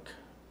pure black,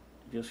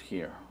 just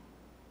here,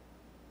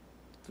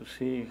 to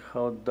see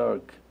how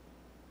dark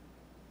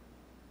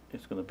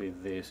it's gonna be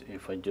this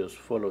if I just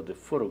follow the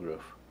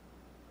photograph.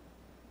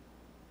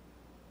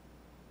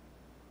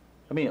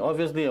 I mean,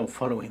 obviously I'm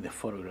following the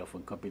photograph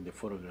and copying the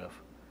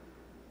photograph,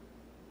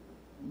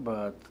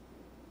 but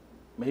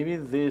maybe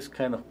this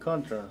kind of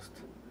contrast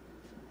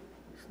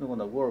is not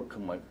gonna work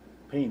on my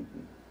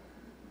painting.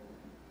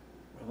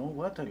 You know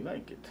what? I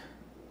like it.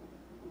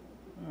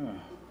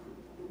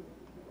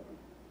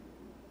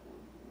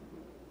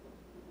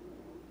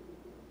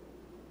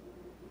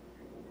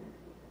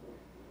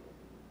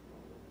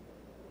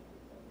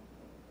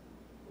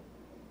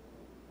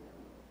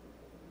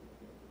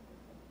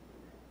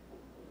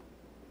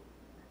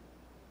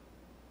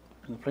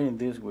 I'm playing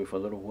this with a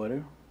lot of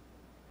water.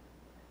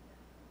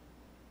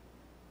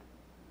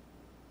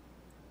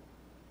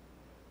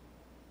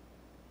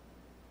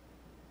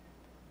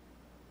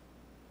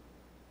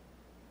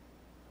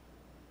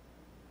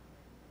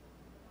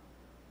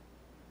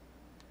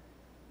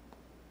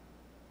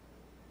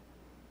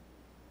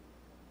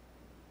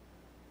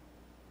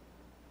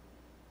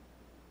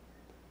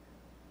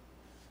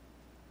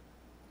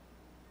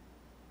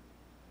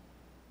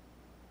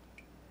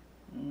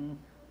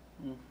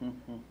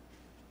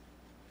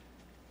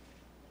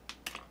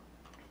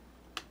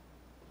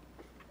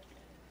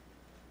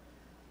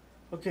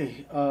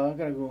 Okay, I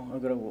gotta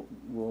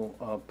go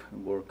up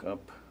and work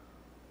up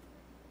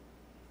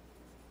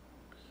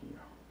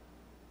here.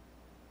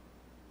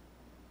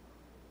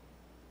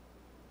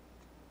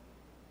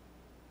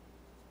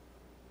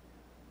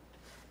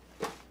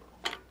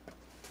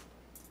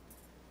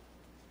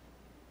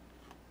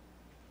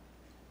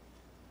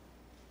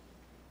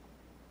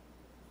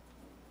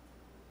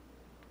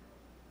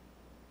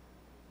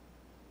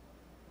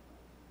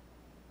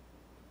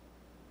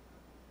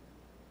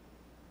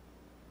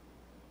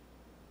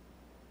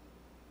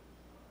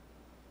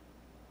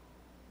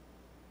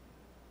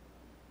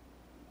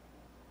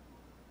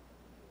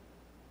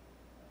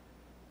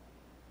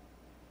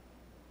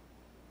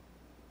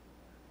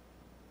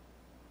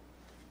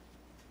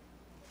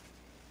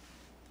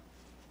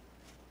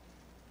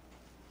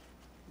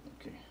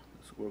 Okay,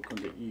 let's work on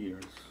the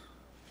ears.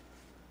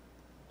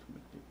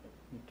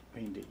 Need to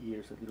paint the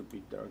ears a little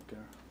bit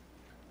darker.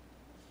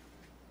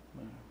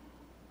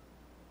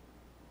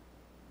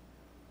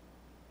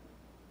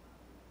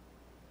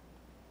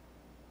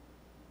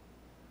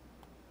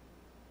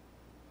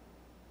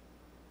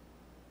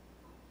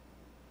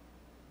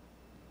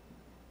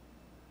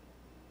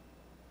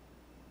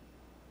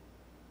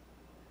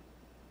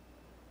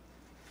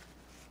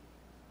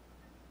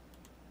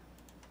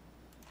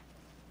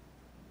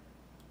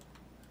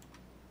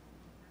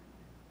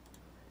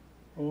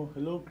 Oh,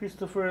 hello,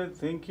 Christopher.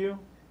 Thank you.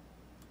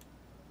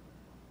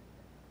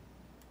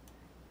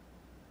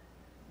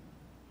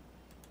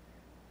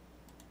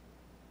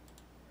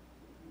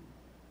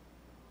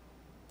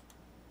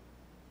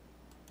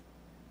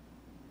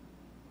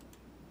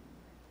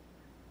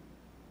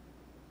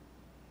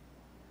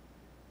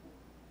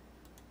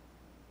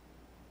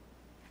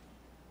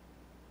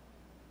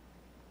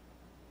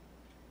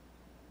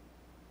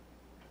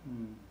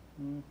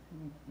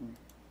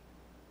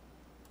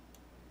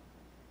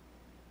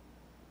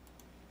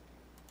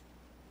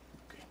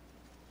 Okay.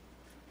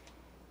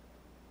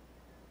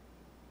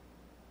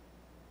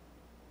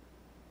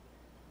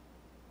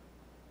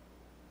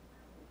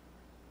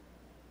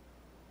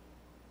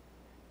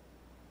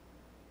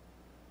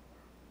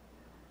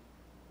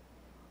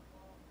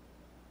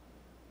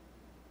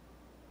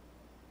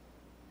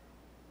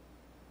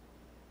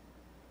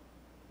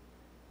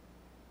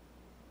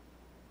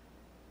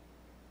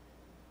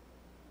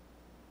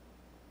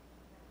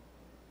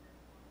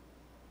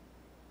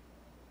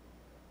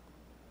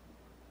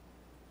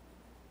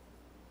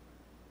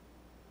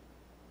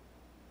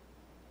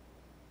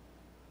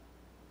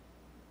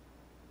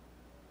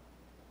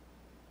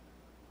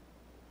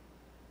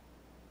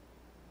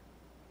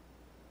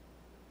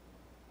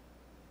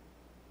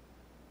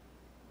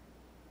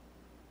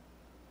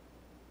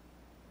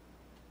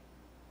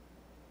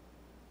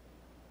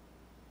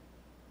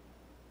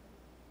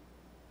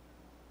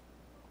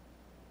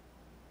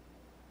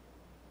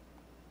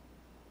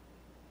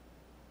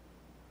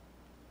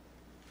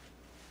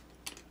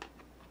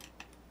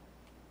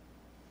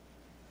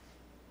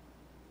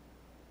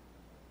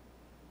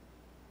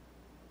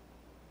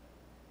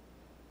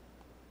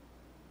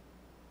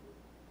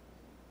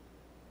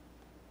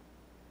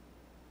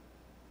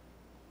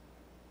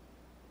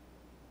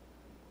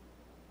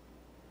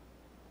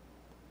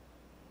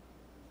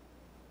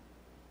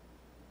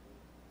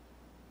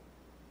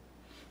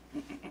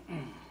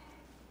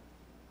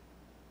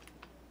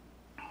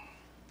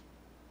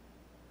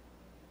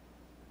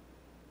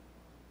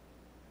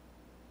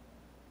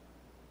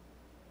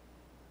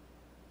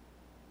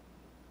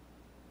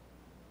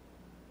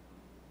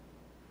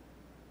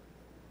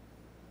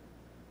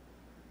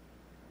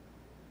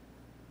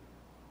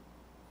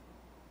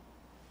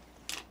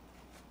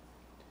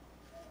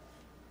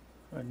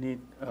 I need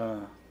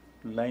a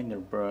liner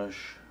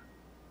brush.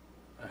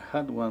 I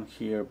had one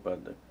here, but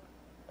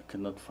I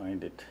cannot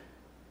find it.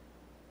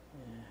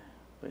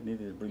 I need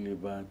it really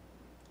bad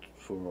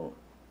for,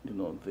 you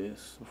know,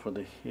 this, for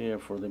the hair,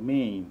 for the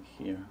mane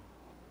here.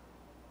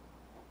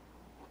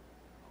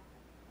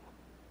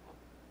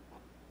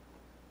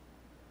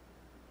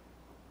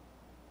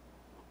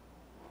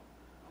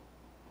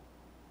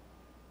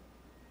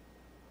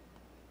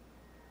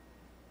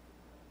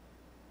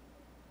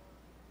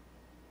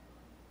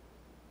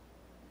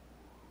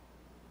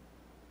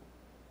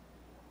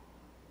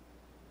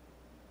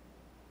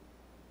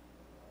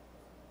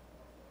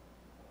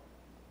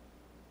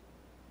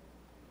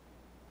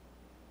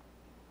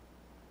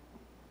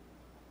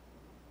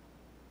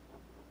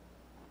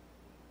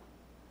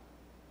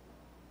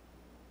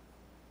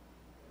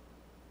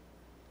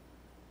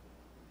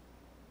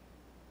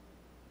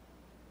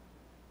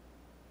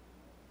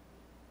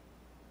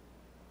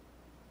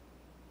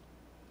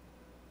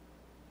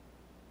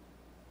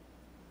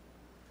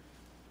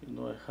 You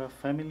know, I have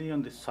family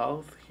on the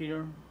south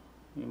here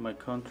in my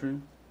country,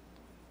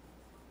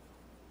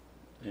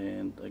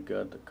 and I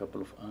got a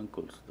couple of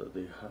uncles that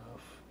they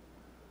have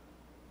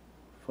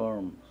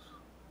farms.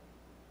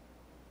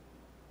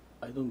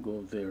 I don't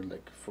go there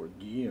like for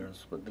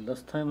years, but the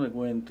last time I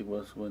went it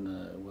was when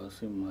I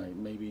was in my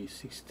maybe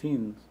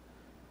 16th.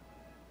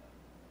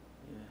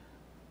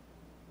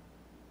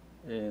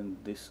 Yeah. And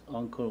this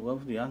uncle, one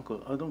of the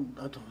uncle, I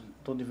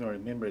don't even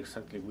remember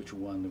exactly which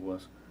one it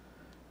was,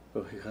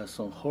 but he has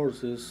some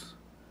horses.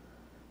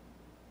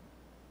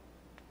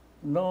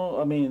 No,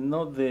 I mean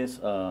not this.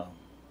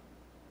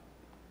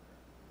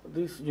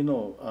 This, you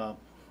know,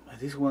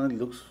 this one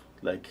looks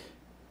like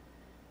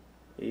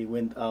he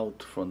went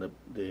out from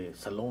the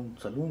saloon.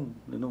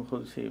 You know how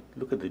to say?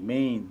 Look at the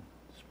mane.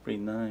 It's pretty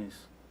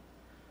nice.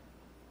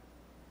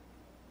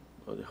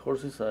 But the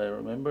horses I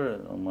remember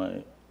on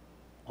my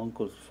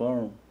uncle's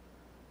farm.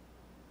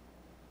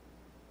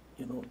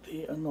 You know,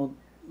 they are not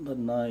that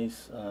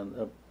nice, and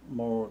are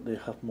more. They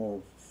have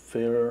more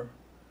fur,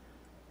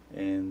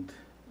 and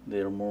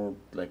they're more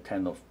like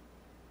kind of,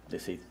 they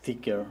say,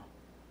 thicker.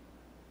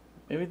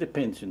 Maybe it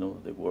depends, you know,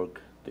 the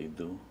work they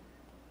do.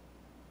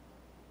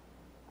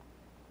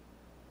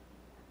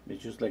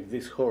 It's just like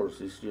this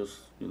horse is just,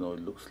 you know,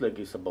 it looks like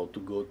it's about to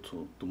go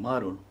to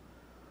Maru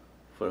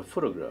for a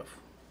photograph,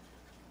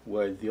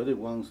 while the other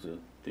ones,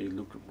 they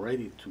look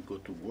ready to go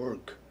to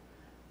work,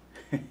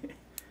 to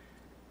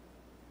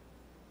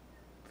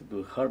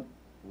do hard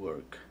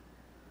work.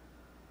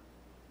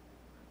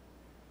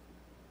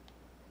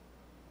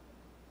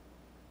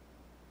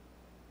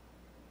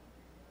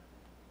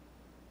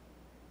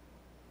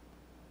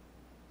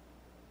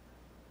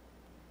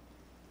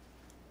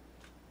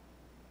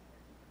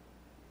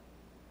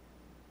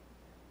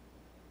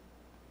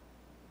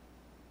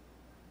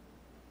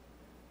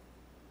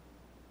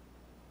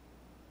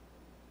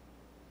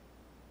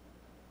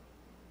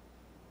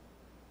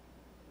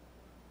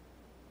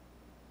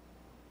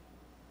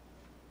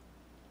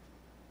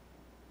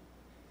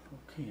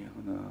 Okay,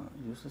 I'm gonna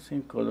use the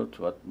same color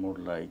to add more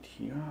light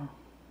here,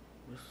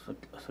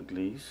 as a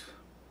glaze.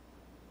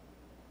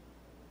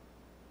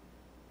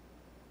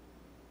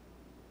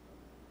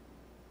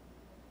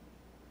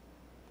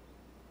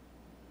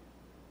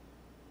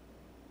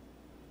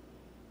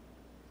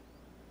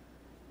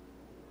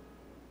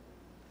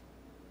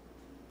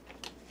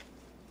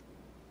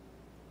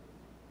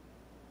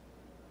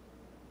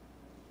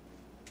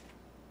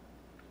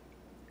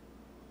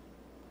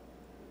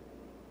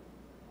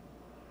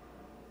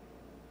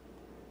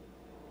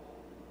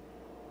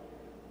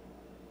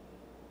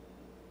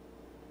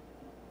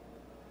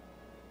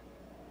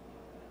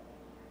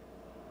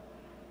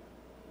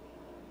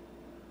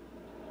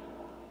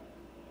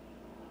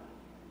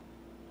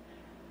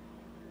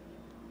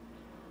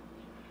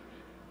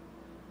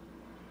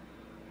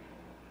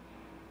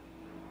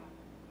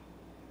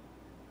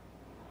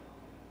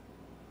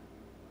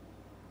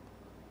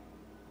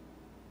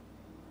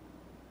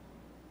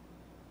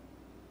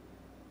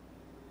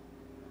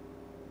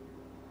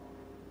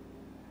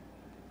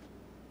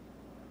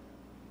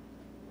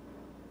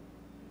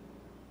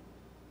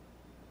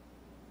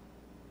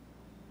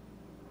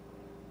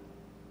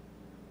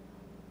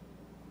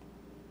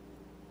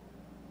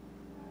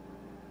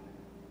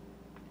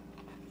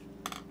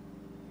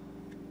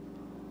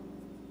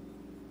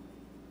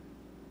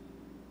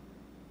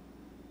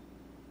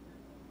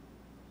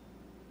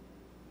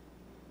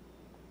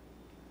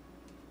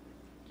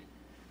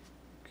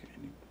 Okay,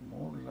 I need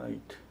more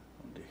light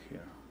on the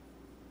hair.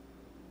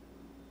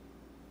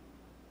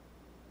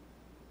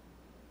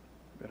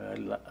 But I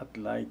add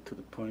light to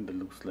the point that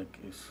looks like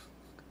it's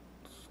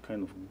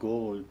kind of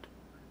gold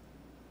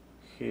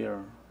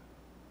hair,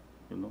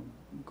 you know,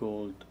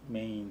 gold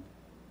mane.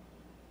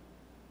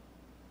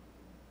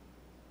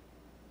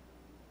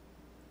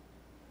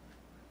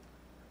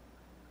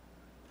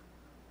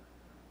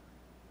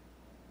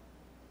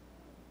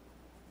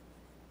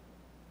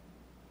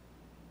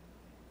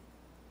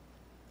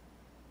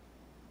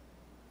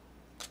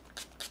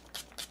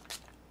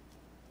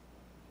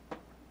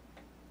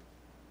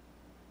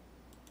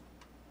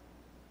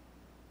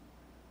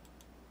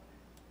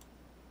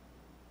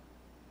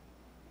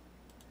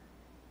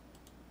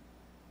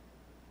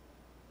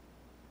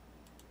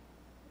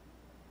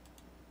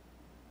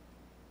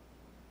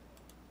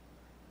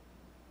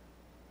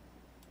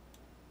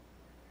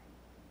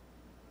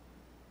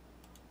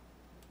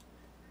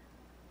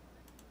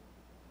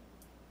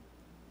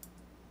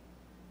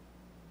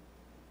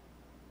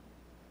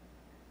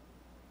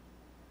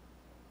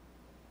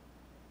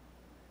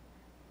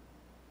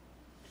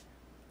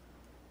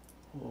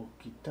 Oh,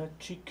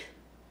 Kitachik.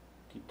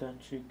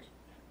 Kitachik.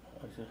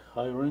 I said,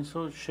 hi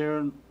Renzo,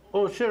 Sharon.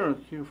 Oh,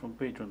 Sharon here from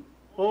Patreon.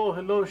 Oh,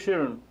 hello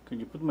Sharon. Can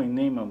you put my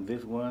name on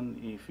this one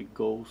if it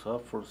goes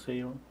up for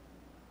sale?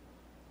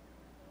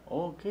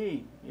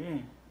 Okay, yeah.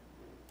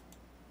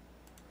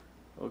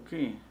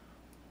 Okay.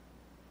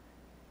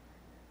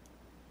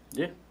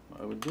 Yeah,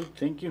 I will do.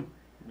 Thank you.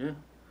 Yeah.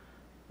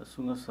 As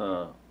soon as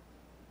uh,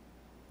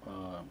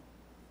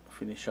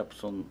 finish up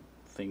some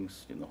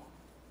things,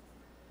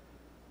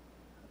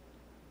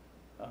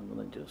 I'm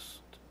gonna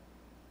just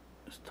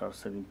start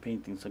selling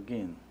paintings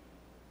again.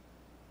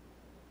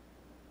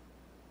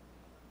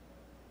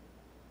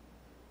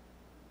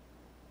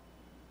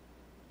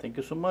 Thank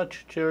you so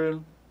much,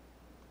 Cheryl.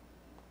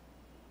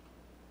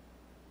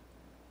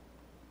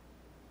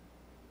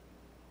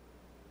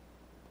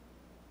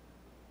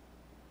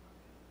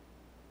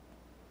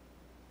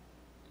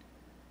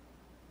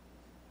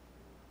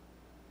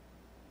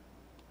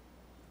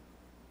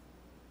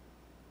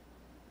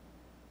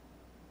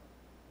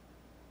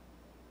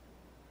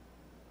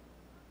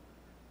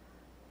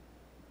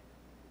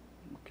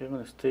 Okay, I'm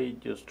gonna stay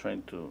just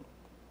trying to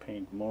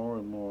paint more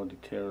and more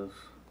details.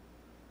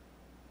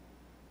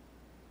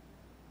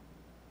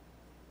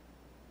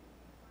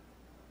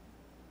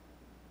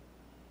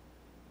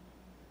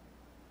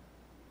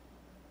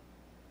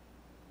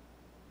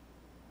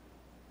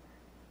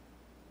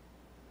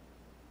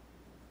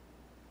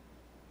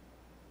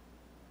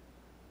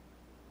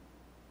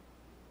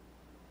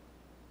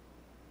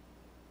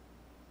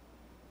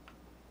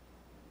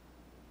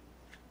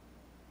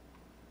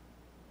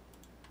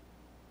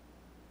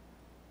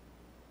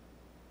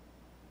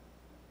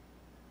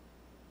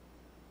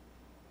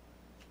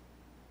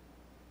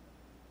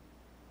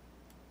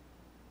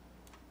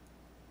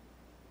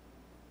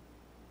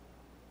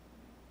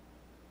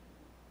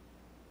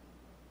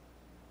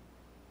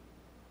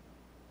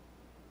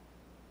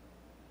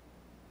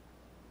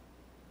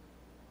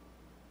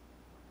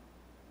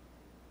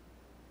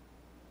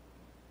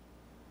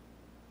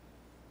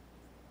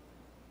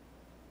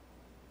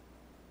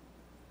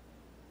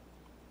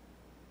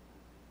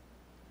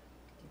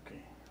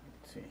 Okay,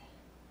 let's see.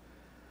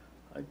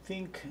 I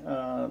think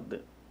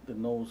the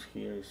nose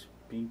here is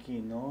pinky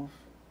enough.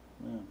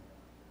 Yeah.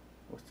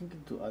 I was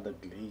thinking to add a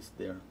glaze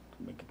there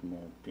to make it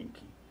more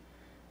pinky.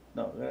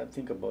 Now I gotta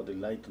think about the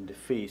light on the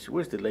face.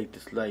 Where's the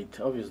latest light?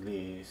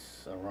 Obviously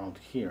it's around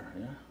here,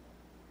 yeah?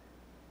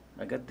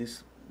 I got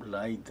this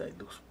light that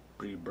looks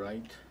pretty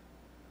bright.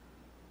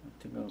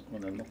 I think I'm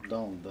gonna knock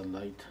down the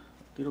light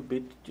a little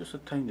bit, just a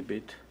tiny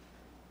bit.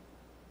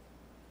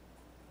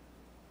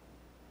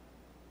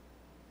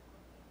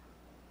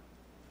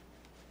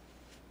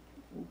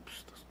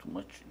 Oops, that's too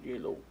much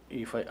yellow.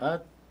 If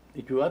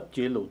you add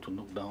yellow to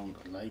knock down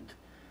the light,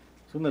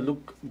 it's gonna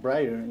look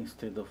brighter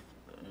instead of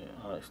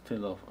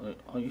instead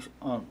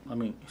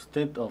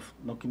of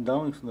knocking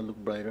down, it's gonna look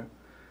brighter.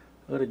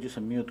 I gotta use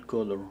a mute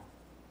color.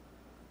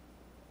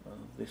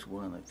 This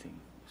one I think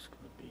is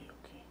gonna be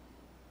okay.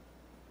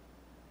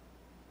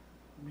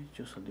 Maybe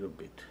just a little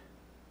bit.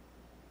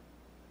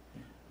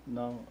 Yeah.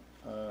 Now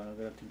I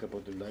gotta think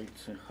about the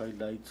lights and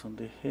highlights on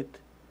the head.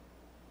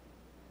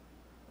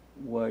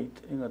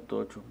 White and a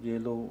touch of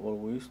yellow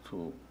always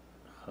to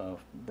have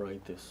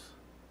brightest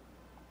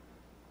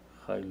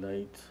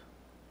highlights.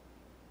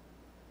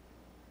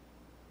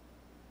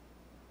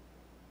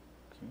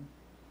 Okay.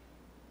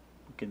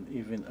 You can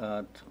even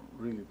add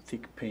really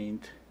thick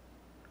paint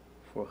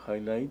for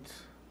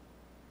highlights.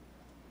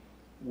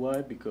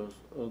 Why? Because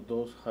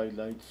those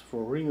highlights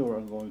for real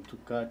are going to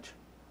catch,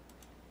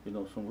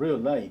 some real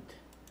light,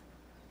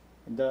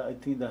 and that, I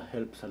think that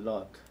helps a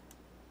lot.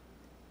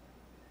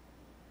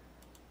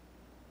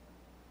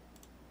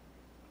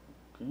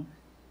 Okay.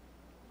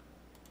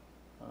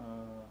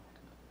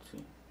 Let's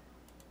see.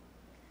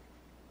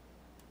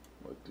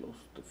 I closed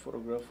the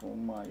photograph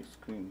on my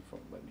screen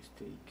by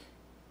mistake.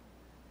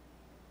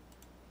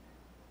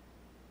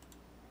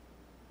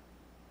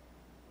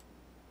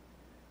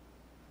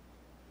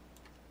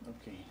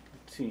 Okay,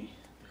 let's see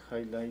the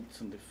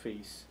highlights on the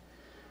face.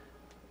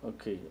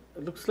 Okay,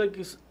 it looks like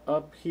it's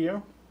up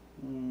here.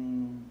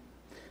 I'm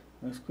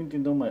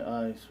squinting down my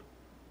eyes.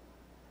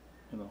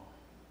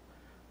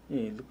 Yeah,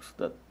 it looks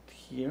that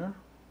here,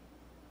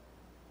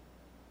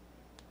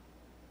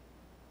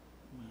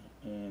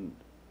 and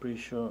pretty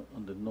sure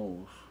on the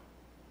nose.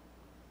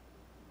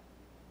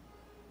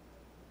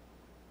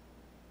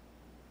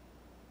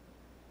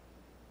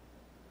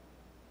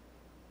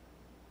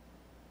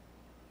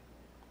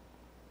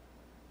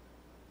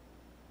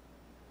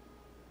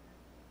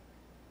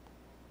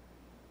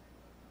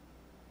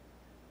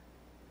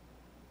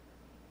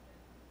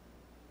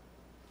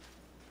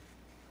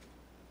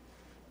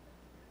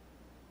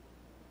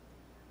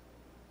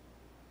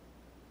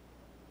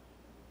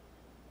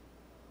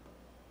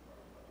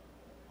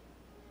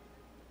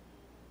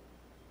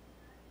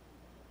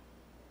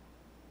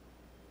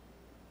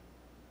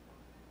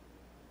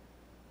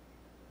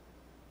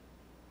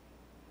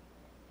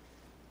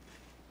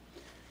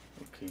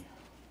 Okay,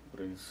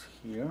 what is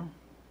here?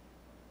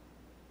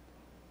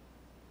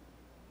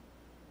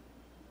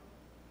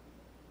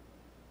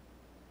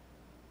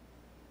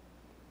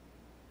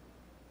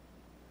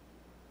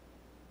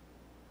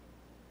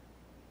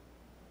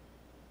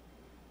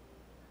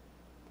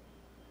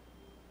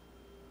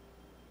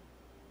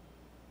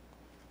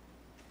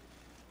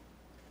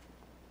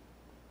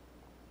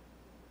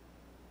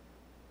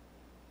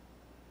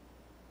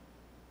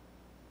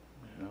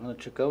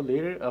 check out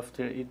later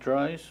after it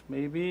dries.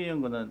 Maybe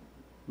I'm gonna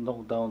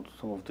knock down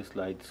some of these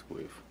lights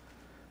with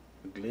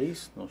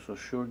glaze, not so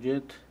sure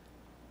yet.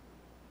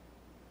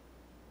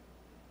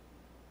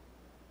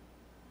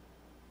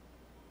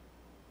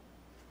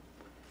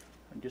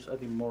 I'm just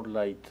adding more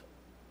light,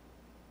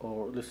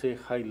 or let's say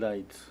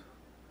highlights,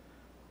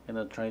 and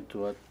I try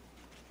to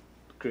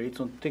create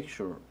some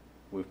texture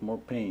with more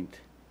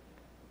paint.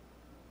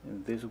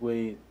 In this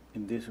way,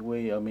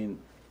 I mean,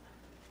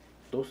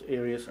 those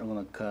areas are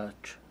gonna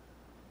catch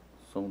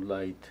some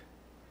light.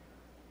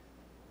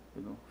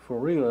 You know, for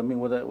real. I mean,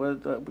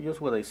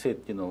 just what I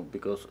said. You know,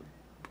 because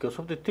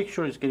of the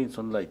texture is getting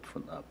some light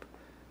from up,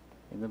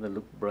 and gonna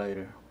look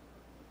brighter.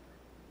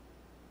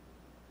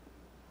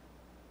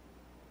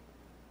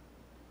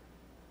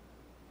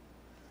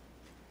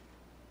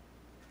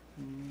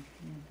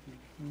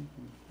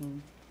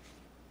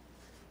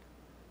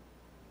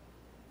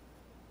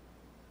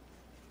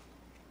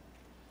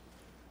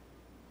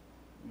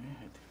 Yeah,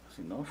 I think that's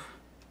enough.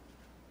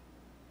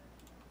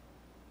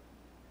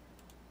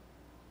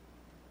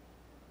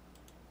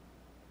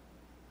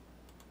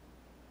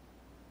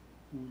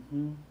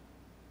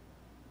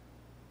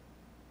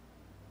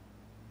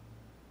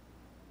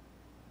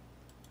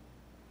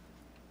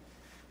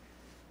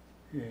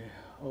 Yeah.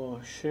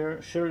 Oh,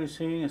 Sherry is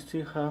saying I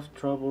still have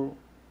trouble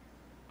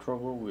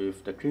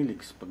with the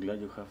acrylics, but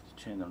glad you have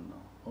the channel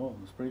now. Oh,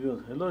 that's pretty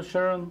good. Hello,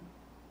 Sharon.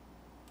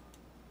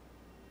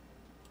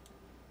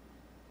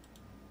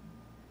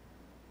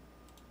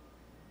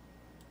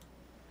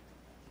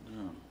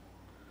 Yeah.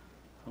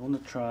 I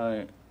want to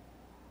try.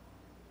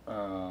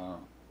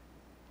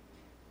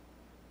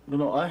 You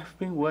know, I've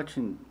been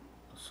watching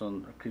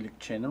some acrylic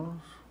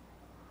channels,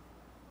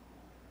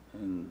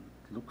 and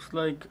looks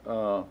like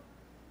I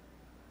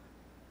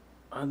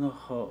don't know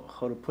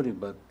how to put it,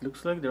 but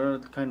looks like there are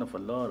kind of a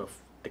lot of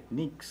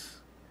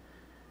techniques.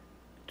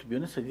 To be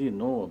honest, I didn't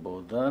know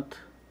about that.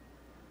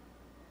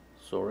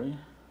 Sorry,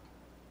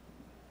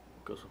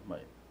 because of my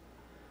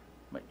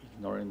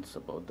ignorance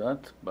about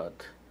that.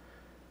 But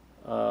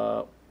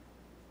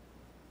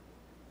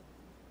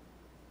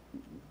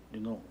you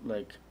know,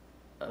 like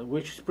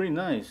which is pretty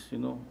nice. You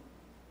know,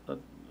 that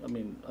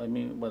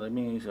what I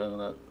mean is I'm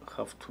gonna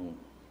have to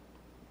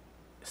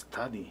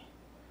study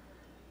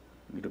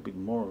a little bit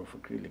more of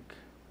acrylic.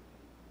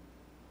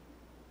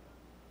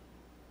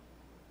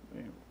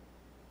 Yeah.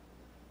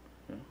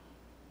 Yeah.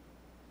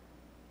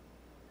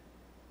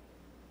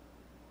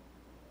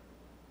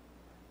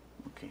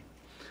 Okay,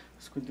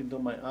 squinting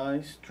down my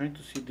eyes, trying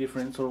to see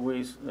difference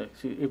always.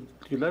 See, if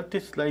you let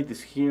this light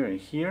is here and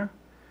here,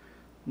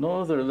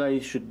 no other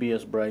light should be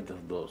as bright as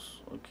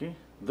those. Okay,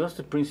 that's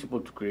the principle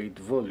to create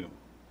volume.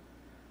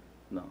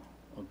 Now,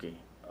 okay,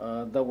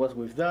 that was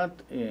with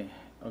that.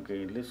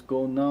 Okay, let's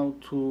go now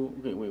to.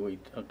 Okay,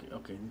 wait.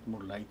 Okay, need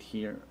more light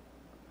here.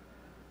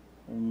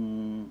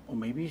 Or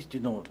maybe it's, you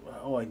know.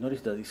 Oh, I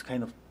noticed that it's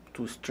kind of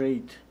too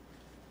straight,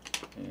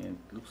 and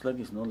looks like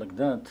it's not like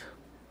that.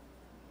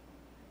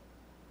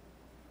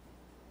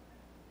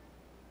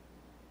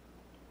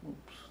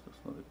 Oops, that's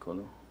not the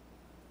color.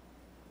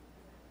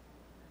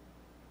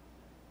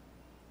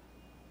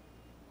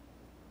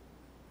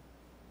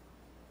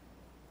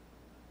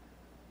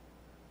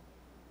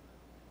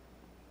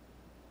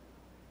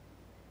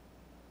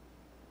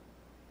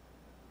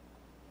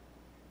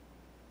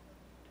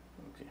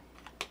 Okay.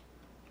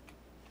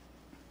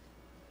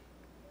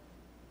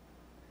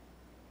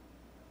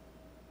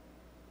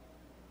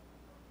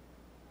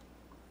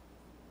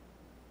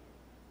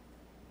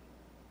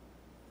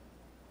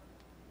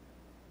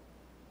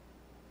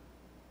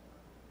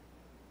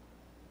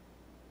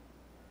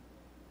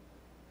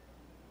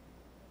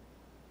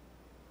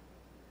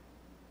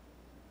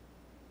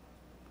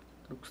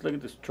 Looks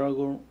like the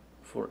struggle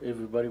for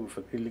everybody with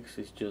acrylics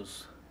is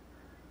just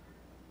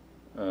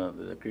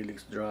the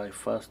acrylics dry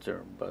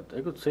faster, but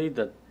I could say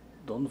that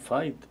don't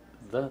fight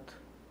that.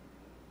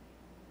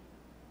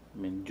 I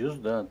mean,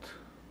 just that.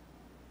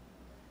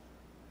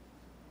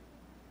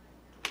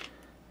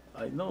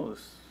 I know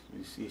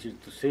it's easier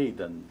to say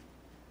than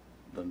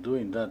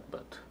doing that,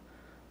 but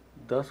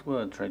that's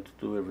what I try to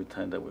do every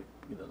time that we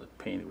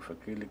paint with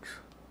acrylics.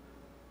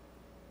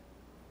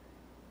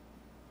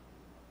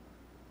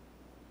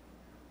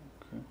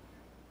 Okay.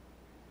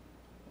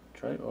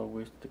 Try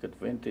always to take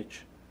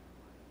advantage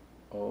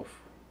of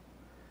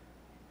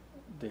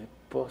the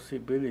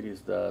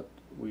possibilities that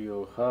we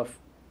all have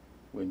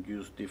when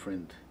use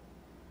different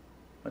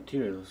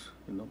materials,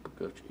 you know,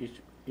 because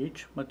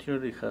each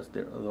material has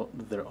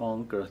their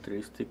own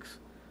characteristics,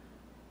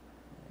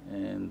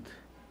 and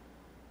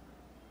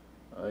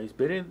it's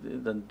better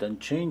than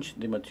change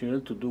the material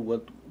to do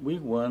what we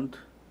want,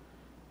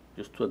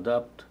 just to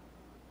adapt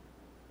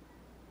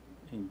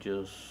and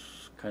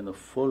just kind of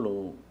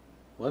follow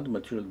what the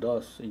material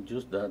does and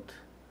use that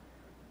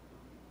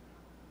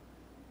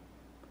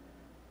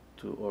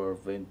to our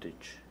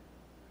advantage.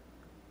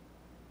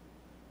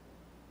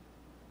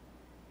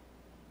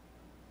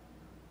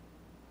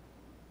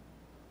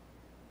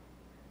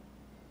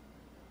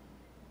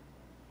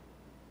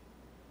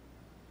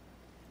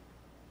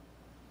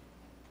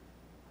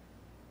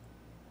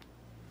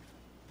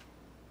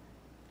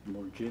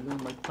 more yellow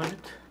in my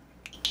palette.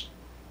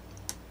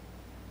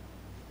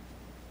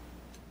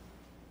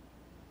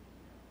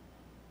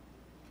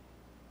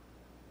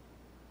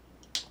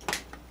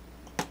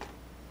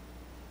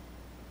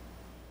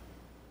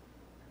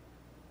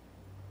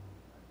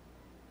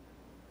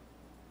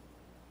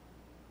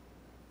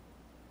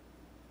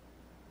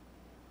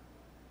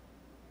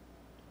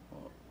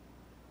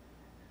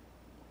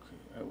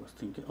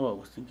 I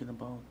was thinking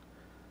about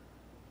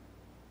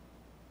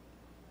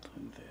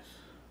doing this.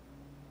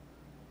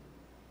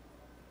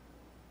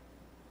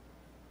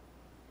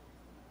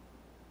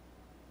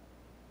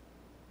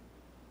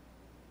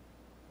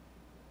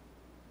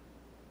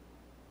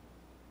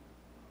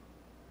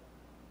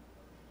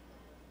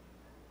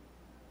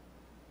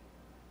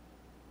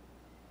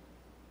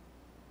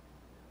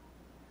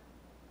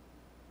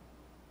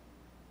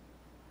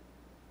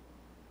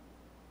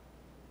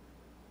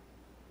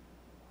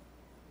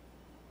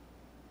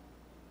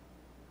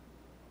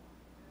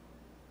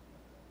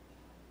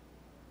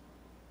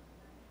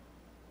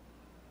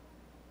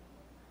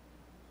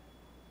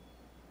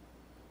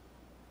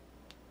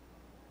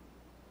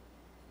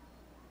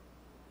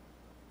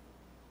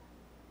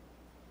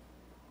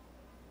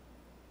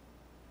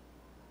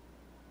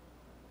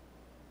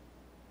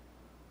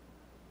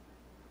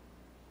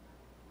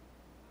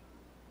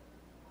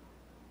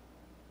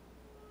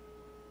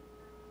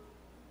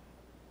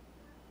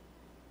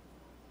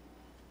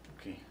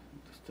 Okay,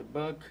 step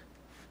back,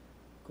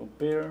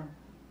 compare.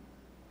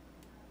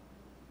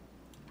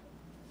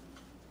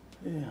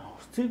 Yeah,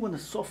 still want to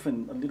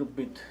soften a little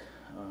bit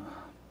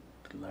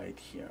the light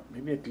here.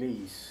 Maybe a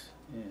glaze.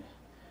 Yeah.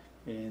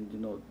 And you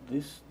know,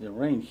 the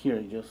rain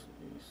here just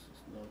is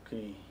not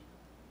okay.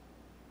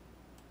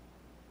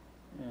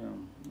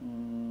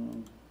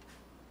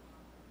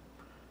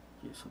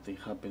 Yeah, something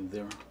happened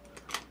there.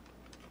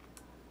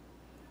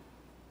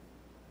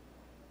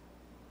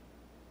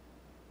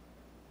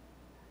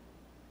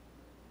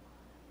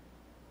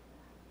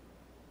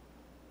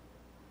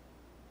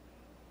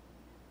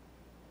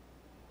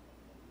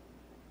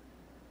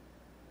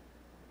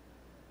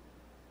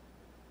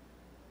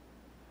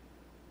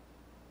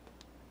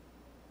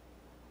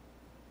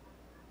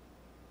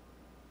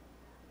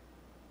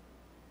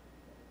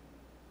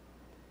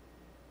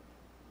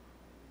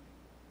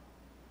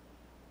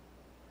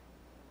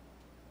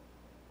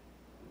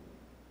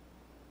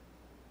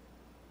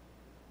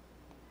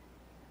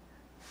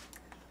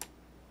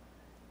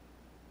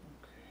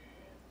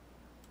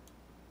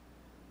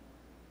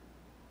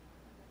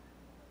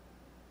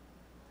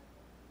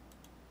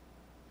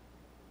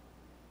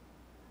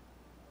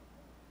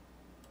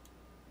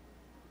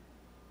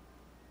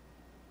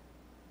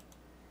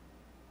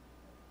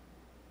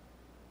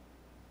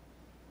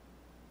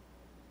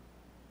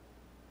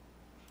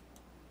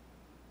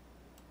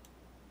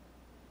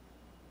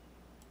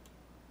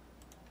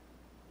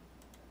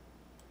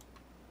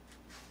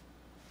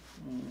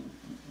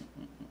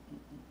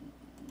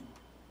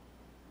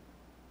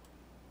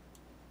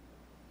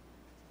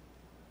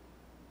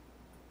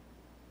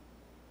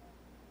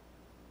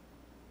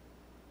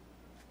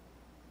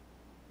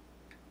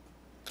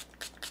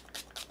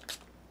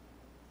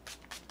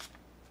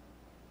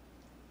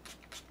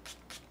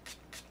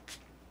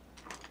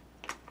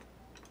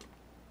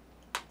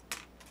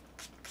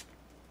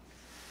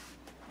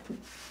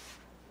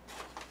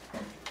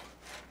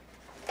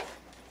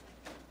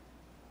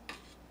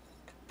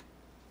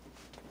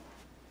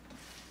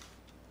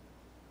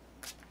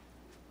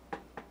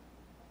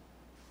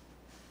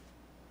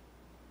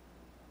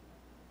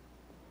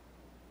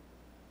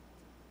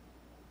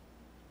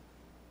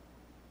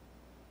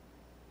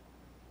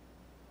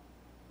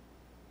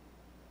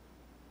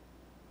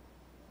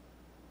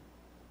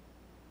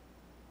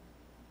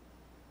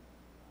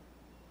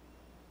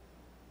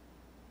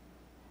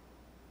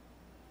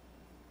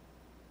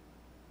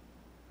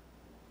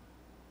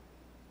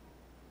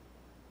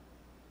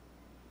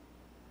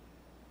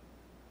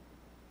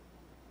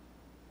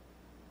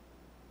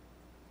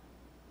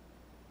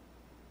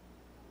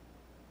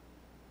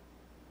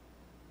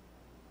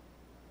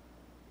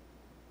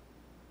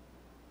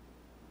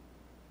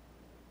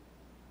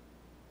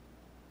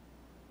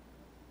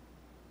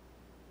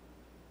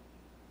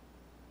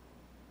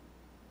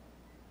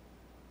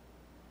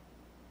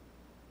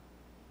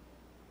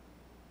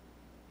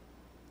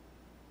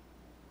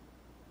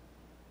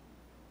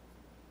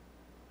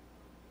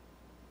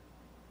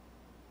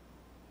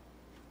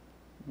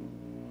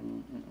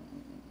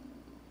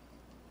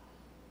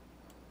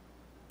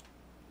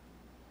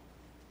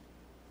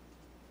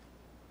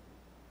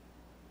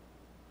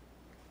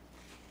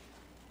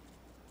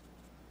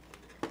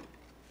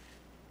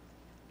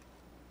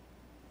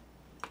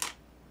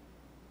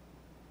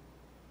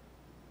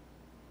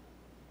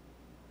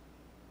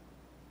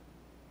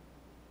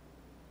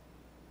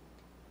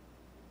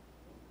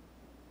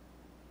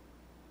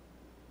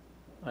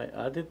 I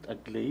added a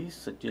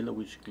glaze, a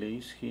yellowish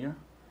glaze here.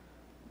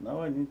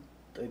 Now I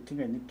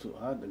think I need to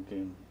add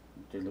again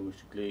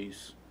yellowish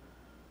glaze.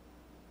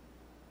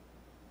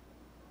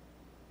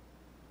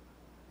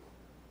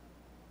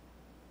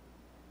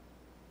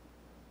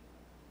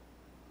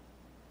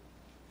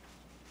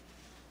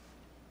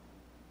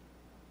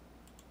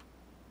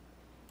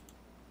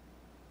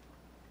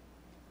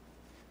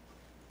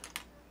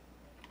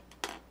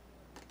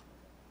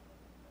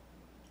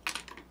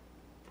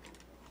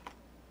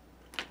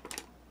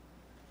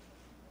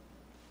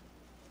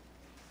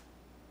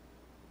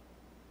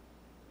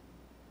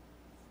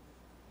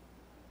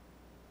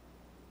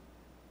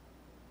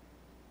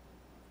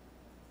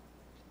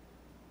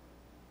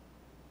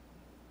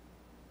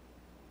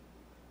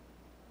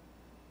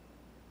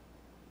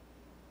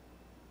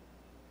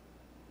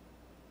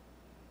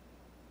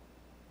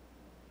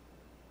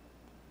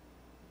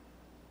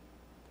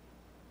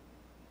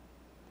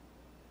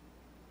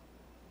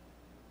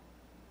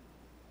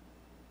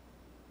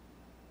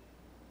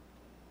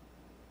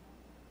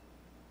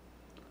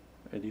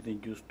 I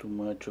didn't use too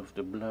much of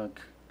the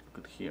black.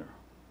 Look at here.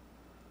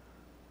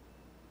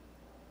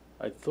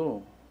 I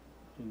thought,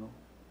 you know,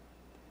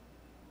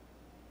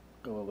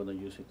 I was gonna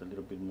use it a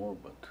little bit more,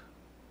 but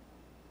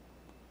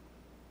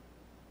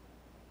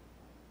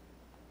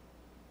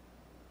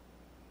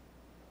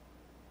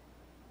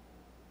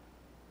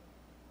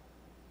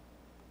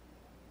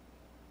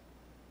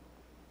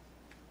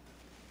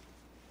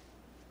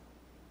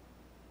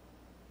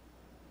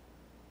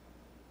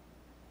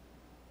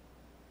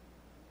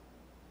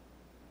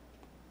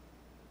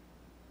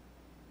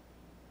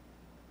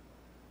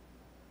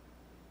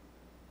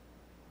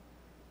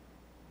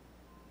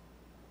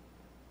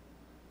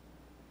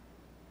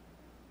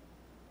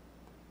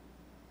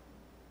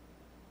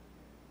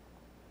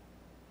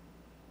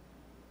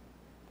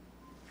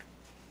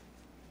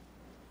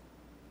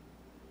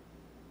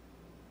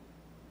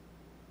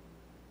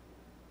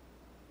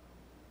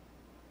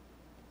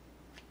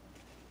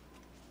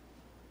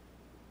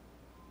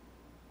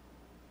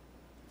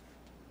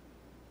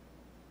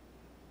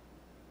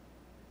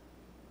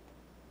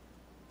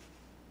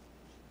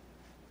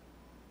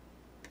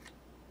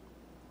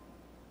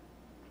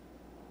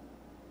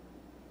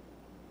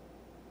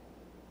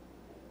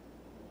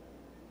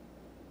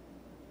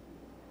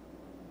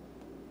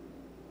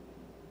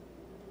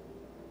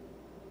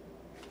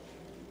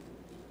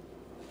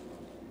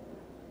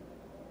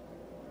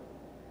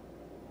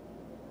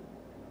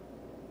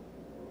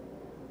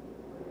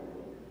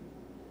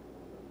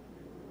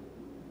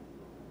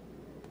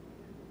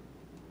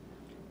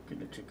okay,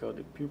 let's check out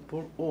the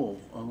pupil. Oh,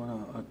 I'm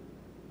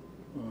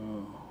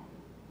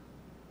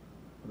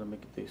gonna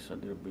make this a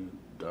little bit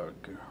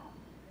darker.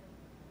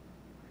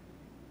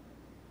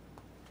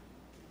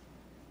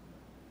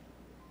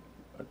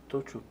 A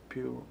touch of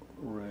pure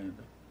red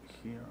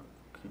here,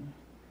 okay.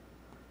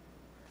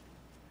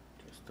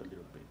 Just a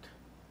little bit.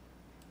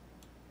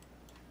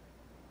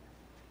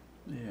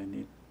 Yeah, I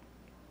need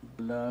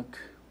black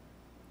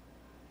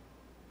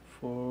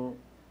for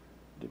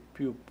the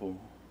pupil.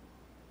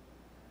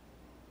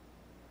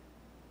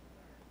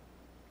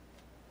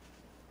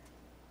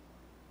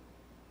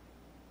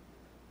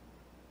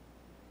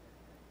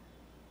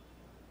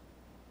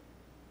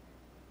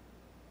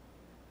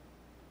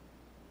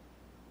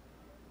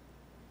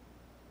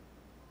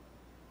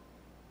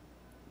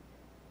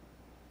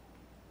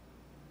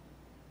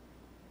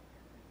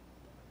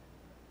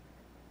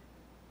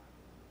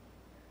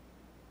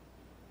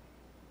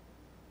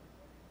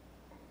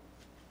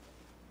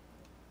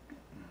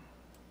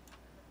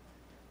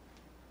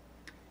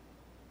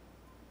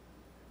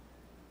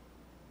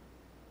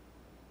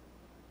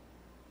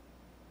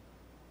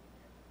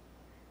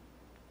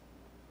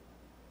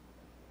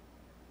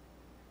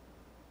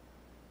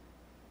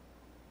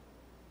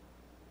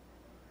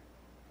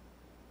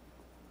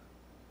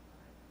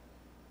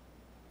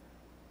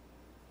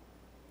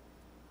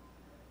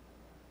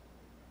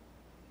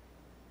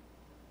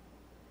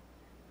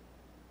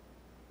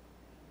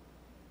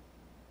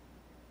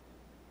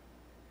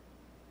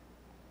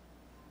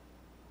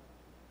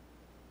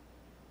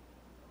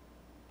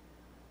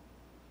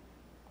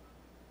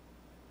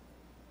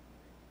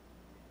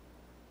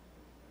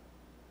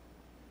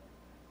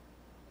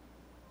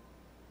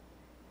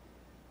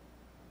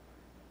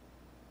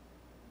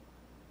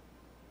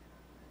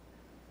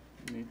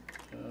 Need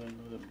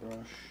another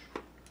brush.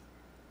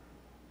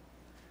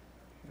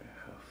 I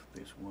have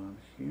this one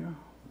here,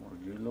 more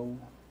yellow.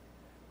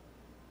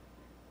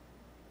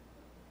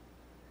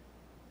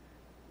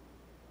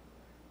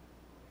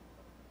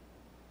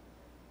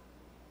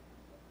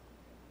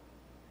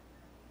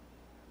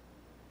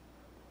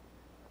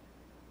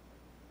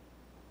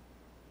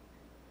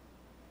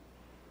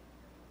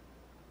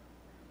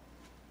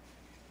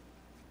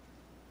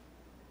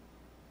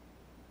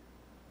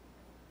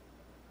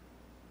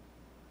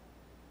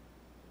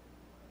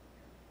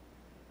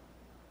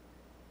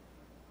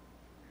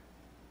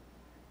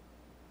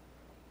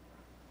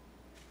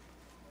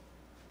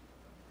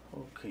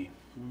 Okay,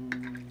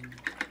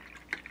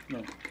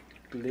 no,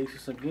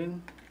 glazes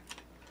again.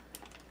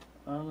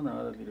 I'm gonna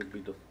add a little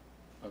bit of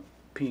a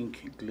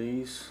pink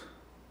glaze.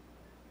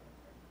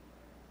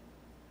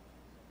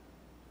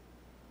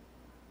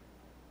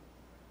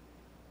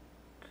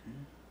 Okay,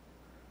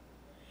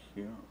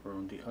 here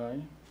around the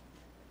eye.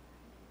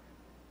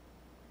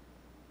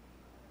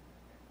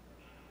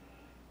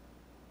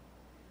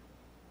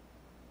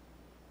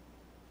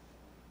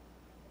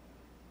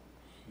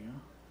 Here.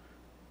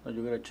 Now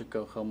you gotta check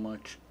out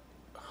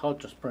how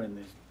transparent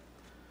is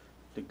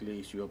the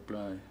glaze you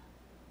apply,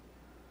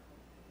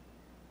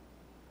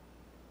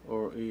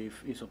 or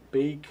if it's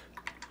opaque,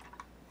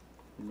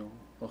 you know,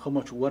 or how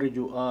much water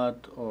you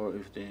add, or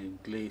if the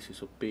glaze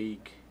is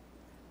opaque.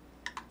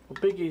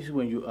 Opaque is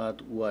when you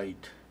add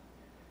white.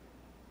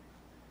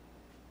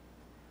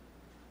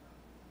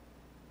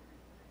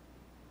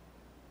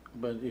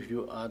 But if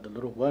you add a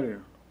lot of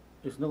water,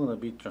 it's not gonna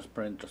be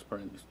transparent.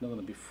 It's not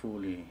gonna be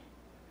fully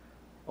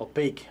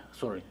opaque.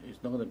 Sorry,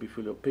 it's not gonna be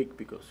fully opaque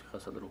because it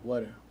has a lot of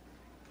water.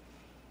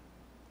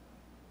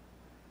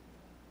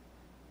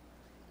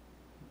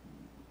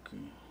 Okay,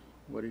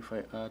 What if I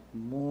add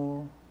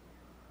more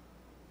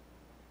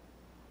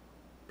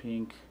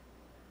pink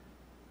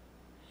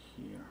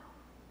here?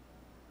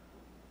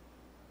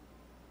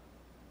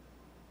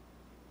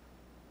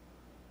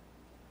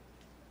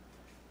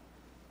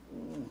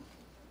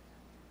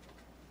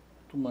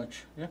 Too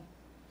much, yeah.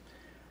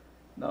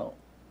 Now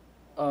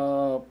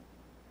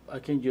I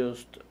can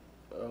just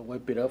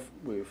wipe it off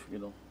with, you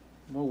know,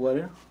 more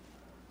water.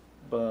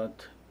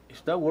 But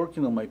is that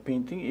working on my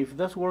painting? If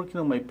that's working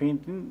on my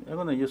painting, I'm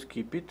gonna just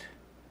keep it.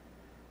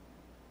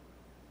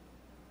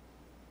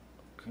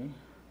 Okay.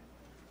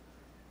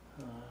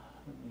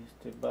 Let me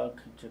step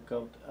back and check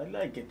out. I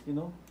like it, you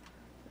know.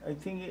 I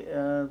think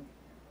it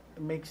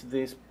makes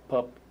this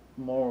pop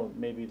more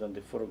maybe than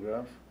the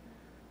photograph.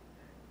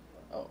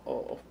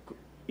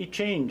 It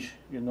changed,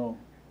 you know.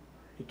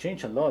 It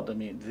changed a lot. I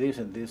mean, this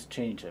and this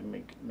change and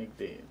make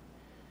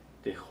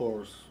the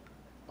horse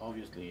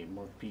obviously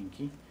more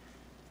pinky.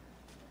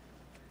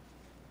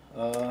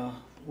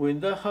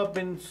 When that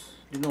happens,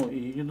 you know,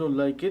 you don't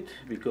like it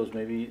because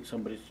maybe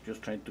somebody's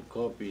just trying to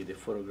copy the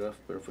photograph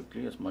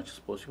perfectly as much as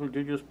possible.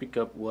 You just pick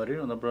up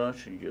water on a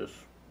brush and just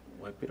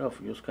wipe it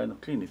off. You just kind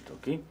of clean it,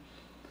 okay?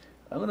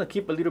 I'm gonna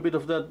keep a little bit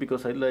of that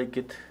because I like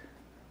it.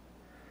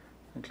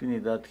 I'm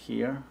cleaning that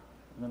here.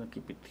 I'm gonna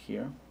keep it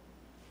here.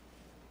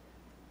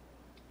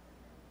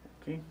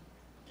 Okay.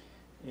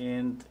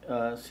 And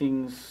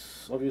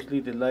since obviously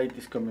the light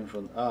is coming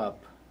from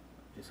up,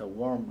 it's a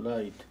warm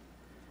light.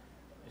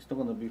 It's not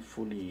gonna be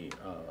fully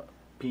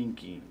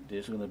pinky.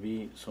 There's gonna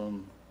be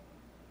some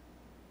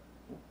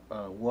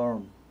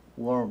warm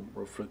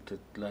reflected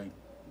light.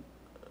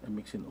 I'm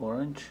mixing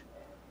orange,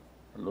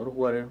 a lot of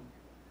water.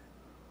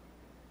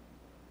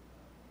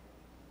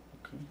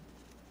 Okay,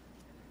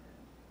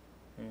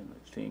 and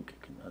I think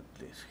I can add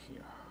this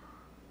here.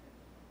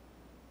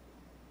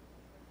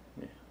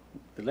 Yeah,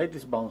 the light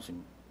is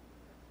bouncing.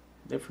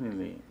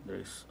 Definitely, there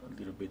is a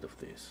little bit of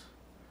this.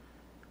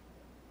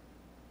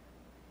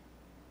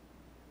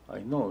 I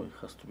know it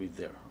has to be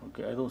there.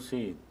 Okay, I don't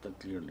see it that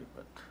clearly,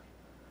 but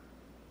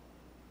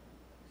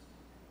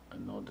I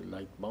know the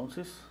light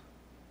bounces,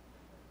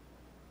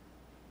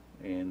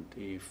 and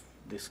if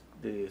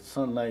the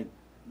sunlight,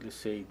 let's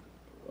say,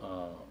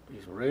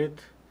 is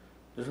red,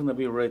 there's gonna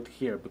be red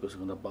here because it's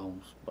gonna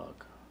bounce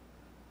back.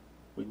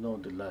 We know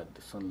the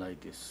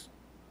sunlight is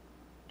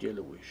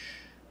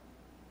yellowish,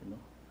 you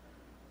know,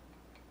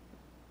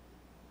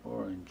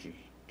 orangey,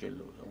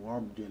 yellow, a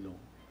warm yellow.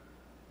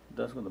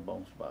 That's gonna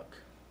bounce back.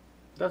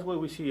 That's why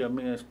we see, I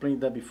mean, I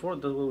explained that before,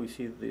 that's why we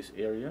see this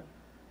area a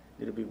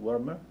little bit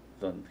warmer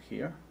than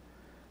here.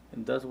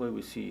 And that's why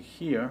we see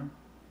here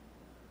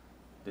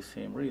the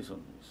same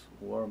reason, it's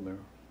warmer.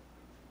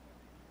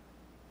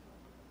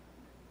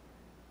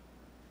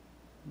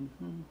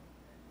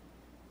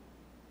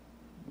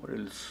 What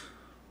else?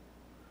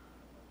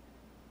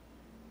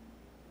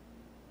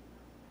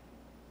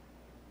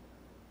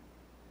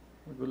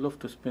 I would love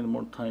to spend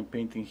more time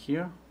painting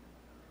here.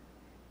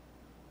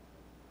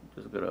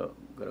 Just gotta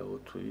go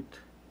to it.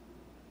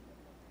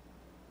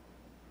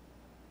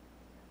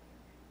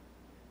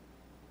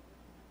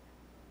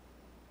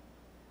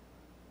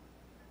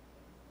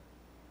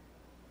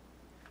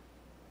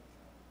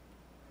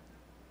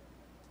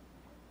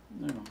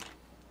 Yeah.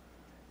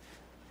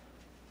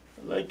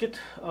 I like it.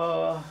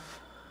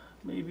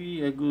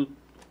 Maybe I could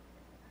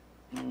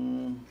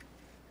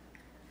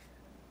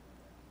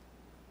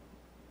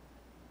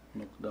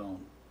knock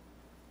down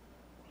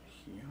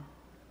here.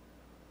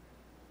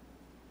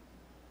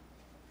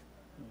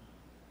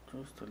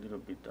 Just a little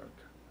bit darker.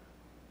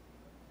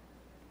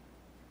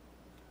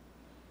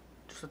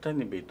 Just a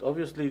tiny bit.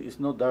 Obviously, it's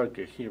not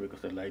darker here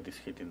because the light is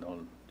hitting all,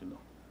 you know,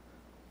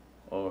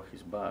 all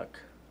his back.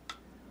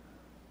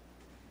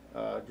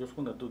 Just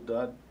gonna do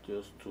that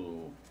just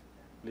to,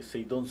 let's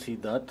say, don't see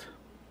that.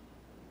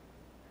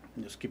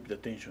 Just keep the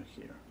attention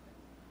here.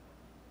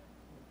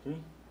 Okay.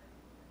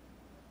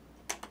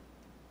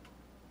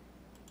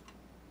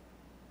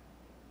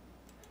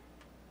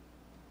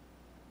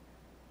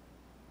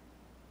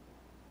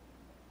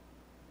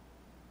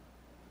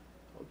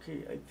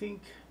 Okay, I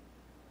think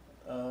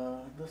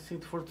that's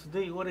it for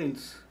today. What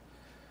else?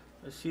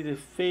 I see the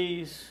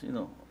face, you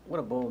know,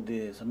 what about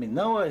this? I mean,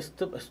 now you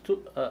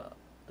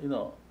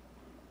know,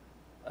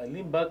 I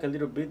lean back a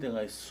little bit and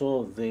I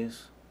saw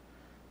this.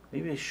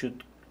 Maybe I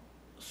should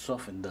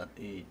soften that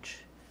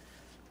edge.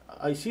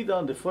 I see that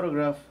on the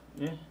photograph,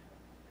 yeah.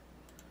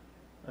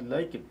 I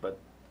like it, but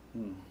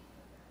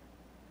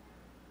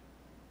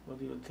what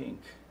do you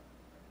think?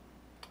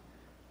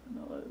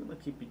 No, I'm gonna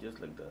keep it just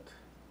like that.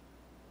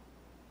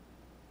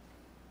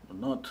 Or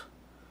not.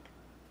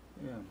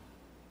 Yeah.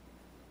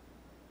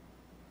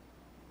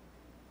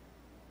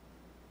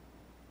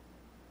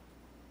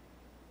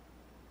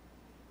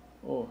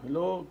 Oh,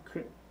 hello,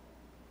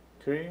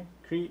 create,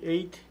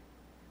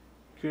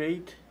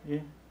 yeah.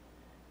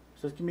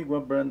 Just asking me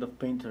what brand of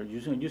paint are you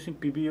using. I'm using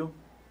PBO.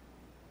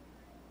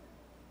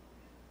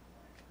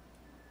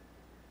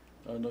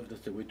 I don't know if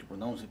that's the way to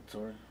pronounce it,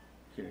 sorry.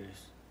 Here it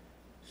is.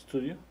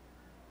 Studio,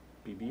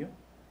 PBO.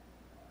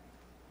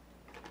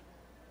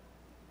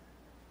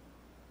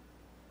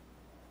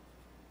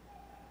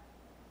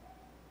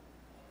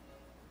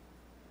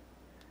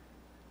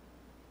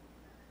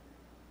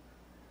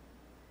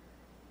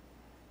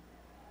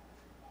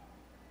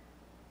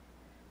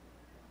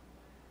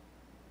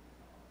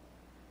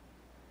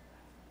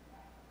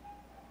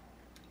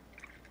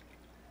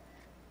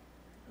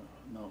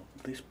 Now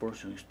this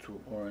portion is too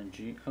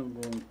orangey. I'm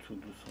going to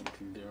do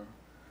something there.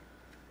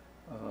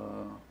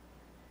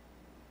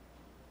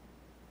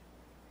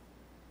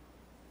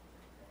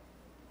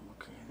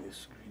 Okay,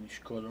 this greenish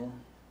color,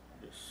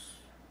 just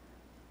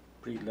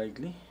pretty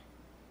lightly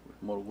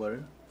with more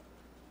water.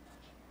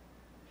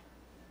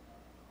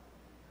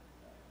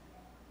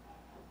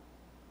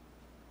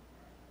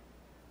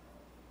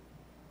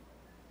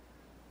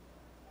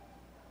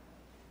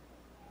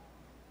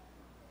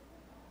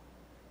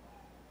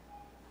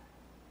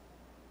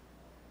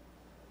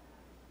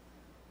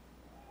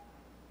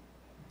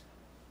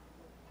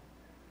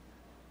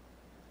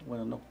 When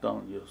I knock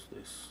down just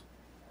this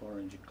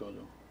orangey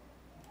color.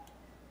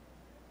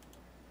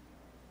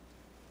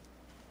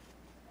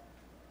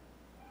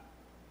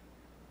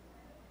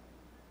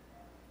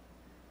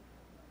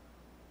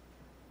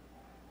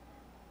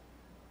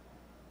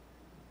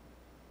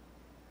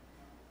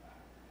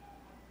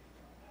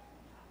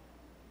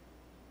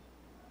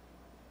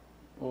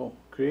 Oh,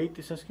 Create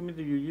is asking me,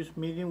 do you use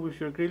medium with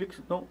your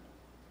acrylics? No.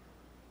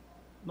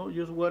 No,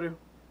 use water.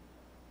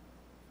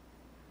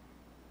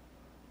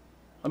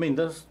 I mean,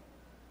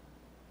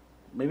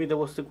 maybe that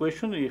was the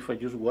question, if I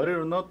use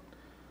water or not.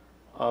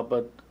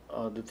 But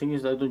the thing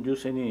is, I don't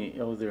use any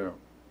other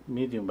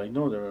medium. I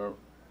know there are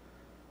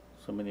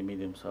so many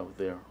mediums out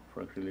there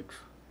for acrylics.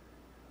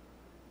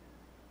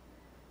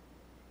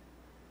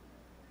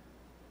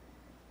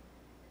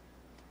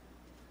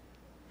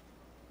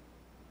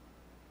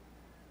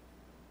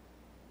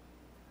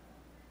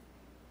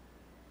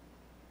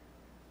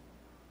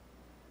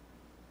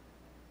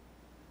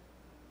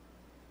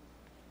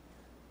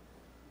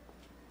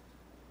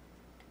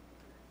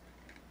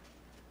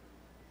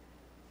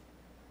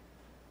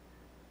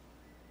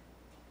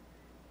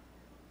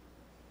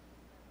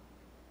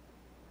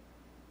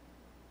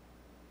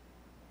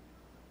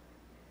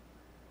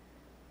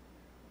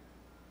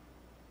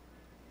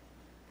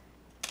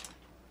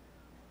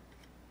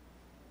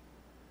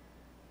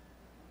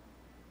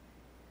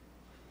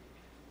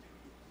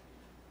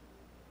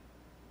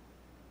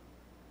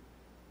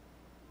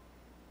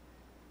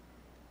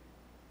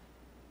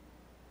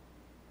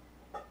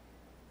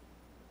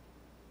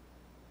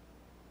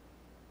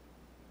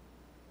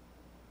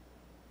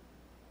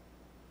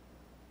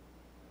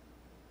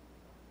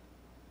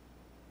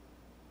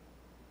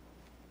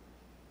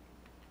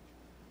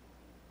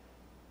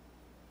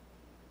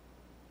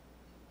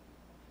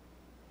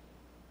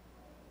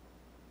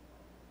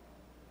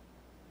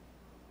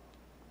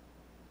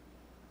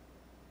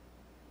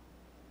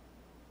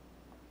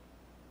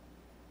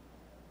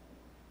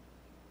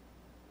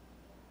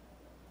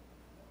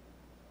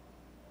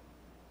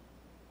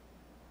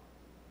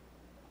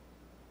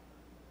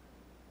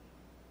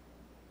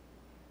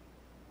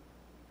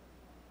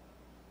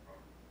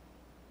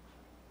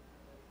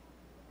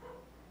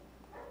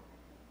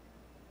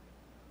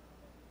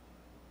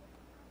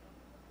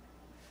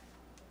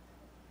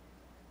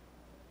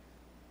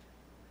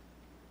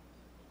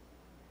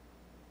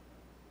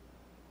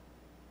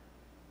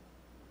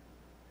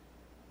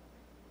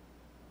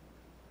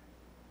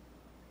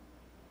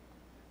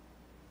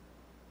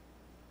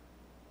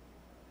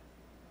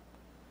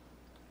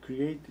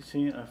 Create is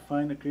saying, I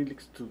find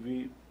acrylics to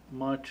be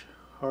much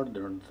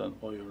harder than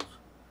oils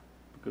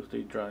because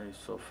they dry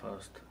so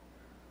fast.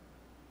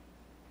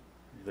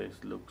 This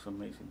looks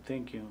amazing.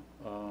 Thank you.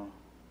 I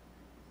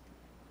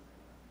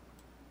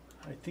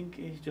think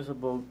it's just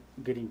about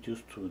getting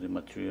used to the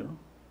material.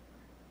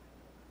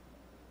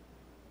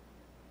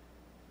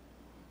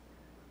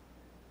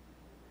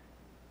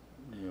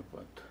 Yeah,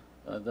 but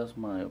that's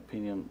my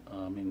opinion.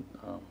 I mean,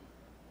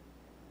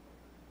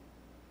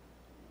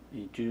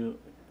 if you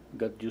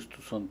got used to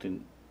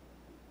something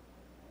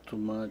too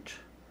much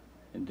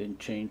and then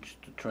change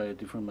to try a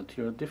different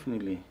material,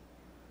 definitely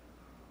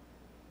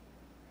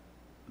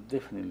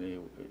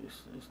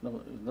it's not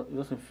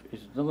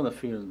gonna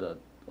feel that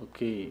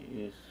okay.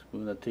 It's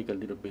gonna take a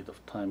little bit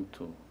of time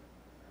to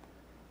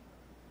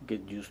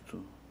get used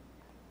to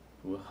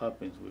what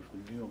happens with a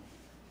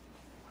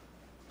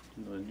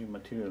new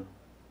material.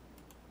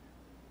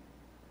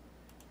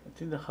 I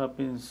think that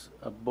happens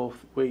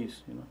both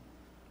ways,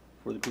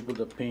 for the people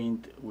that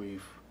paint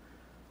with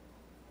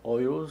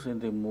oils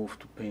and they move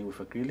to paint with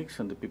acrylics,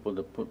 and the people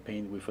that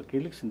paint with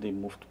acrylics and they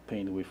move to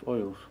paint with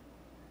oils.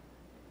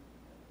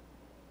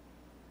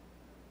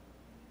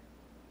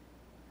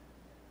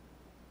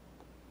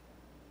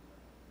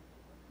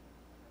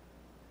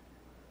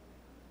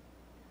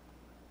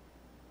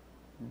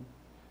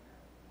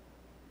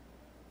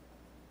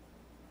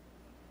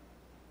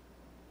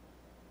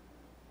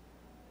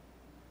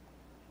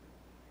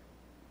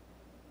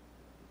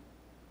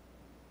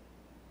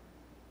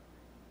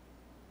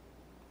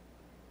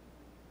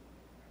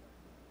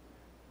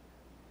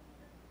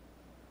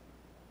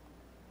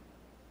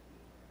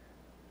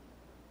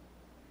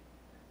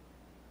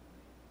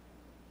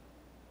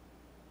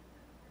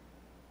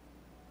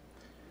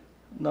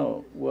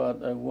 Now,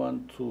 what I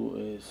want to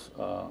is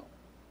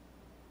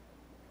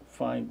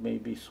find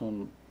maybe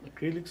some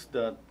acrylics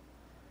that,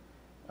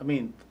 I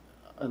mean,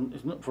 and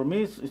it's not for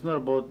me. It's not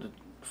about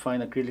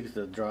find acrylics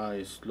that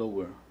dry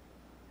slower.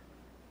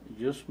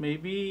 Just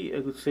maybe I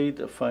would say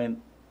to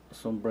find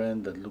some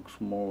brand that looks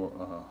more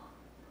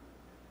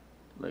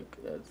like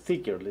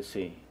thicker, let's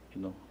say,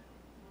 you know.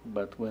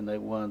 But when I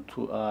want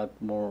to add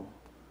more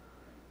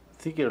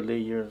thicker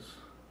layers,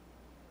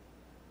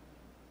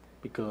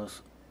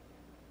 because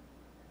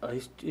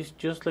it's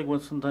just like when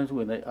sometimes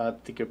when I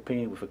add thicker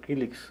paint with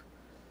acrylics,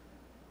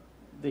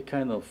 they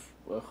kind of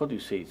how do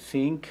you say,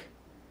 sink.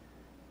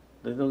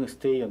 They don't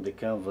stay on the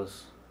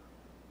canvas.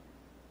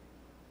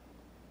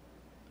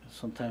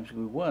 Sometimes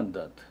we want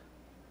that.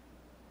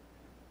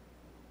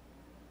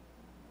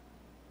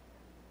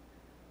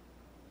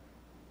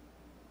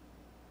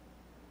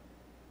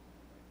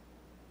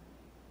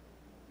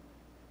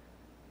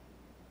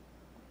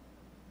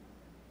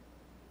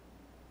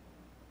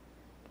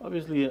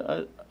 Obviously,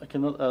 I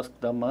cannot ask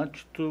that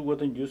much to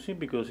what I'm using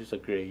because it's a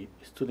grade,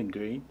 student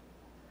grade.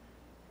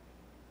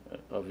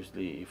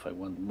 Obviously, if I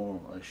want more,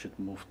 I should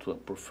move to a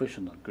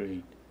professional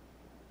grade.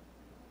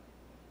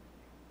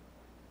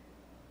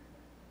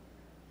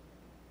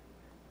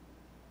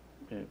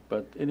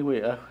 But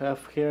anyway, I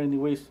have here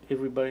anyways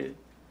everybody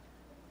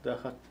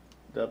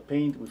that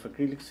paint with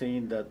acrylic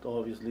saying that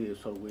obviously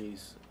it's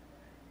always,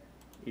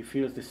 it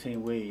feels the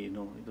same way, you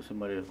know. It doesn't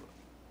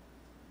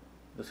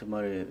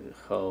matter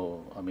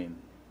how, I mean,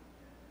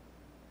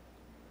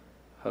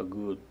 how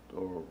good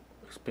or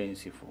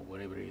expensive or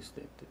whatever it is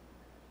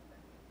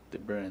the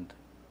brand.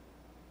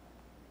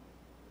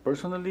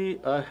 Personally,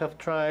 I have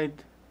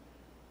tried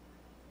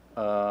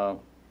a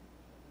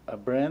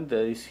brand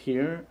that is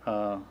here,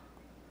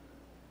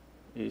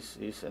 is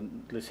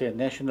let's say a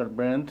national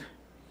brand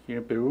here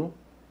in Peru.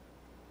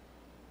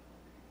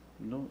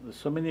 You know, there's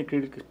so many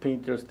acrylic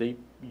painters, they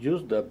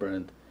use that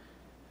brand,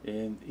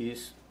 and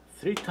is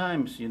 3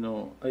 times, you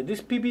know.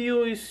 This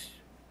PBO is,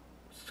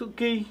 it's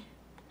okay,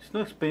 it's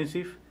not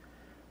expensive,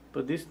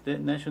 but this the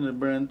national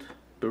brand,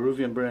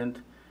 Peruvian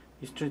brand,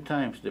 is 3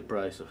 times the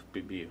price of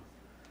PBO.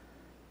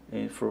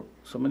 And for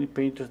so many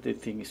painters, they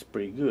think it's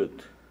pretty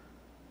good.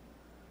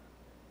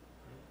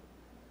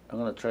 I'm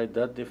gonna try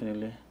that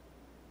definitely.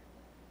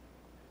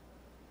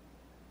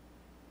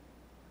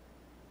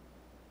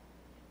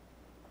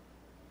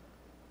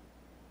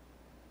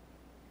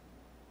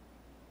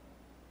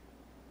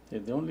 Yeah,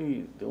 the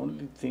only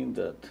thing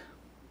that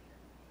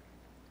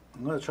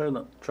I'm gonna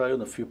try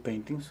on a few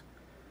paintings.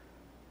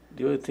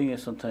 The other thing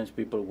is sometimes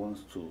people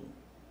want to,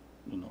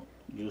 you know,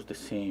 use the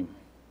same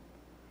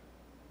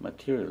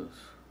materials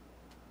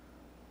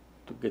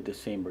to get the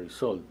same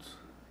results.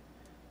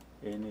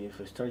 And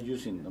if I start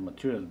using a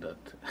material that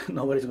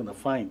nobody's gonna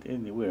find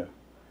anywhere,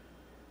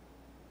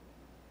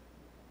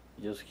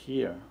 just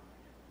here,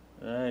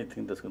 I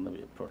think that's gonna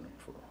be a problem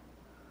for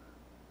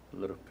a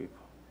lot of people.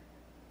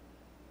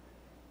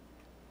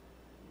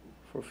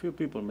 For a few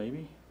people,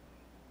 maybe.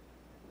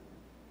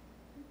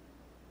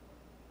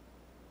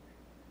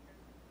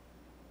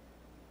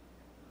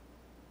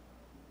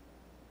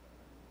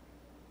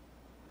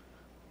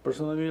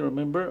 Personally,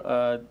 remember,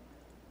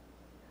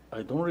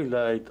 I don't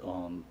rely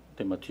on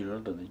the material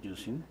that I'm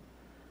using.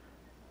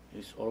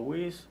 It's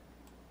always,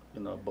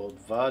 you know, about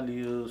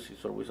values.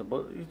 It's always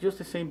about, it's just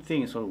the same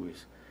thing. It's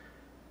always,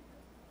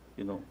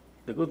 you know,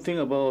 the good thing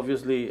about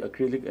obviously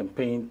acrylic and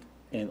paint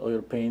and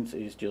oil paints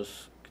is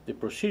just the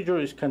procedure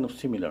is kind of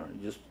similar.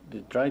 Just the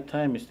dry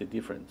time is the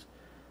difference.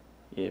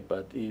 Yeah,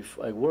 but if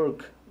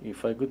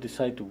I could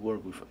decide to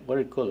work with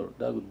watercolor,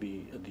 that would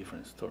be a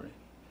different story.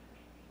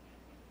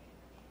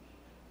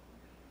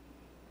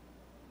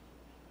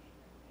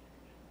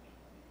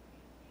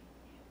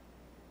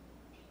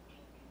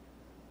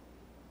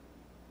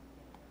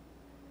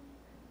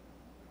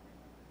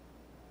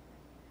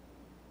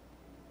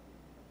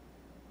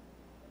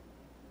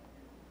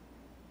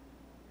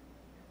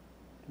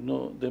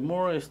 No, the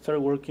more I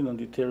start working on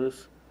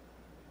details,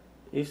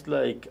 it's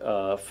like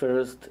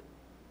first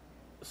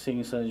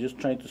things I'm just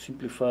trying to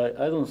simplify.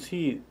 I don't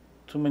see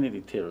too many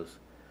details,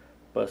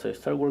 but as I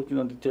start working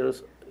on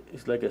details,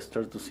 it's like I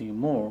start to see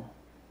more.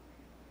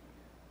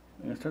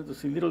 And I start to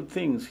see little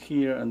things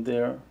here and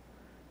there,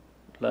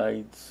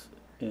 lights,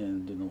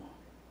 and you know,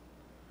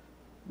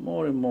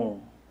 more and more.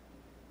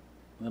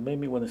 And it made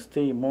me want to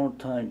stay more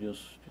time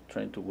just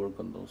trying to work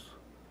on those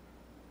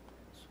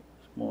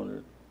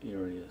smaller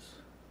areas.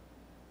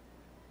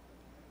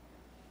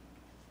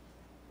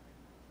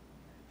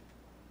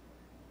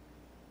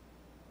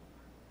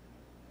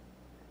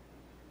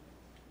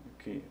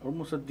 Okay,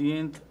 almost at the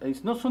end.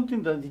 It's not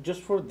something that is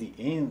just for the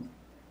end,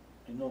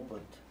 you know, but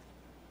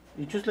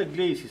it's just like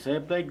glazes. I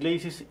apply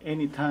glazes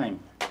anytime.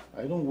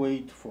 I don't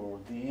wait for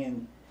the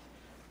end.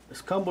 The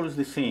scumble is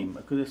the same.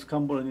 I could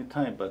scumble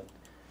anytime, but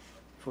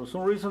for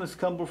some reason, the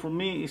scumble for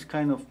me is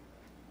kind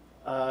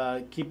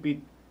of keep it.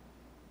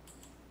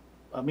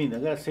 I mean, I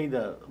gotta say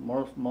that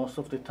most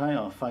of the time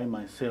I find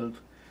myself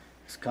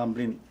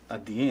scumbling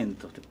at the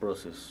end of the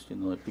process. You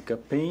know, I pick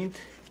up paint,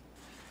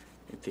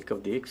 I take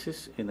up the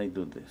excess, and I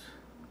do this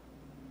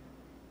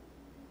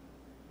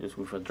just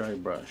with a dry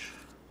brush.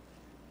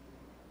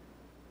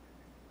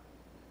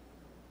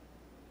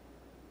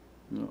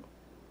 No,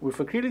 with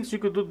acrylics you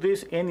could do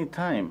this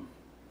anytime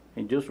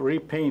and just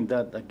repaint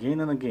that again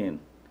and again.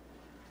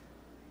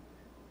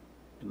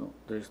 You know,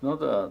 there's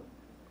not a,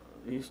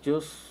 it's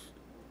just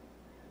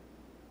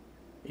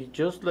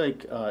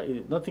like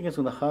nothing is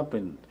gonna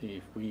happen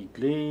if we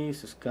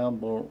glaze,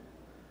 scamper,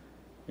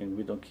 and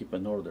we don't keep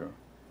an order.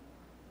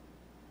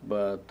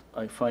 But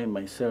I find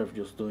myself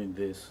just doing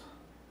this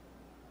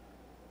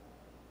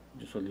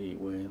usually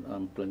when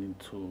I'm planning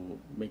to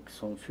make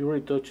some few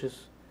retouches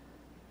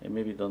and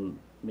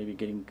maybe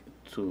getting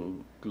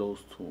too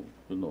close to,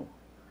 you know,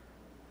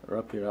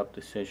 wrapping up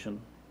the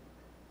session.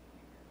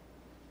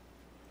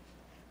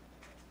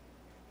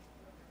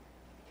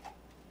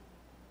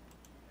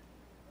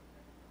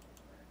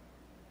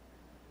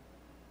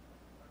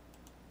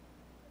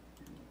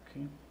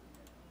 Okay.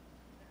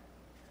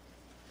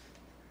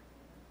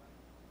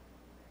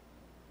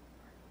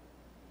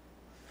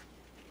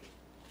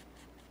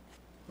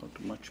 Not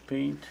too much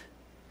paint.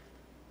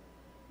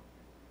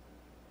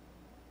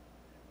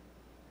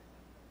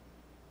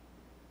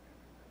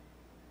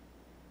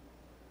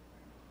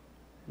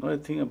 Another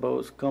thing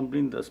about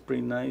scumbling that's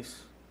pretty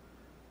nice,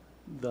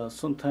 that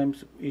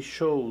sometimes it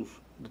shows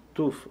the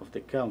tooth of the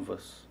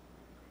canvas,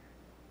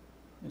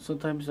 and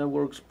sometimes that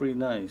works pretty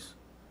nice.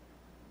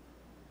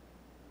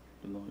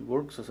 You know, it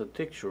works as a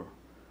texture.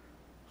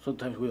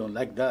 Sometimes we don't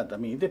like that. I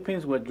mean, it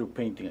depends what you're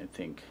painting, I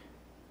think.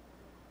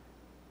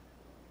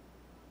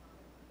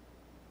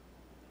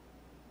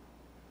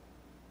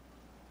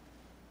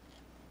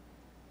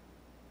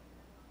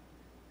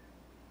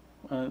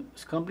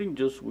 Scumbling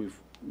just with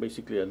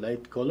basically a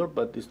light color,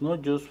 but it's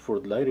not just for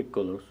lighter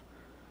colors.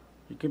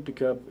 You can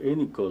pick up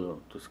any color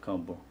to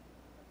scumble.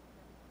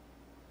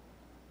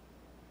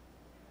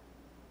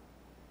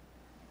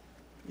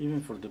 Even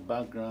for the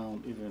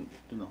background, even,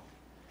 you know,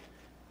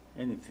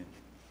 anything.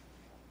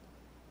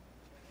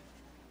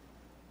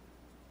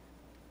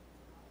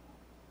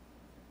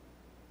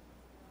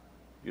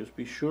 Just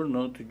be sure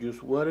not to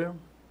use water,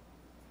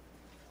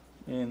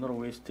 and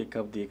always take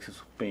up the excess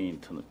of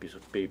paint on a piece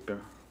of paper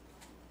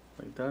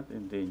like that,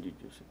 and then you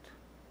use it.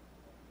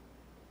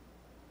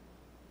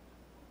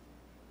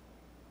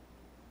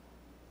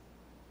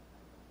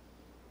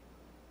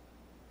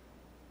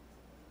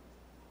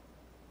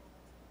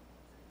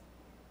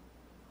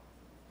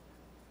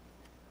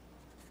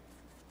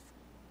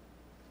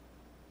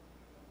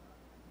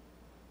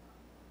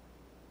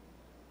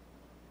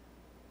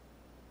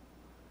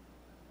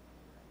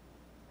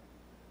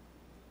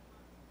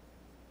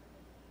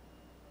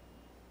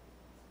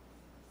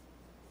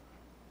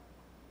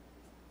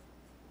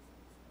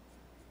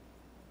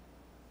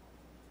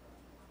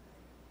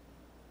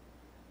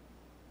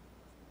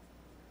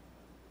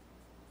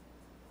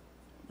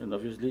 And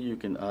obviously you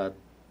can add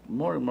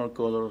more and more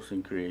colors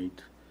and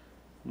create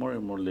more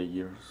and more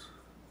layers.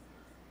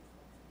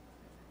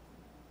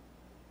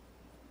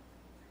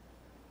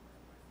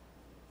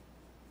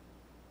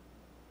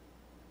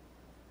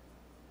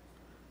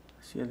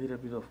 See a little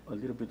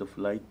bit of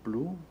light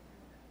blue.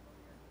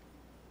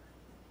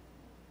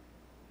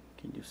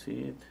 Can you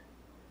see it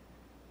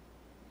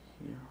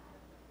here?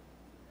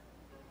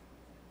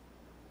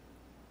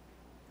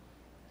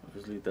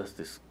 Obviously that's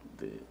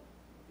the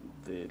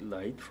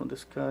light from the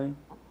sky.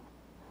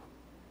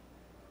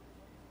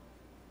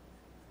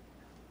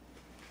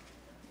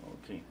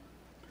 Okay,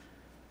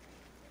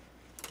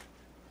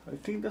 I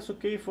think that's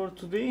okay for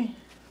today.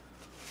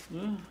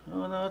 Yeah, I'm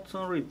gonna add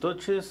some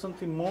retouches,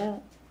 something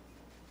more,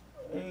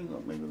 and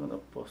maybe I'm gonna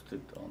post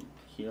it on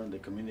here on the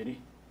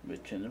community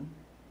web channel.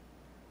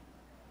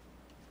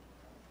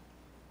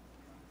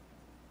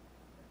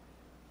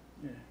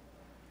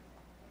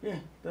 Yeah,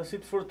 that's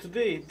it for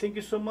today. Thank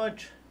you so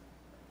much,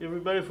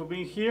 everybody, for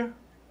being here.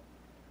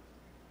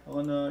 I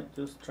wanna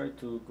just try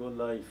to go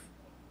live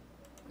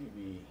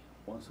maybe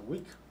once a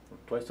week or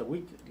twice a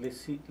week. Let's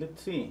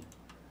see.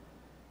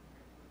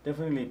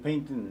 Definitely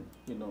painting,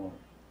 you know,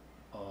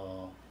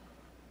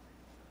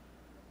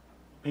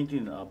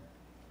 painting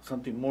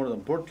something more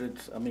than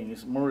portraits. I mean,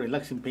 it's more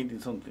relaxing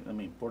painting something. I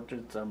mean,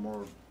 portraits are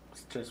more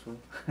stressful.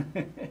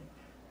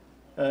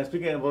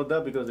 Speaking about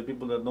that, because the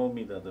people that know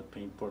me that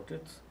paint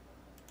portraits.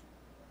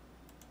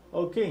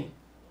 Okay,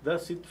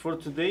 that's it for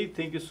today.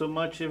 Thank you so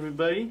much,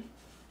 everybody.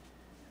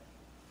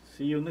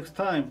 See you next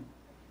time.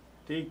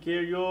 Take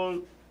care,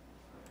 y'all.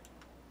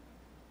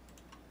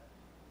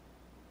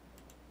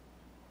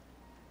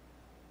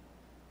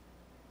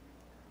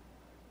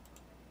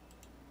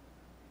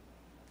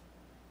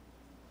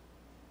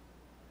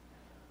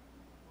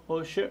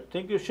 Oh, sure.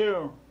 Thank you,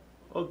 Cheryl.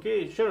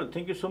 Okay, sure.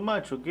 Thank you so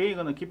much. Okay, I'm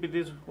gonna keep it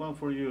this one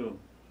for you.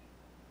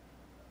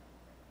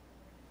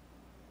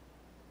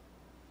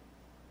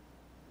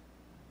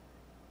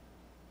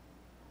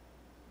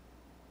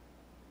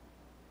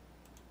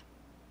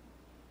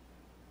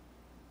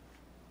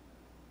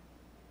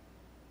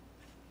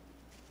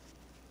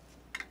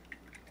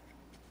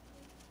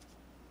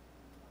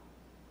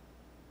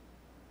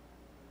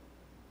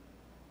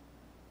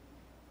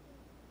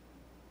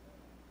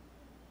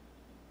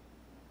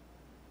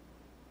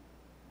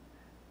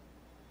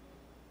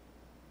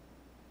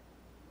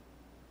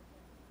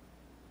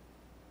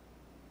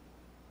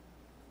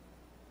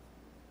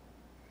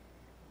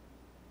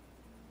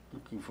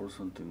 looking for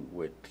something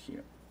wet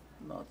here.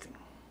 Nothing.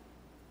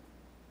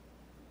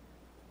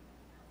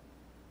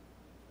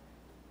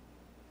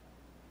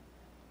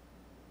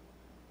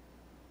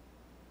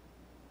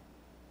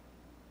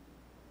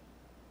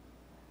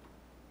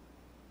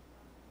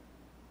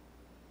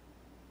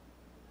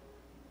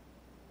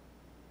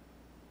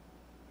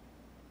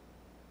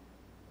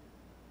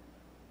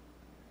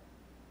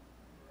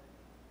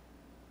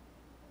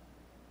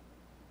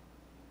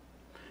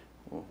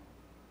 Oh,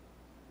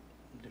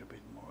 a little bit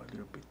more, a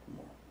little bit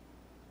more.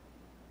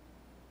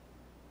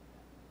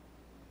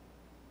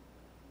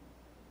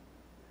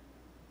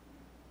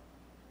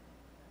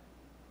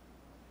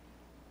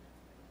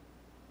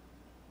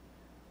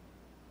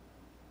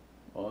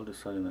 All of a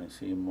sudden I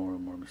see more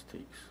and more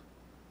mistakes.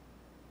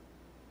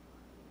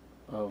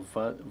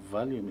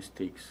 Value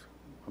mistakes.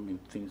 I mean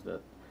things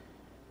that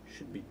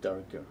should be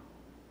darker.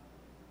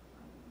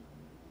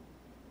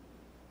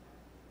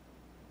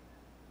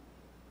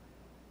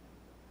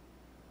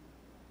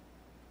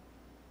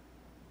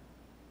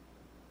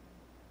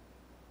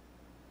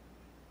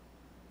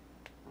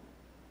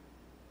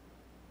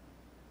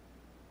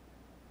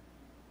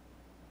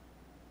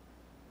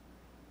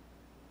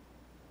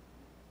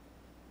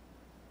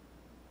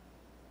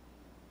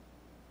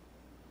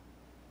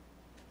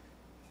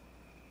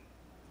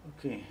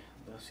 Okay,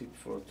 that's it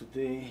for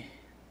today.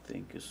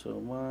 Thank you so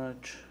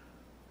much.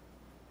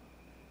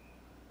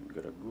 I'm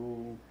gonna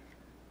go.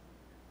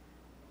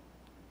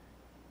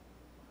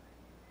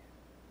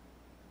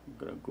 I'm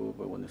gonna go,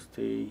 but I wanna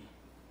stay.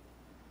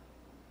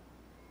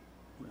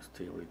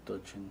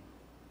 Retouching.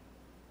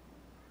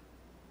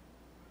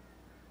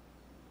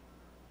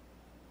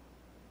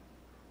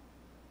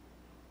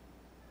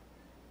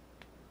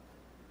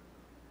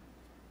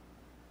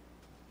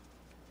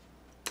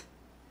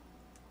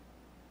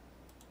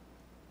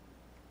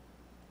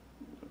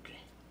 Okay.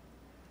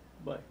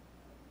 Bye.